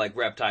feel like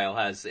Reptile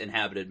has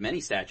inhabited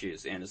many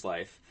statues in his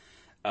life.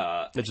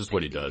 That's just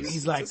what he does.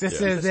 He's like, this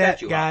Yeah. is It's a it,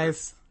 statue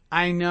guys.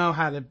 I know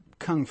how to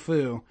kung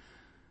fu.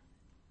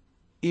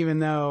 Even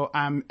though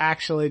I'm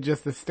actually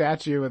just a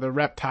statue with a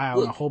reptile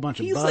and a whole bunch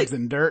of he's bugs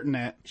and dirt in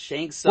it.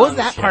 Shang What was Tsung's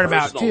that part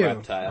about, personal too?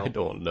 Reptile. I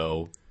don't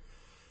know.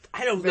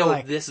 I don't know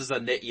if this is a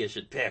nit you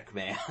should pick,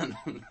 man.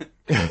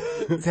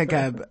 It's like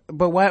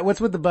but what's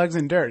with the bugs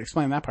and dirt?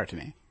 Explain that part to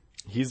me.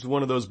 He's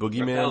one of those Reptiles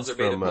boogeymans are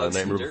made of from bugs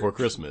and Nightmare dirt. Before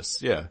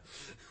Christmas. Yeah.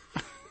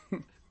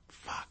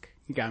 Fuck.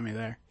 You got me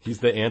there. He's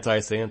the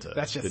anti-Santa.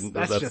 That's just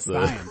the-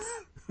 science.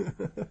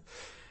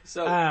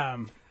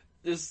 So,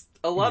 there's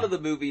a lot of the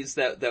movies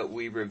that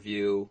we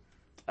review,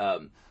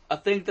 a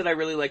thing that I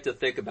really like to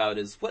think about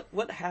is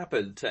what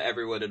happened to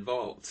everyone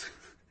involved.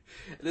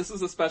 This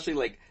is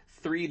especially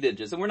Three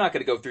Ninjas, and we're not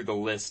going to go through the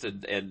list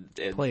and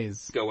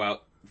Please. go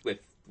out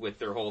with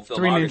their whole filmography.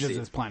 Three Ninjas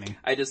is plenty.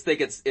 I just think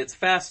it's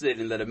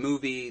fascinating that a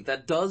movie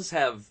that does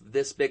have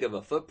this big of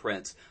a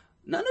footprint,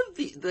 none of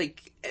the,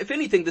 if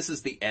anything, this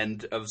is the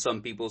end of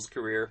some people's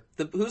career.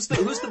 Who's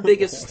the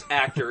biggest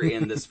actor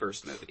in this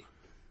first movie?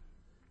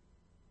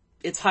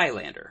 It's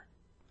Highlander.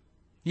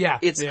 Yeah.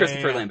 It's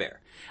Christopher Lambert.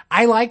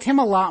 I liked him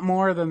a lot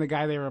more than the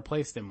guy they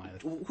replaced him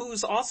with.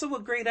 Who's also a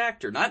great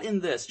actor. Not in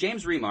this.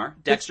 James Remar,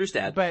 Dexter's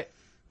dad.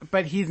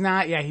 But he's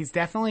not, he's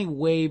definitely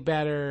way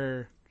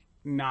better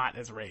not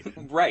as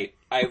Raven. Right.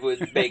 I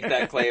would make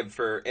that claim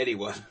for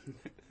anyone.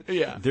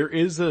 Yeah. There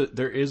is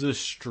a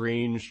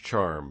strange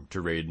charm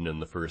to Raiden in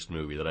the first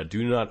movie that I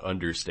do not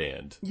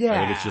understand. Yeah. I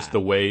think it's just the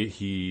way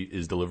he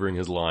is delivering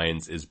his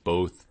lines is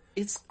both.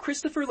 It's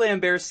Christopher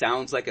Lambert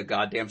sounds like a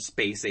goddamn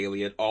space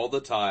alien all the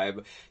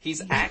time. He's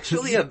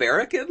actually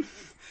American,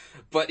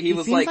 but he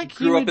was seems like like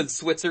he grew up would- in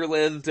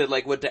Switzerland and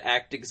like went to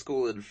acting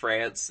school in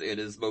France and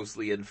is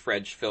mostly in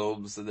French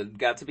films and then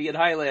got to be in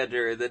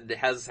Highlander and then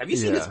have you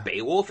seen this Yeah.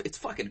 Beowulf? It's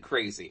fucking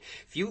crazy.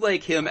 If you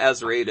like him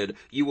as Raiden,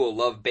 you will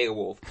love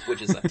Beowulf,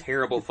 which is a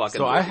terrible fucking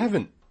So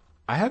movie.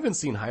 I haven't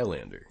seen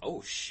Highlander.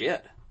 Oh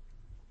shit.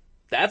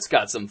 That's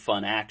got some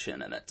fun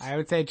action in it. I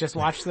would say just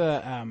watch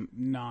the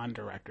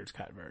non-director's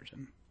cut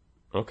version.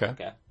 Okay.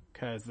 Okay.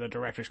 Because the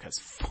director's cut's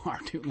far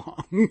too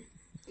long.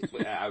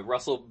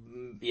 Russell,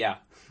 yeah.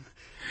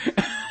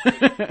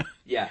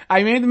 Yeah.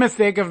 I made the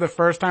mistake of the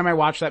first time I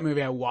watched that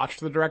movie, I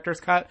watched the director's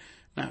cut,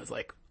 and I was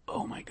like,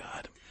 oh my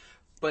god,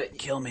 But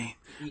kill me.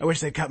 I wish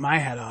they'd cut my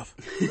head off.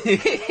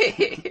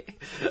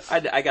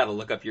 I gotta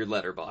look up your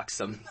letterbox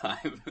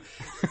sometime.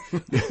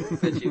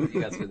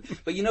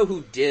 But you know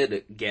who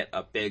did get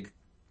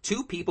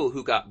two people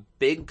who got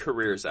big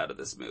careers out of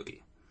this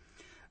movie?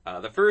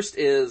 The first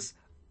is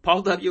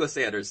Paul W.S.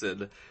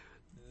 Anderson,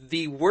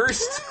 the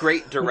worst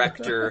great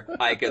director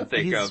I can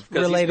think He's of.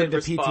 'Cause related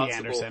been to P.T.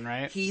 responsible- They're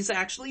right? He's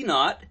actually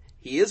not.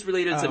 He is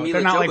related to Mila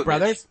they're not Jovovich. like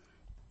brothers?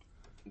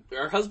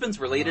 Are husbands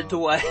related to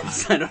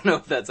wives? I don't know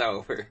if that's how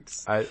it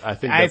works. I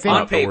think I that's think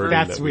not the paper wording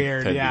that's that we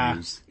weird, tend to yeah.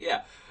 use.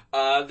 Yeah.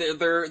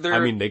 They're I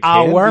mean, they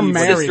Oh, can we're be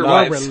married, sister we're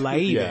wives.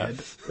 related. Yeah.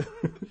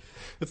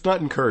 It's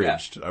not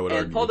encouraged, I would and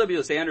argue. Paul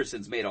W.S.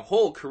 Anderson's made a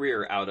whole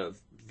career out of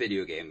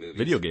video game movies.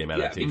 Video game Yeah,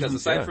 adaptations, because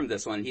aside yeah. from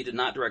this one, he did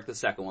not direct the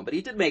second one, but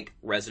he did make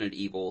Resident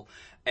Evil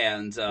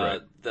and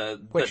Right.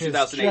 the Which is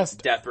 2008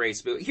 just- Death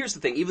Race movie. Here's the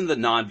thing, even the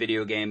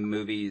non-video game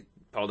movie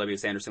Paul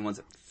W.S. Anderson ones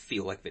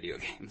feel like video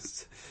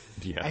games.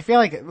 Yeah. I feel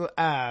like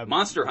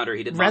Monster Hunter,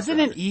 he did Monster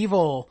Resident Hunter.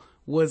 Evil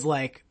was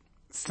like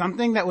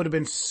something that would have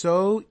been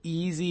so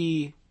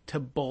easy to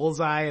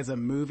bullseye as a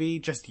movie,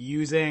 just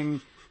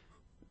using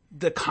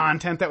the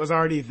content that was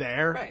already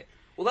there. Right.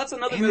 Well, that's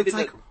another And movie it's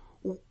like,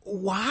 that...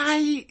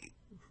 why?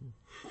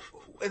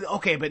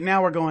 Okay, but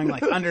now we're going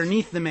like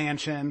underneath the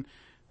mansion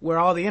where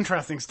all the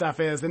interesting stuff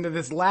is into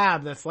this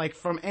lab that's like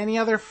from any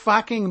other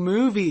fucking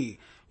movie.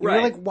 And Right.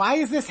 You're like, why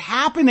is this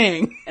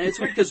happening? And it's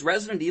weird because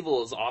Resident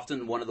Evil is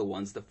often one of the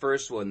ones, the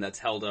first one that's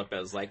held up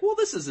as like, well,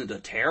 this isn't a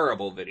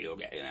terrible video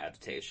game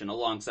adaptation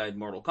alongside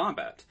Mortal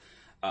Kombat.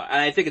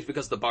 And I think it's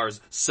because the bar's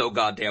so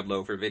goddamn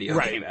low for video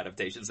Right. game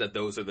adaptations that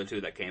those are the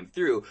two that came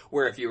through,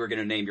 where if you were going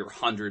to name your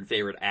 100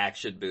 favorite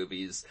action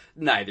movies,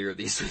 neither of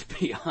these would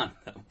be on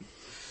them.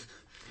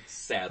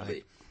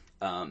 Sadly.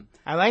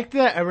 I like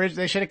the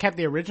original. They should have kept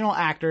the original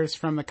actors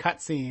from the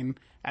cutscene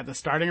at the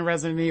starting of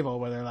Resident Evil,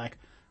 where they're like,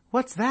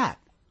 "What's that?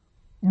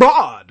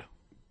 Blood."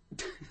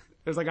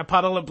 There's like a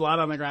puddle of blood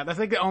on the ground. That's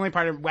like the only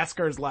part of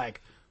Wesker's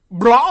like,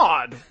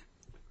 "Blood."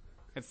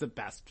 It's the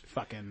best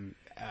fucking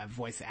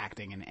voice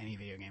acting in any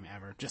video game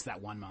ever. Just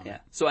that one moment. Yeah.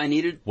 So I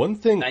needed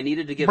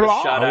to give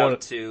Blah. a shout I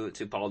out to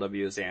Paul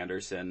W.S.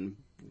 Anderson.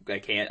 I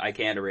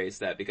can't erase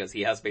that because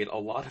he has made a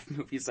lot of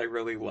movies I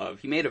really love.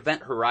 He made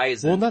Event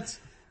Horizon. Well, that's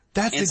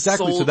And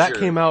exactly, so that Soldier.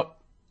 came out,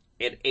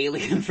 and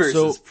Alien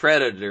versus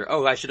Predator.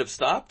 Oh, I should have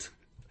stopped?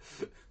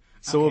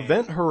 so Okay.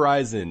 Event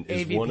Horizon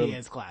is AVP one of,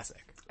 is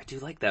classic. I do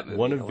like that movie.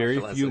 one I of watched very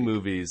it last few week.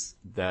 movies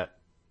that,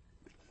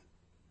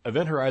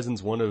 Event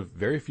Horizon's one of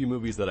very few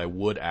movies that I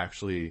would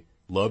actually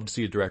love to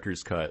see a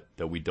director's cut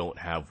that we don't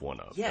have one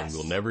of. Yes. And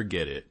we'll never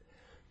get it.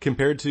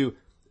 Compared to,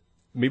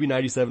 maybe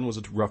 97 was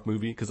a rough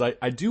movie, cause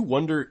I do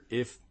wonder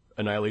if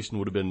Annihilation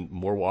would have been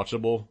more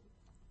watchable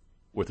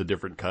with a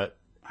different cut.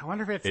 I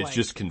wonder if it's It's like,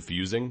 just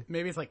confusing.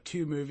 maybe it's like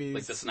two movies.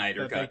 Like the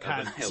Snyder that they cut of cut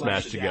Annihilation.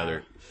 Smashed Yeah.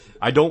 together.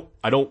 I don't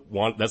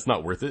want, that's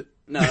not worth it.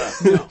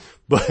 No.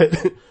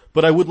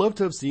 But I would love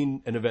to have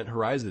seen an Event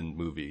Horizon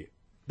movie.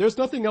 There's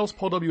nothing else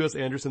Paul W.S.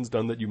 Anderson's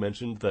done that you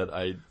mentioned that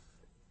I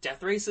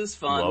Death Race is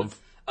fun.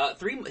 Love.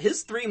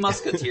 His Three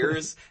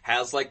Musketeers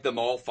has like them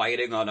all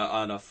fighting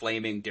on a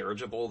flaming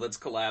dirigible that's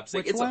collapsing.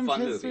 Which It's a one's fun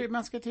His movie. Three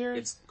Musketeers?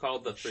 It's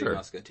called The Three Sure.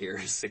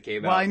 Musketeers. It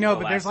came well, out I in know,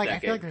 the but there's last like, I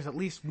feel like decade. there's at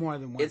least more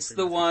than one. It's Three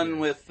the one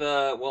Musketeers.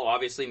 with, well,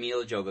 obviously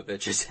Mila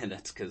Jovovich is in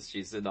it because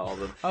she's in all of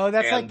them. Oh,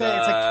 that's like And, the-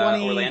 it's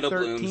like Orlando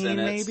Bloom's 2013 in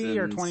it, maybe,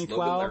 or and 2012?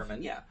 Logan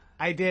Lerman, yeah.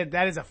 I did.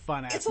 That is a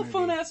fun ass. It's a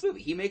fun ass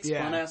movie. He makes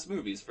Yeah. fun ass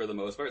movies for the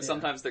most part.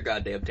 Sometimes they're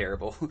goddamn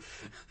terrible.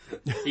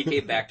 He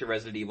came back to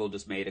Resident Evil,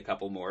 just made a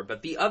couple more.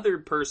 But the other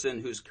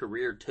person whose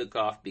career took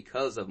off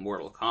because of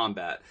Mortal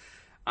Kombat,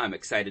 I'm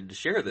excited to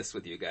share this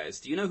with you guys.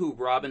 Do you know who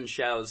Robin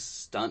Shaw's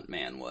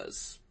stuntman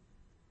was?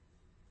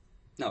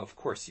 No, of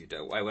course you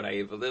don't. Why would I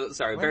even?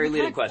 Sorry, very What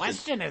leading kind of question.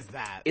 question is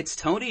that? It's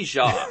Tony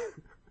Jaa.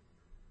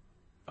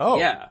 oh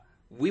Yeah.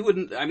 We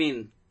wouldn't, I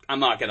mean, I'm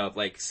not gonna,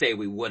 like, say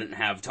we wouldn't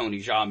have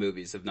Tony Jaa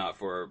movies if not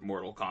for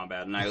Mortal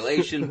Kombat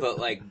Annihilation, but,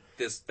 like,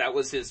 that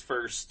was his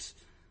first,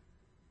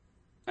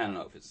 I don't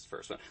know if it's his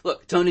first one.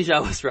 Look, Tony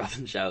Jaa was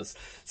Robin Shaw's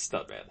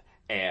stuntman,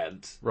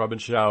 and, Robin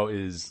Shaw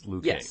is Liu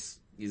Kang. yes,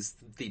 he's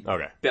the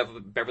Okay.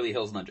 Beverly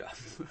Hills Ninja.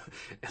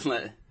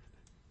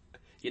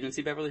 You didn't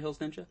see Beverly Hills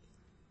Ninja?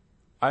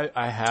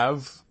 I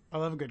have. I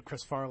love a good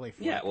Chris Farley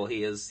flick. Yeah, well,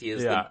 he's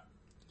Yeah.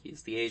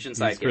 the Asian He's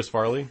sidekick. Chris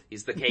Farley?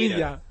 He's the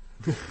Kata.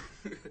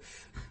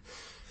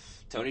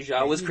 Tony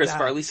Jaa was Chris Yeah.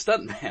 Farley's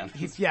stuntman.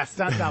 He's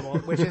stunt double,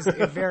 which is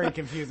very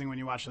confusing when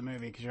you watch the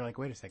movie because you're like,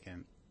 wait a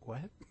second, what?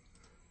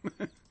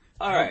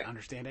 All I right. don't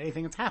understand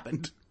anything that's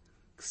happened.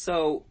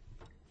 So,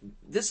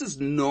 this is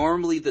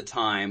normally the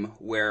time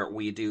where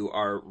we do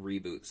our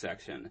reboot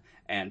section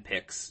and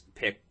pitch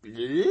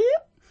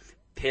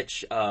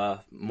some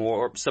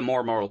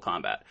more Mortal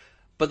Kombat.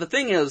 But the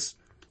thing is,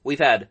 we've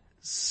had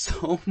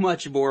so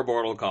much more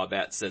Mortal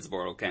Kombat since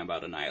Mortal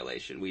Kombat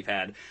Annihilation. We've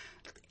had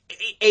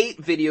 8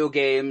 video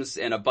games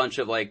and a bunch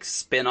of like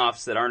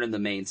spin-offs that aren't in the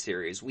main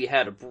series. We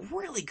had a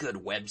really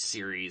good web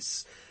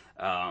series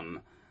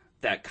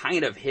that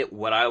kind of hit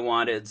what I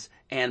wanted,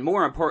 and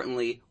more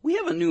importantly, we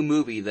have a new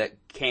movie that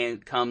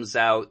comes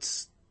out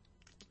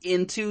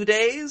in 2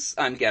 days,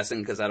 I'm guessing,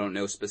 because I don't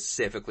know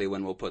specifically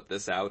when we'll put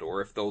this out,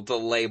 or if they'll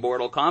delay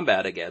Mortal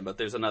Kombat again, but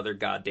there's another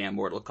goddamn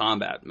Mortal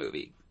Kombat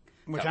movie.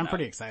 Which I'm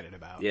pretty excited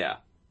about. Yeah.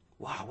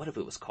 Wow, what if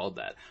it was called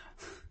that?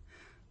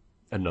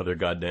 Another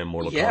goddamn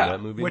Mortal Yeah.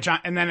 Kombat movie?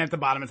 And then at the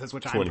bottom it says,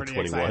 which I'm pretty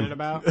 2021. excited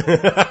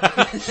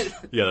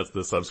about. Yeah, that's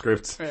the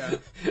subscript. Yeah.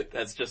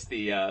 That's just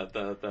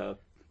the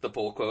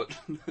pull quote.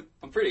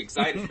 I'm pretty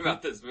excited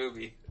about this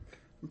movie.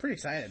 I'm pretty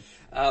excited.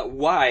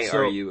 Why So-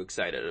 are you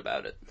excited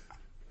about it?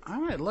 I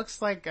don't know, it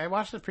looks like, I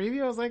watched the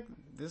preview, I was like,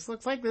 this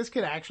looks like this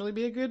could actually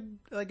be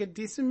a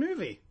decent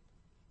movie.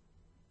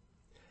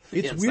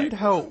 It's Insightful. weird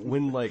how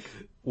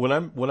when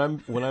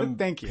I'm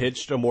Thank you.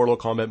 pitched a Mortal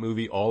Kombat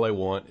movie, all I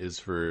want is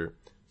for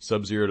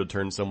Sub-Zero to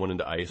turn someone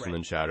into ice and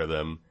then shatter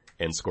them,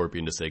 and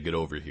Scorpion to say, "Get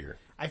over here."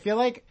 I feel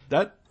like,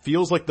 That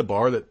feels like the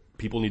bar that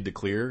people need to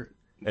clear,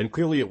 and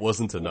clearly it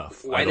wasn't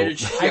enough. Why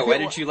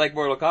didn't you like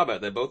Mortal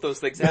Kombat? That both those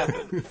things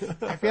happened.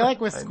 I feel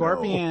like with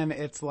Scorpion,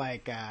 it's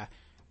like,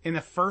 in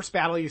the first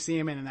battle you see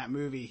him in that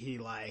movie, he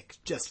like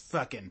just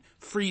fucking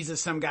freezes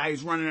some guy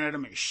who's running at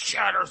him and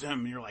shatters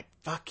him. And you're like,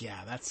 fuck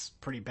yeah, that's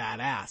pretty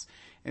badass.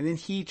 And then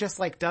he just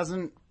like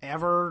doesn't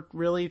ever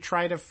really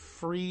try to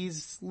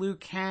freeze Liu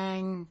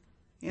Kang.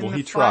 Well,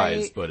 he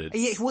tries, but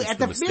it's at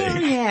the the mistake.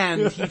 very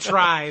end, he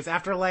tries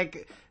after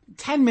like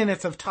 10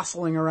 minutes of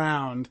tussling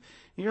around.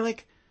 And you're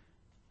like,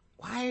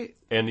 why?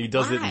 And he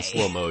does it Why? in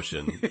slow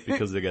motion,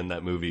 because again,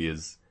 that movie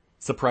is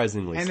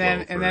surprisingly And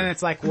slow. then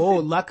it's like, whoa,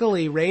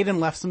 luckily Raiden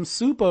left some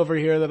soup over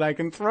here that I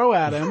can throw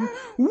at him.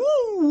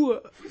 Woo!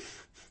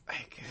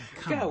 Like,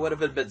 come God, on. what if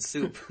it had been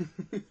soup?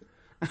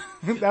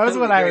 That was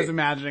what I was great.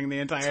 imagining the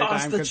entire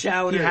Toss time. the 'cause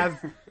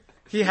chowder.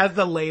 He has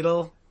the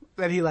ladle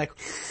that he like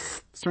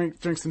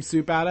drinks some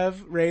soup out of,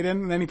 Raiden,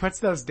 and then he puts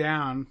those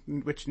down,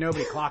 which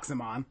nobody clocks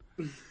him on.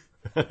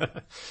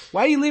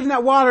 Why are you leaving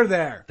that water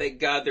there? Thank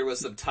God there was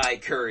some Thai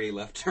curry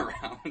left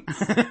around.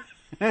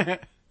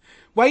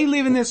 Why are you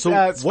leaving this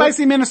So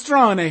spicy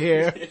minestrone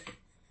here?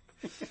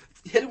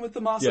 Hit him with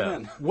the Masa yeah.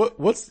 Man.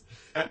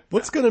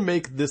 What's gonna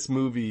make this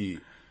movie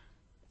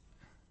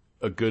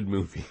a good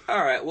movie?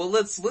 All right, well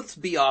let's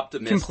be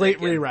optimistic Complete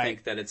and rewrite.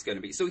 think that it's going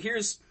to be. So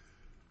here's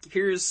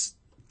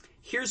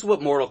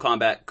what Mortal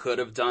Kombat could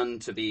have done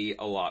to be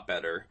a lot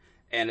better.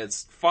 And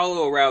it's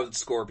follow around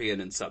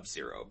Scorpion and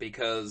Sub-Zero,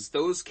 because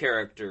those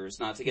characters,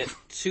 not to get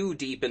too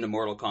deep into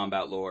Mortal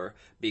Kombat lore,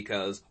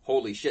 because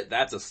holy shit,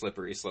 that's a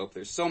slippery slope.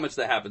 There's so much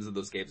that happens in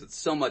those games, it's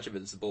so much of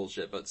it is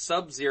bullshit, but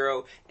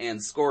Sub-Zero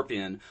and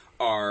Scorpion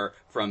are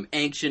from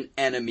ancient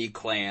enemy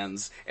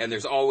clans, and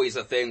there's always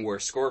a thing where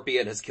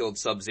Scorpion has killed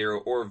Sub-Zero,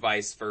 or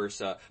vice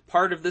versa.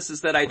 Part of this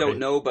is that I don't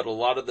know, but a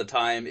lot of the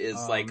time is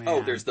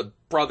man. there's the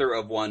brother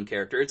of one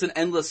character. It's an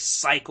endless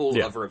cycle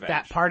Yeah. of revenge.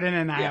 That part in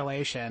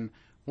Annihilation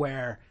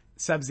where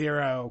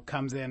Sub-Zero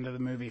comes into the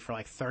movie for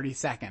like 30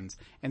 seconds,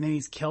 and then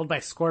he's killed by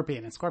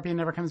Scorpion, and Scorpion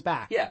never comes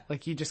back. Yeah.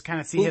 Like you just kind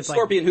of see his like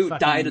Scorpion who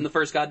fucking- died in the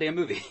first goddamn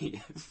movie.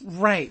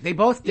 Right, they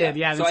both did.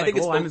 Yeah. Yeah, So it's I think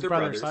like, it's I'm both his their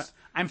brother. So brothers.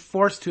 I'm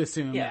forced to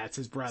assume that's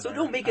his brother. So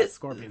don't make not it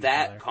Scorpion's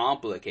that brother.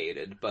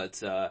 complicated,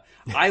 but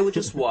I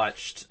just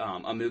watched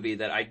a movie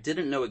that I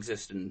didn't know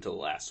existed until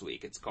last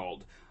week. It's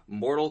called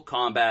Mortal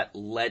Kombat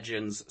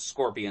Legends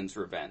Scorpion's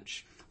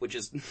Revenge, which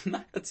is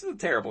it's a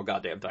terrible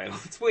goddamn title.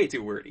 It's way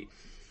too wordy.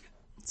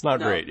 It's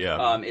not No. great,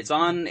 yeah. It's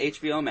on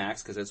HBO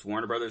Max because it's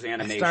Warner Brothers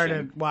Animation. I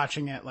started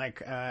watching it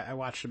like I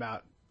watched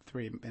about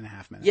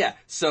 3.5 minutes. Yeah,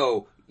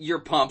 so you're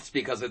pumped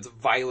because it's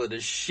violent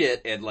as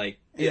shit and like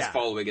is Yeah.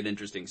 following an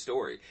interesting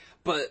story.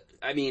 But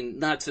I mean,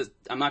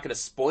 I'm not going to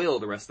spoil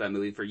the rest of that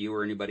movie for you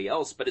or anybody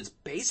else. But it's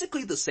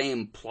basically the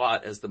same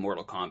plot as the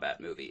Mortal Kombat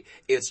movie.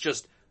 It's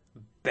just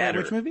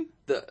better. Which movie?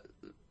 The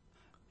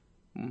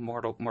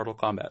Mortal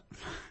Kombat.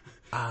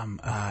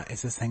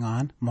 Is this thing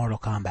on? Mortal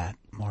Kombat.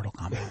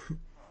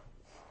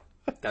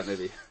 That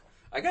movie.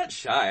 I got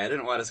shy. I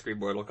didn't want to scream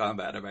Mortal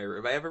Kombat in my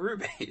room. I have a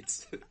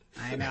roommate.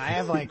 I know. I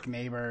have like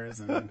neighbors,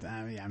 and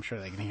yeah, I'm sure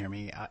they can hear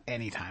me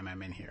anytime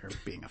I'm in here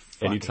being a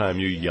fucking Anytime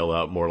you idiot. yell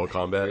out Mortal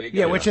Kombat.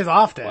 Yeah, which is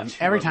often. Watch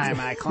Every Mortal time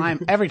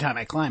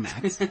I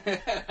climax.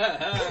 But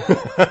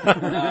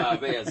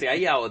yeah, see, I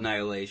yell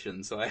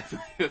Annihilation, so I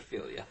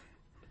feel ya.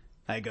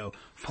 I go,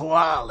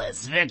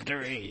 flawless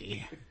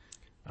victory.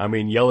 I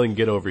mean, yelling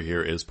 "Get over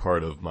here" is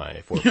part of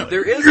my foreplay.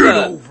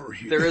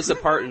 There is a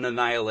part in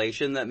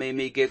Annihilation that made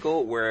me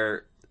giggle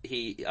where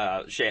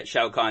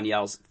Shao Kahn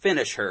yells,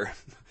 "Finish her."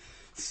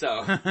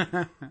 So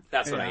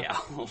that's what I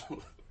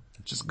yell.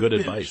 Just good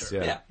advice.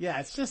 Yeah. Yeah,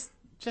 it's just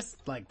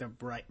like the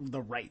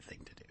right thing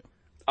to do.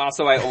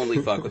 Also, I only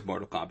fuck with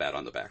Mortal Kombat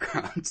on the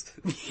background.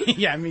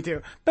 Yeah, me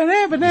too.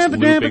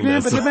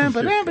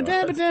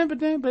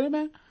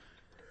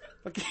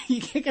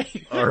 You can't get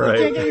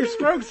your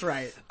strokes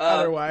right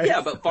otherwise.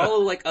 Yeah, but follow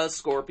like a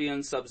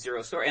Scorpion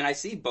Sub-Zero story, and I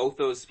see both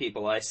those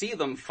people. I see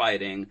them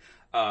fighting.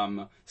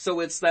 So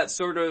it's that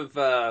sort of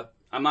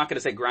I'm not going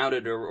to say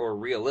grounded or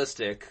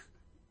realistic,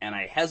 and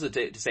I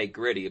hesitate to say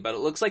gritty, but it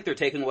looks like they're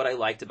taking what I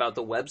liked about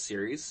the web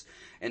series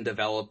and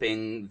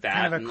developing that.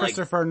 Kind of a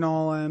Christopher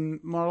Nolan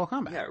Mortal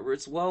Kombat. Yeah,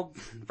 it's, well,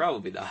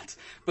 probably not.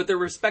 But they're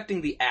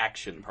respecting the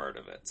action part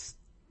of it.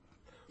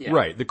 Yeah.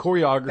 Right. The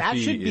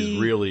choreography is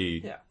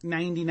really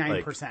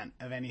 99%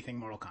 of anything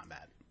Mortal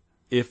Kombat.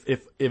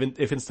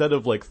 If instead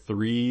of like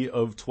 3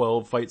 of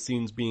 12 fight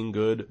scenes being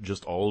good,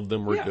 just all of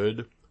them were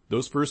good,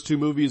 those first 2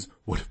 movies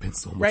would have been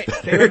so much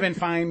better. They would have been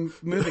fine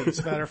movies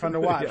that are fun to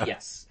watch. Yeah.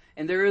 Yes.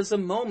 And there is a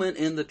moment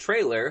in the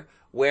trailer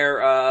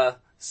where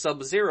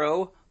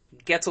Sub-Zero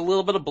gets a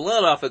little bit of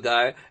blood off a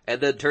guy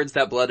and then turns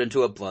that blood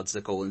into a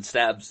bloodsicle and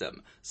stabs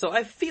him. So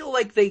I feel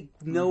like they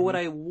know what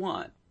I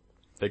want.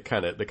 They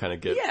kind of get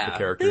the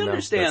character they now.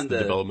 understand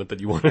That's the development that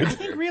you wanted. I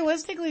think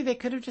realistically they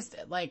could have just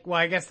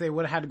I guess they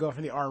would have had to go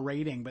for the R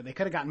rating, but they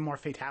could have gotten more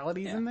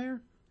fatalities in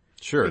there.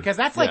 Sure. Because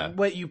that's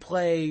what you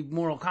play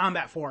Mortal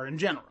Kombat for in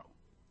general.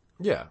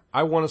 Yeah.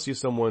 I want to see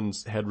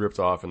someone's head ripped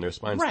off and their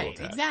spine still attached.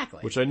 Right,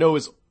 exactly. Which I know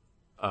is,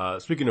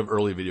 speaking of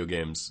early video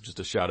games, just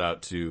a shout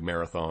out to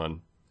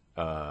Marathon.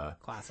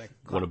 Classic.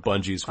 One of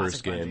Bungie's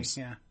first games.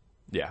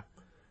 Yeah.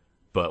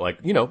 But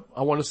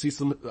I want to see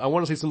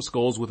some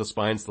skulls with a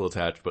spine still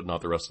attached, but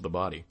not the rest of the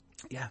body.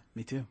 Yeah,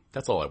 me too.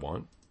 That's all I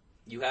want.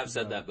 You have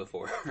said that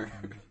before.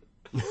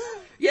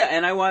 Yeah,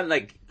 and I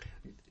want,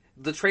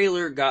 the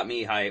trailer got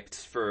me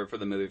hyped for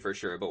the movie for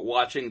sure, but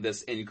watching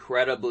this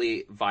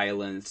incredibly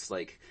violent,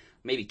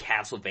 maybe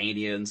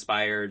Castlevania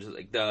inspired,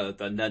 the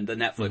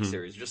Netflix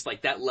series, just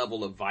that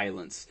level of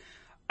violence.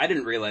 I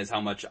didn't realize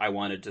how much I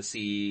wanted to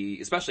see,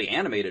 especially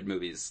animated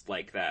movies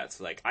like that.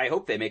 I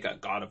hope they make a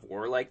God of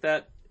War like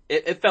that.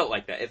 It felt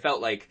like that. It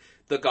felt like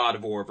the God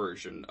of War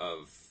version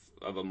of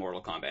a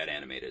Mortal Kombat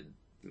animated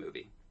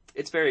movie.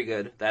 It's very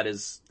good. That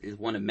is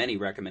one of many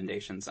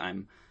recommendations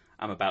I'm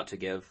about to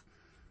give.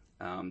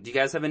 Do you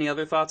guys have any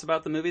other thoughts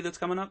about the movie that's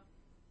coming up?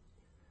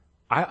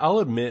 I'll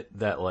admit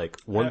that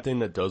one thing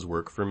that does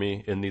work for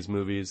me in these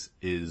movies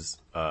is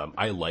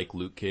I like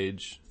Luke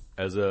Cage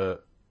as the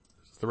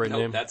right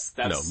name?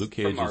 That's Luke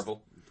Cage from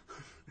Marvel.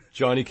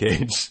 Johnny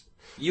Cage.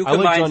 You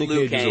combined like Johnny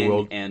Liu Cage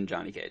Kang and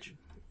Johnny Cage.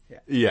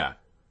 Yeah.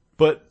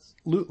 But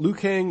Liu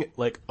Kang,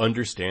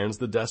 understands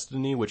the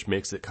destiny, which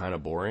makes it kind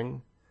of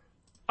boring.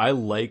 I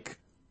like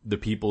the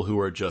people who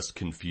are just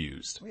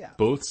confused. Yeah.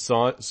 Both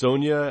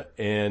Sonya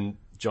and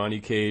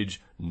Johnny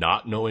Cage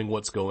not knowing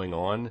what's going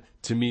on,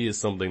 to me, is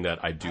something that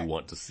I do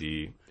want to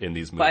see in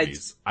these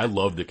movies. I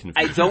love the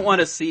confusion. I don't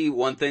want to see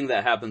one thing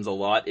that happens a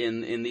lot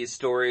in these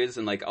stories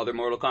and other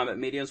Mortal Kombat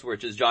mediums,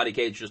 which is Johnny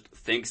Cage just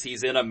thinks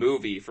he's in a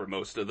movie for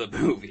most of the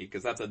movie,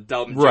 because that's a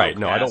dumb joke. Right,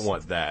 no, I don't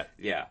want that.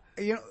 Yeah.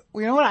 You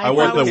know what I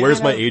want the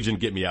where's my agent,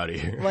 get me out of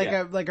here.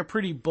 Like a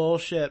pretty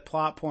bullshit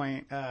plot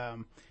point.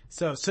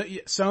 So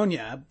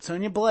Sonya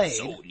Blade.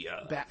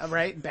 Sonya.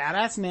 Right?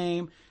 Badass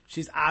name.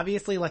 She's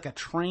obviously a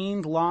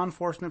trained law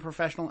enforcement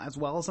professional as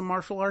well as a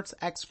martial arts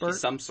expert. She's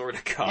some sort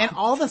of cop. And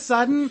all of a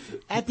sudden,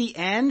 at the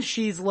end,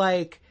 she's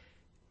a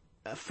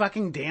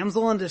fucking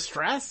damsel in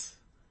distress.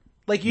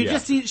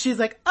 Just see, she's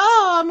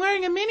I'm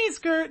wearing a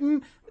miniskirt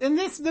and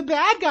the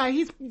bad guy,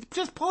 he's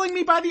just pulling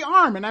me by the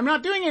arm and I'm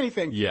not doing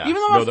anything. Yeah. Even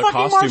though I'm a the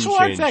fucking costume martial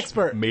arts change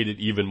expert. Made it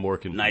even more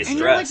confusing. Nice And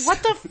dress. you're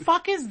what the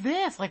fuck is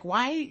this?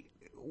 Why?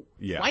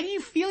 Yeah. Why do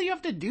you feel you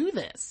have to do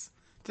this?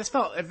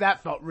 That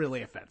felt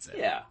really offensive.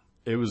 Yeah.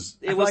 It was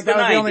It was that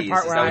was the only 90s,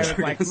 part where I is that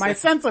what was you're my gonna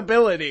say?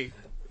 sensibility.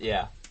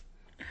 Yeah.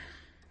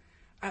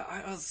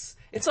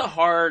 It's a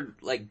hard,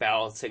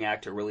 balancing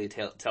act to really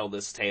tell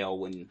this tale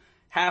when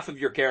half of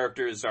your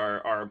characters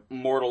are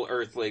mortal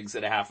earthlings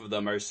and half of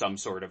them are some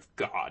sort of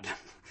god.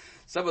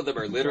 Some of them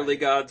are literally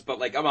gods,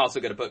 but I'm also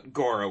gonna put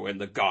Goro in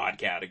the god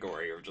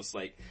category, or just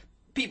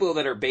people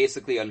that are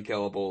basically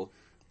unkillable,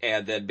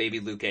 and then maybe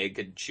Liu Kang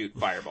could shoot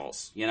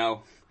fireballs,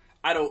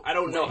 I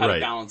don't know how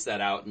to balance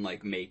that out and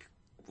make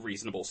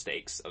reasonable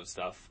stakes of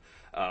stuff.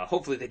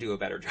 Hopefully they do a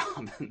better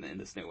job in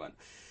this new one.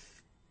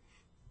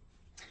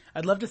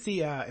 I'd love to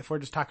see, if we're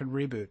just talking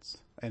reboots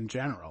in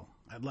general,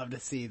 I'd love to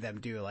see them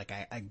do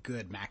a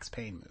good Max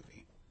Payne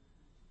movie.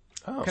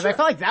 Because I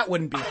feel like that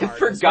wouldn't be hard. I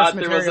forgot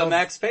there was a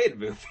Max Payne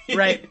movie.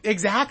 Right,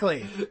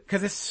 exactly.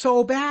 Because it's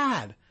so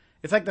bad.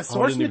 It's the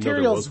source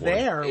material's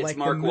there. It's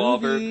Mark the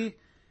movie,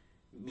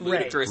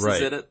 Wahlberg. Ludacris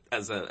is in it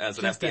as an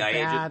FBI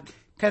agent.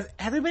 Because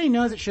everybody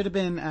knows it should have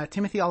been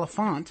Timothy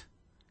Olyphant.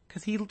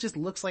 Because he just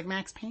looks like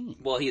Max Payne.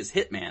 Well, he is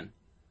Hitman.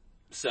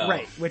 So.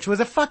 Right, which was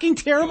a fucking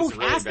terrible It was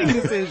really casting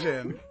bad.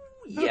 decision.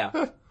 Yeah.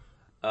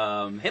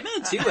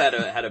 Hitman 2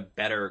 had a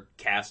better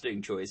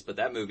casting choice, but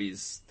that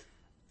movie's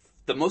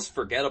the most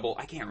forgettable.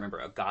 I can't remember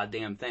a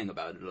goddamn thing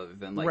about it other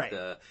than like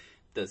Right.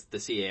 the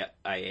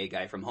CIA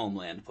guy from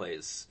Homeland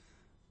plays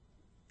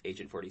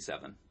Agent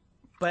 47.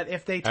 But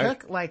if they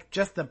took like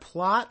just the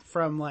plot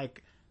from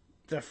like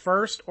the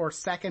first or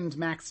second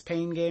Max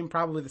Payne game,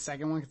 probably the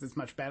second one because it's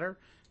much better,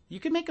 you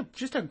could make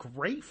just a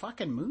great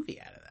fucking movie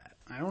out of that.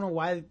 I don't know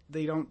why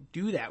they don't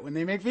do that when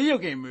they make video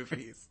game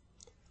movies.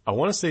 I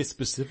want to say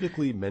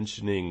specifically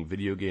mentioning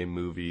video game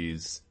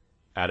movies,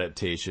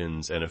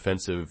 adaptations, and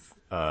offensive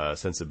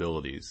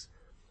sensibilities.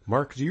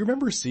 Mark, do you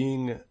remember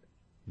seeing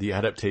the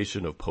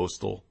adaptation of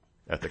Postal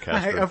at the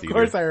Castro Of Theater?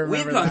 course I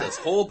remember We've done that. this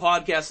whole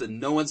podcast and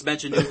no one's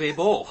mentioned Uwe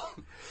Boll.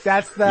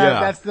 That's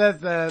Yeah.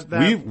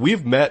 the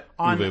We've met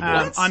on Uwe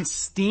Boll. on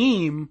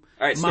Steam.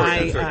 All right,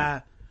 story.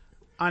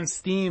 On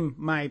Steam,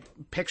 my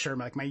picture,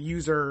 like my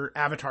user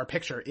avatar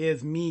picture,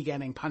 is me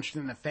getting punched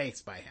in the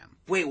face by him.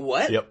 Wait,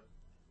 what? Yep.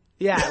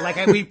 Yeah,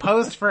 like we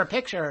posed for a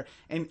picture,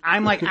 and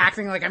I'm like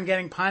acting like I'm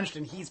getting punched,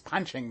 and he's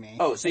punching me.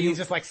 Oh, so and you- he's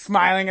just like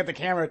smiling at the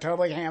camera,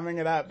 totally hamming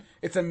it up.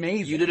 It's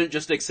amazing. You didn't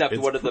just accept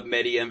one of the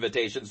many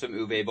invitations from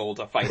Uwe Boll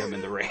to fight him in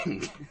the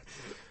ring.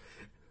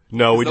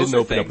 No, we Those didn't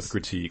are open up things. with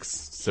critiques,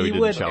 so he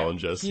didn't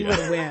challenge us. He Yeah.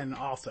 would win,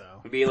 also.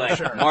 Be like,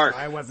 Sure, Mark,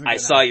 I wasn't I gonna-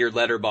 saw your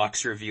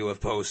letterbox review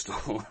of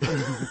Postal.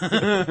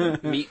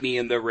 Meet me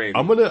in the ring.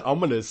 I'm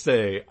gonna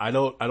say I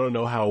don't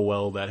know how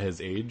well that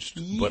has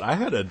aged, but I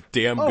had a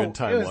damn good it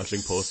time was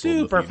watching Postal. in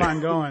the super theater.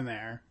 fun going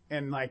there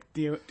and like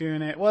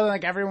doing it. Well,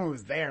 like everyone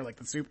was there. Like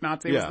the Soup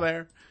Nazi was Yeah.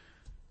 there,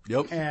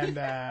 Yep.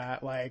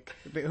 and like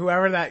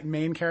whoever that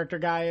main character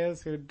guy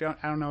is, I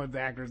don't know what the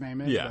actor's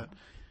name is. Yeah.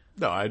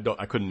 But No,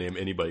 I couldn't name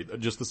anybody.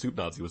 Just the Soup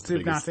Nazi was the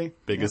Soup Nazi.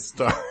 biggest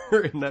star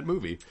in that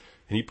movie.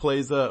 And he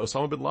plays,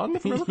 Osama bin Laden,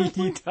 if I remember he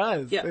correctly.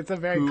 does. Yeah. It's a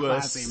very Who,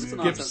 classy It's an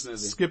movie. nonsense movie.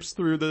 skips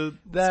through the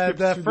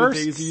The first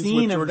daisies scene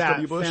with of George that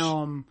W. Bush.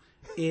 film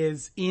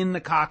is in the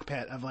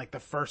cockpit of like the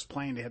first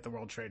plane to hit the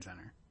World Trade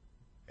Center.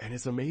 And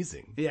it's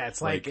amazing. Yeah,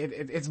 it's like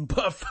it's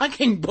a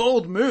fucking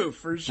bold move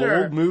for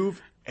sure. Bold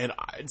move. And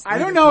I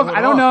don't know if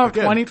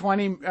Again,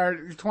 2020 or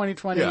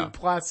 2020 Yeah.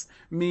 plus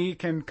me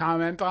can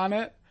comment on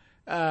it.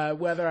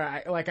 Whether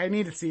I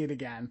need to see it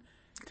again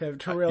to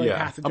really Yeah,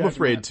 pass a I'm judgment.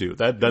 afraid to.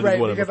 That is Right,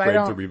 what I'm because afraid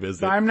I to don't, revisit.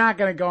 So I'm not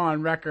going to go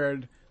on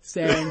record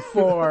saying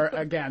for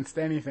against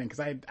anything because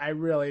I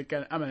really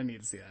I'm going to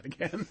need to see that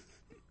again.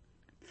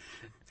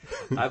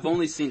 I've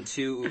only seen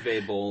 2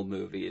 Uwe Boll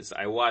movies.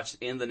 I watched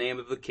In the Name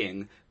of the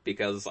King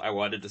because I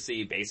wanted to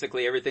see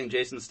basically everything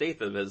Jason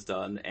Statham has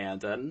done, and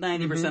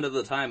 90% of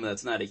the time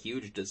that's not a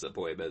huge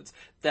disappointment.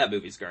 That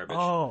movie's garbage.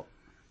 Oh,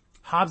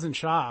 Hobbs and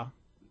Shaw,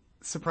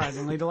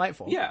 surprisingly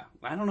delightful. Yeah,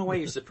 I don't know why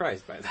you're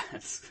surprised by that.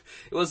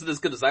 It wasn't as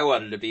good as I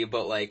wanted it to be,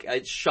 but like,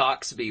 it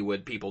shocks me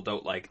when people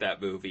don't like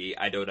that movie.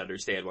 I don't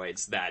understand why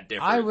it's that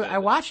different. I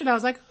watched it. I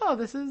was like, oh,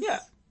 this is Yeah.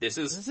 This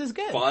is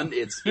good. fun.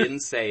 It's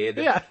insane.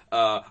 Yeah.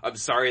 I'm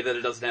sorry that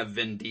it doesn't have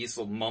Vin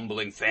Diesel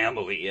mumbling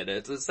family in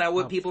it. Is that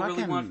what people really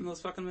fucking- want from those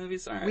fucking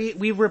movies? All right.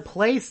 we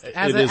replaced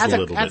as It is a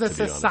little a bit, to be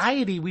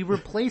society we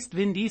replaced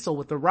Vin Diesel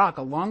with The Rock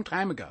a long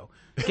time ago.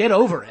 Get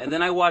over it. And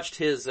then I watched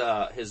his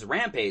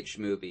Rampage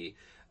movie,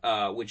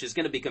 which is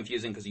going to be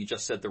confusing because you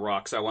just said The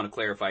Rock, so I want to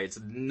clarify. It's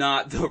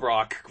not The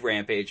Rock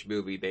Rampage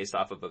movie based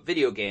off of a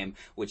video game,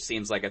 which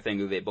seems like a thing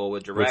Uwe Boll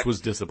would direct. Which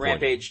was disappointing.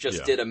 Rampage just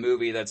Yeah. did a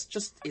movie it's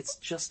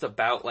just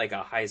about like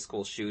a high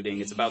school shooting.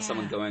 It's about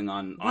someone going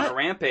on a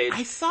rampage.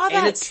 I saw and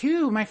that it's-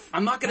 too.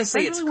 I'm not going my to say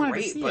friend it's really wanted to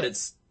great, see but it.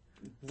 it's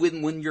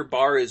when your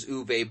bar is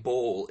Uwe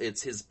Boll,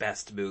 it's his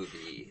best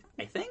movie,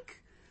 I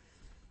think.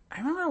 I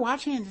remember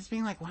watching it and just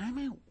being like, why am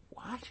I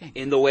watching?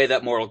 In the way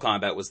that Mortal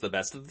Kombat was the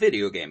best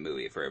video game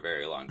movie for a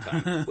very long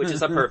time. Which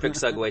is a perfect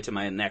segue to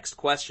my next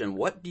question.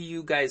 What do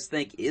you guys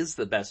think is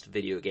the best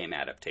video game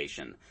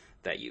adaptation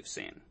that you've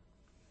seen?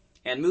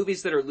 And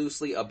movies that are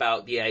loosely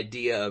about the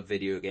idea of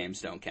video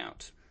games don't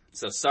count.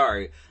 So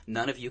sorry,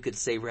 none of you could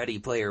say Ready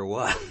Player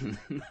One.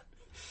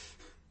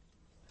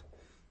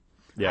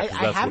 Yeah, 'cause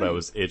I that's what I haven't-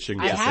 was itching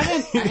to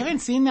I say. haven't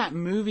seen that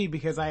movie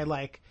because I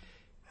like,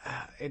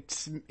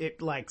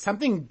 it like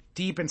something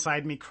deep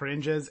inside me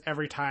cringes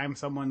every time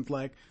someone's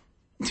like,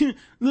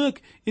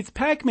 look, it's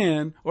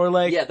Pac-Man, or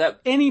like Yeah,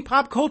 any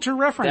pop culture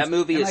reference. That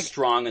movie And, is like,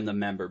 strong in the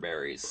member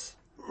berries.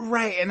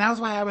 right, and that was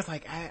why I was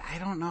like, I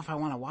don't know if I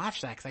want to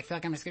watch that because I feel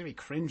like I'm just gonna be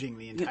cringing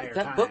the entire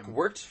That time. book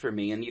worked for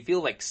me, and you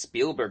feel like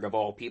Spielberg of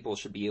all people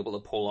should be able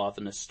to pull off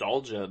a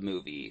nostalgia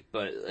movie,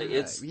 but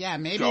it's Yeah,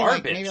 maybe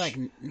garbage.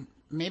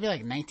 maybe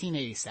like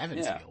 1987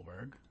 Yeah.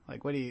 Spielberg.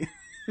 Like, what do you?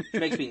 Which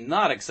makes me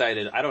not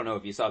excited. I don't know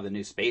if you saw the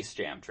new Space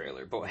Jam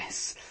trailer,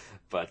 boys,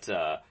 but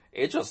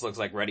it just looks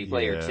like Ready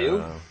Player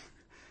 2.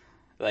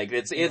 Like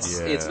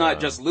it's not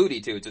just Looney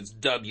Tunes, it's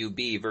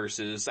WB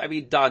versus. I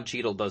mean, Don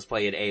Cheadle does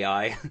play an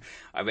AI.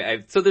 I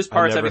mean, so there's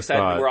parts I'm never excited,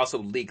 thought- but we're also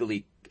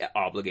legally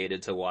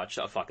obligated to watch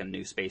a fucking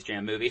new Space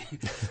Jam movie.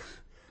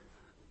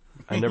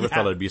 I never Yeah.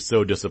 thought I'd be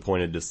so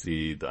disappointed to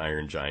see the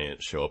Iron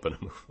Giant show up in a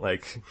movie.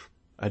 Like,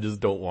 I just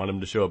don't want him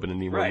to show up in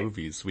any more Right.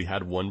 movies. We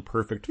had one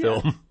perfect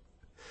film.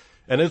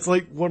 And it's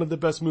like one of the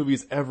best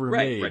movies ever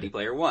Right, made. Ready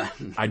Player One.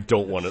 I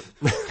don't want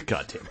to.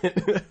 God damn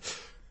it.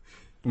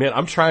 Man,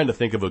 I'm trying to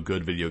think of a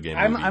good video game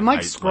movie. I'm like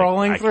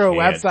scrolling I through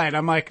a can't. website.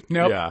 I'm like,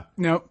 nope, Yeah.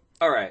 nope,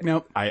 All right.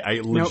 nope.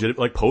 I legit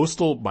like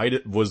Postal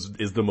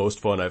is the most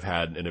fun I've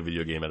had in a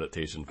video game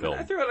adaptation film.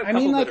 I threw out a I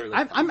couple mean, like,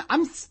 that are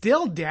I'm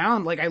still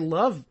down. Like, I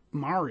love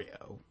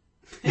Mario.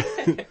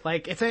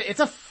 Like, it's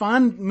a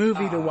fun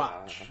movie to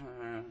watch.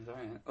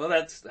 Well,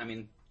 that's, I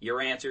mean,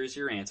 your answer is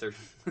your answer.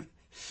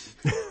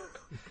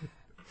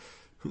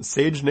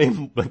 Sage,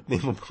 name a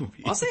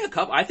movie. I'll say a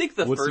couple. I think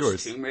the What's first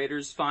yours? Tomb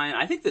Raider's fine.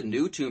 I think the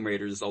new Tomb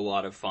Raider is a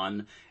lot of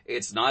fun.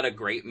 It's not a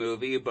great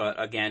movie, but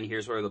again,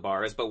 here's where the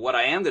bar is. But what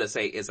I am going to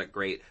say is a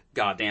great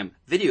goddamn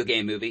video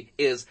game movie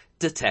is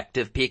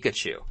Detective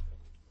Pikachu.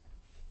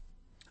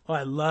 Oh,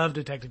 I love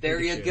Detective Pikachu. There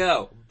you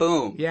go.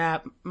 Boom. Yeah,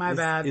 my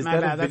bad. is that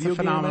a That's a video game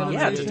phenomenal.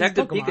 Yeah, movie.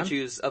 Detective Pokemon.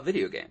 Pikachu's a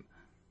video game.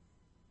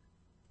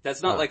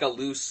 That's not like a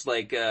loose,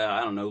 like, I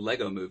don't know,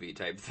 Lego movie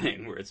type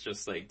thing where it's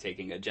just like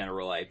taking a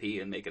general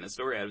IP and making a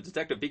story out of it.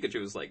 Detective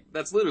Pikachu is like,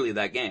 that's literally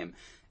that game,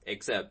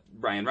 except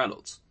Ryan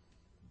Reynolds.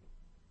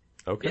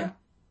 Okay. Yeah.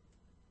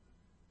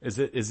 Is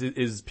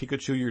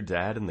Pikachu your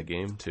dad in the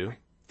game too?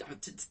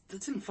 That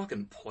didn't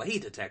fucking play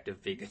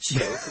Detective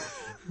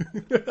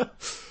Pikachu.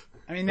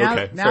 I mean, now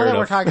Okay, that fair we're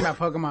enough. talking about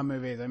Pokemon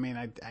movies, I mean,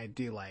 I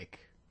do like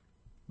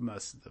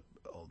most of the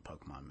old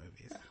Pokemon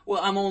movies.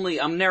 Well,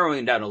 I'm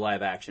narrowing down to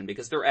live action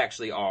because there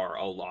actually are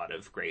a lot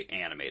of great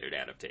animated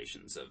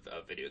adaptations of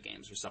video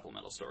games or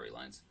supplemental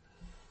storylines.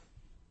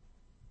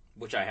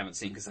 Which I haven't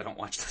seen because I don't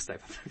watch this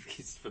type of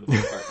movies for the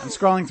most part. I'm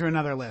scrolling through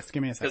another list.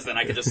 Give me a Because second.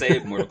 then I could just say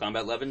Mortal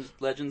Kombat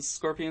Legends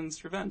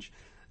Scorpion's Revenge.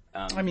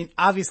 I mean,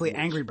 obviously,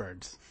 Angry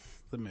Birds,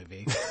 the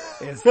movie,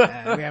 is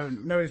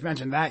nobody's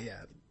mentioned that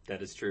yet,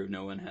 That is true.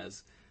 No one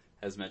has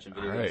mentioned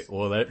video All games. right.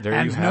 Well, there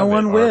and you have no it.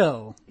 one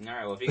will.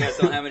 Alright, well if you guys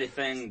don't have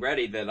anything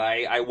ready, then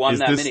I won Is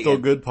that this minigame. still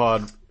good,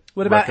 Pod?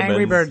 What about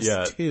Angry Birds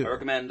recommends- yeah. 2? I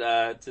recommend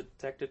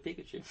Detective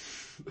Pikachu.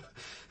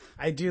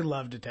 I do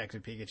love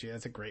Detective Pikachu.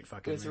 That's a great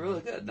fucking It's movie.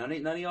 really good. None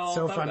of y'all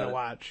So thought fun about to it.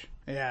 watch.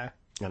 Yeah.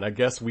 And I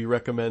guess we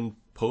recommend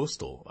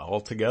Postal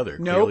altogether.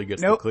 Nope, Clearly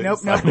gets nope, the Clinton nope,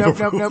 side nope, of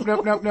nope, nope, approval.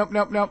 nope, nope,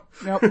 nope, nope,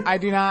 nope, nope. I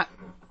do not.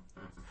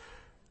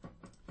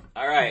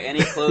 Alright,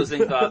 any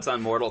closing thoughts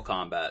on Mortal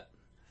Kombat?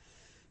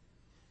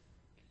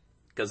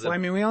 Because Well, I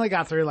mean, we only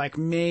got through like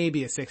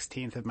maybe a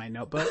 16th of my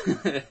notebook.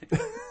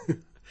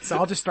 So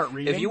I'll just start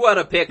reading. if you want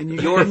to pick And you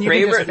your can just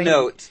favorite fade-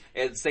 note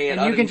and say it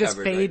and you can just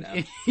uncovered fade, right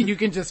now. you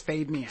can just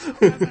fade me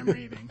out as I'm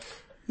reading.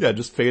 Yeah,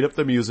 just fade up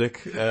the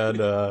music and,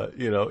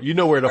 you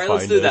know where to Alright, find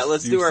let's do this. that.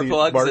 Let's You do our see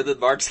plugs Mark- and then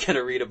Mark's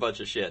gonna read a bunch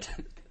of shit.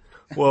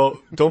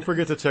 Well, don't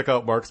forget to check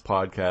out Mark's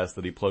podcast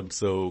that he plugged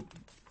so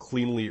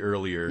cleanly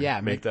earlier.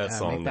 Yeah, Make that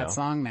song make now. that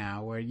song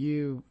now, where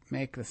you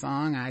make the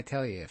song, I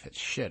tell you if it's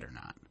shit or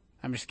not.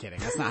 I'm just kidding.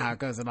 That's not how it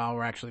goes at all.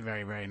 We're actually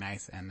very, very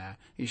nice, and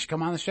you should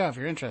come on the show if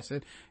you're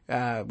interested.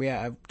 We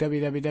have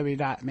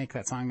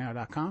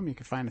www.makethatsongnow.com. You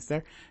can find us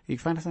there. You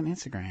can find us on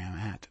Instagram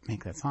at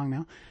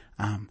makethatsongnow.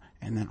 And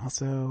then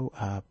also,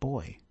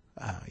 you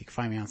can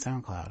find me on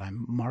SoundCloud.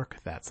 I'm Mark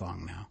That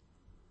Song Now.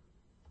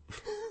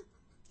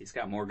 He's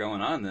got more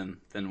going on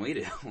than we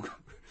do.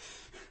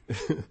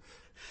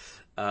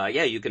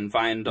 Yeah, you can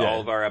find all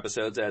of our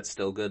episodes at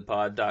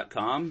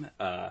stillgoodpod.com.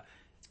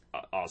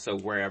 Also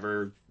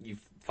wherever you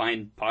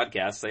find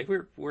podcasts, like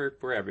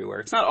we're everywhere.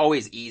 It's not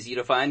always easy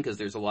to find because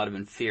there's a lot of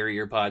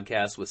inferior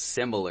podcasts with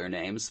similar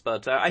names,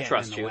 but I Getting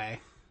trust in the you. way.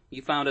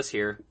 You found us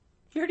here.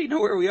 You already know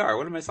where we are.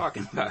 What am I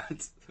talking about?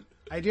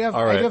 I do have,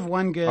 All right. I do have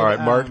one good, All right,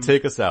 Mark,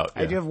 take us out.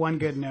 I do have one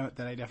good note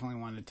that I definitely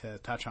wanted to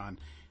touch on.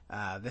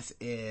 This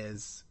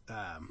is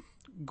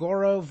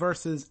Goro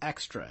versus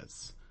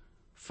Extras.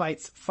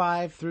 Fights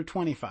 5 through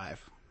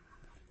 25.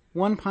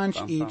 One punch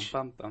each.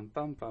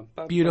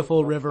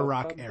 Beautiful River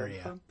Rock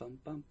area.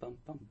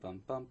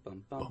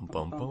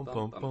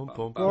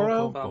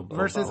 Goro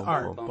versus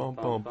Art.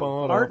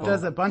 Art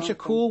does a bunch of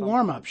cool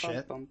warm-up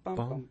shit,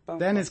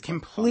 then is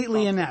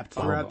completely inept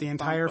throughout the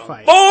entire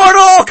fight.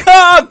 Mortal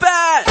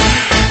Kombat!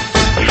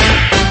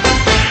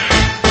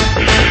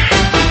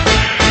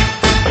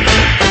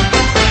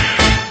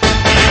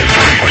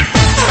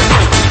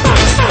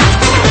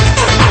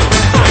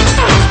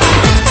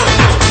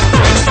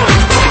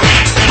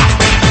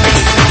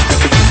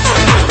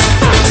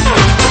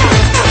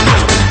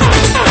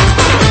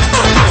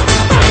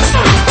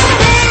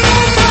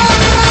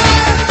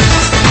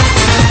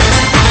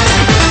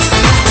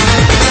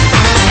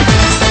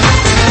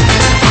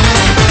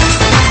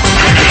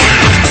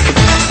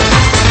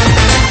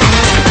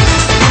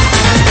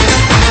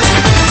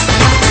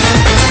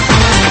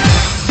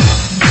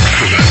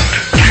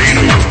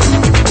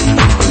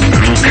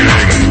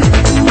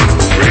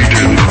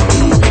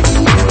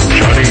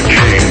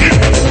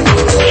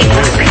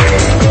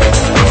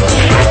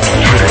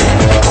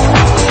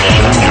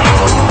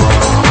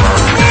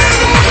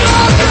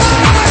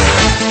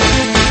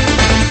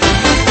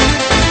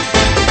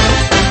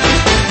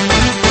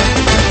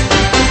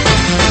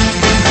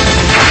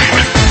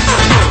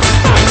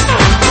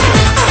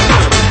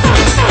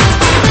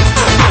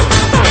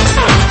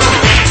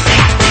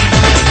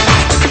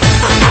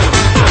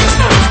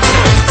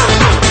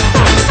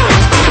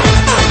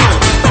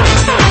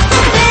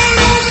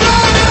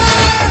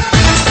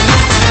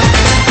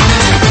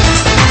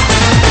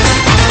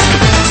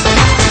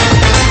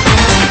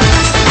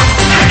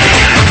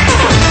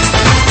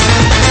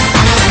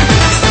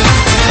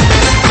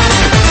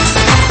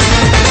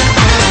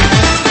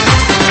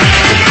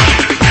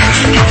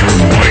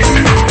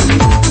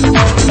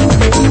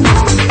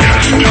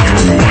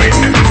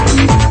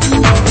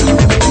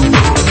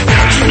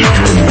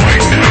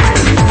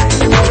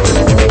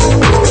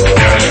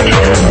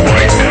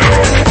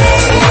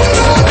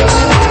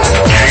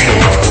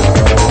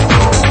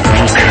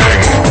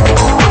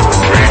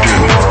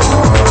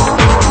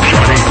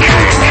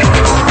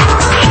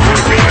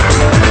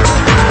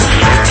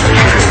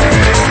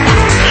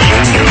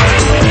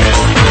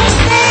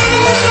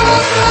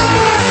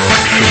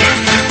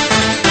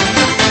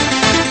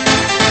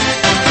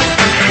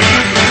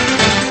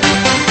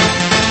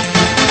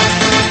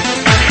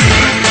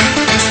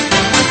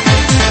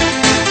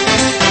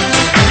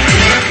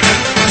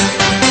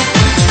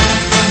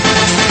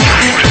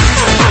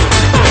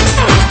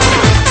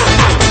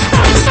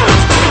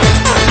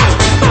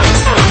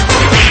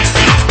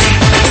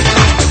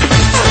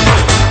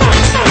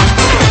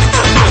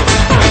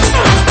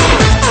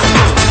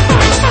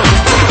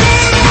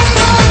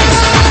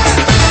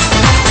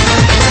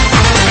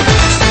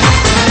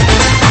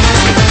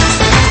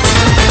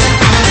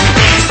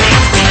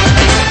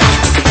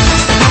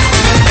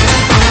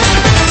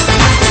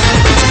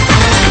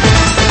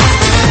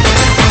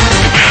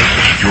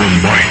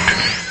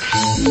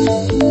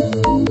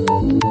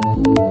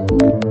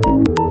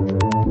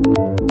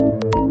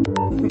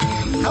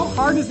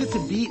 hard is it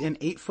to beat an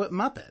 8-foot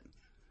Muppet?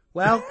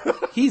 Well,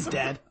 he's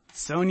dead.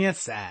 Sonya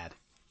sad.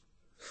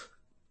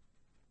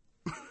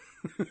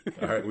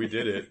 Alright, we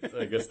did it.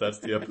 I guess that's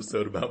the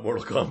episode about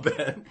Mortal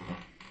Kombat.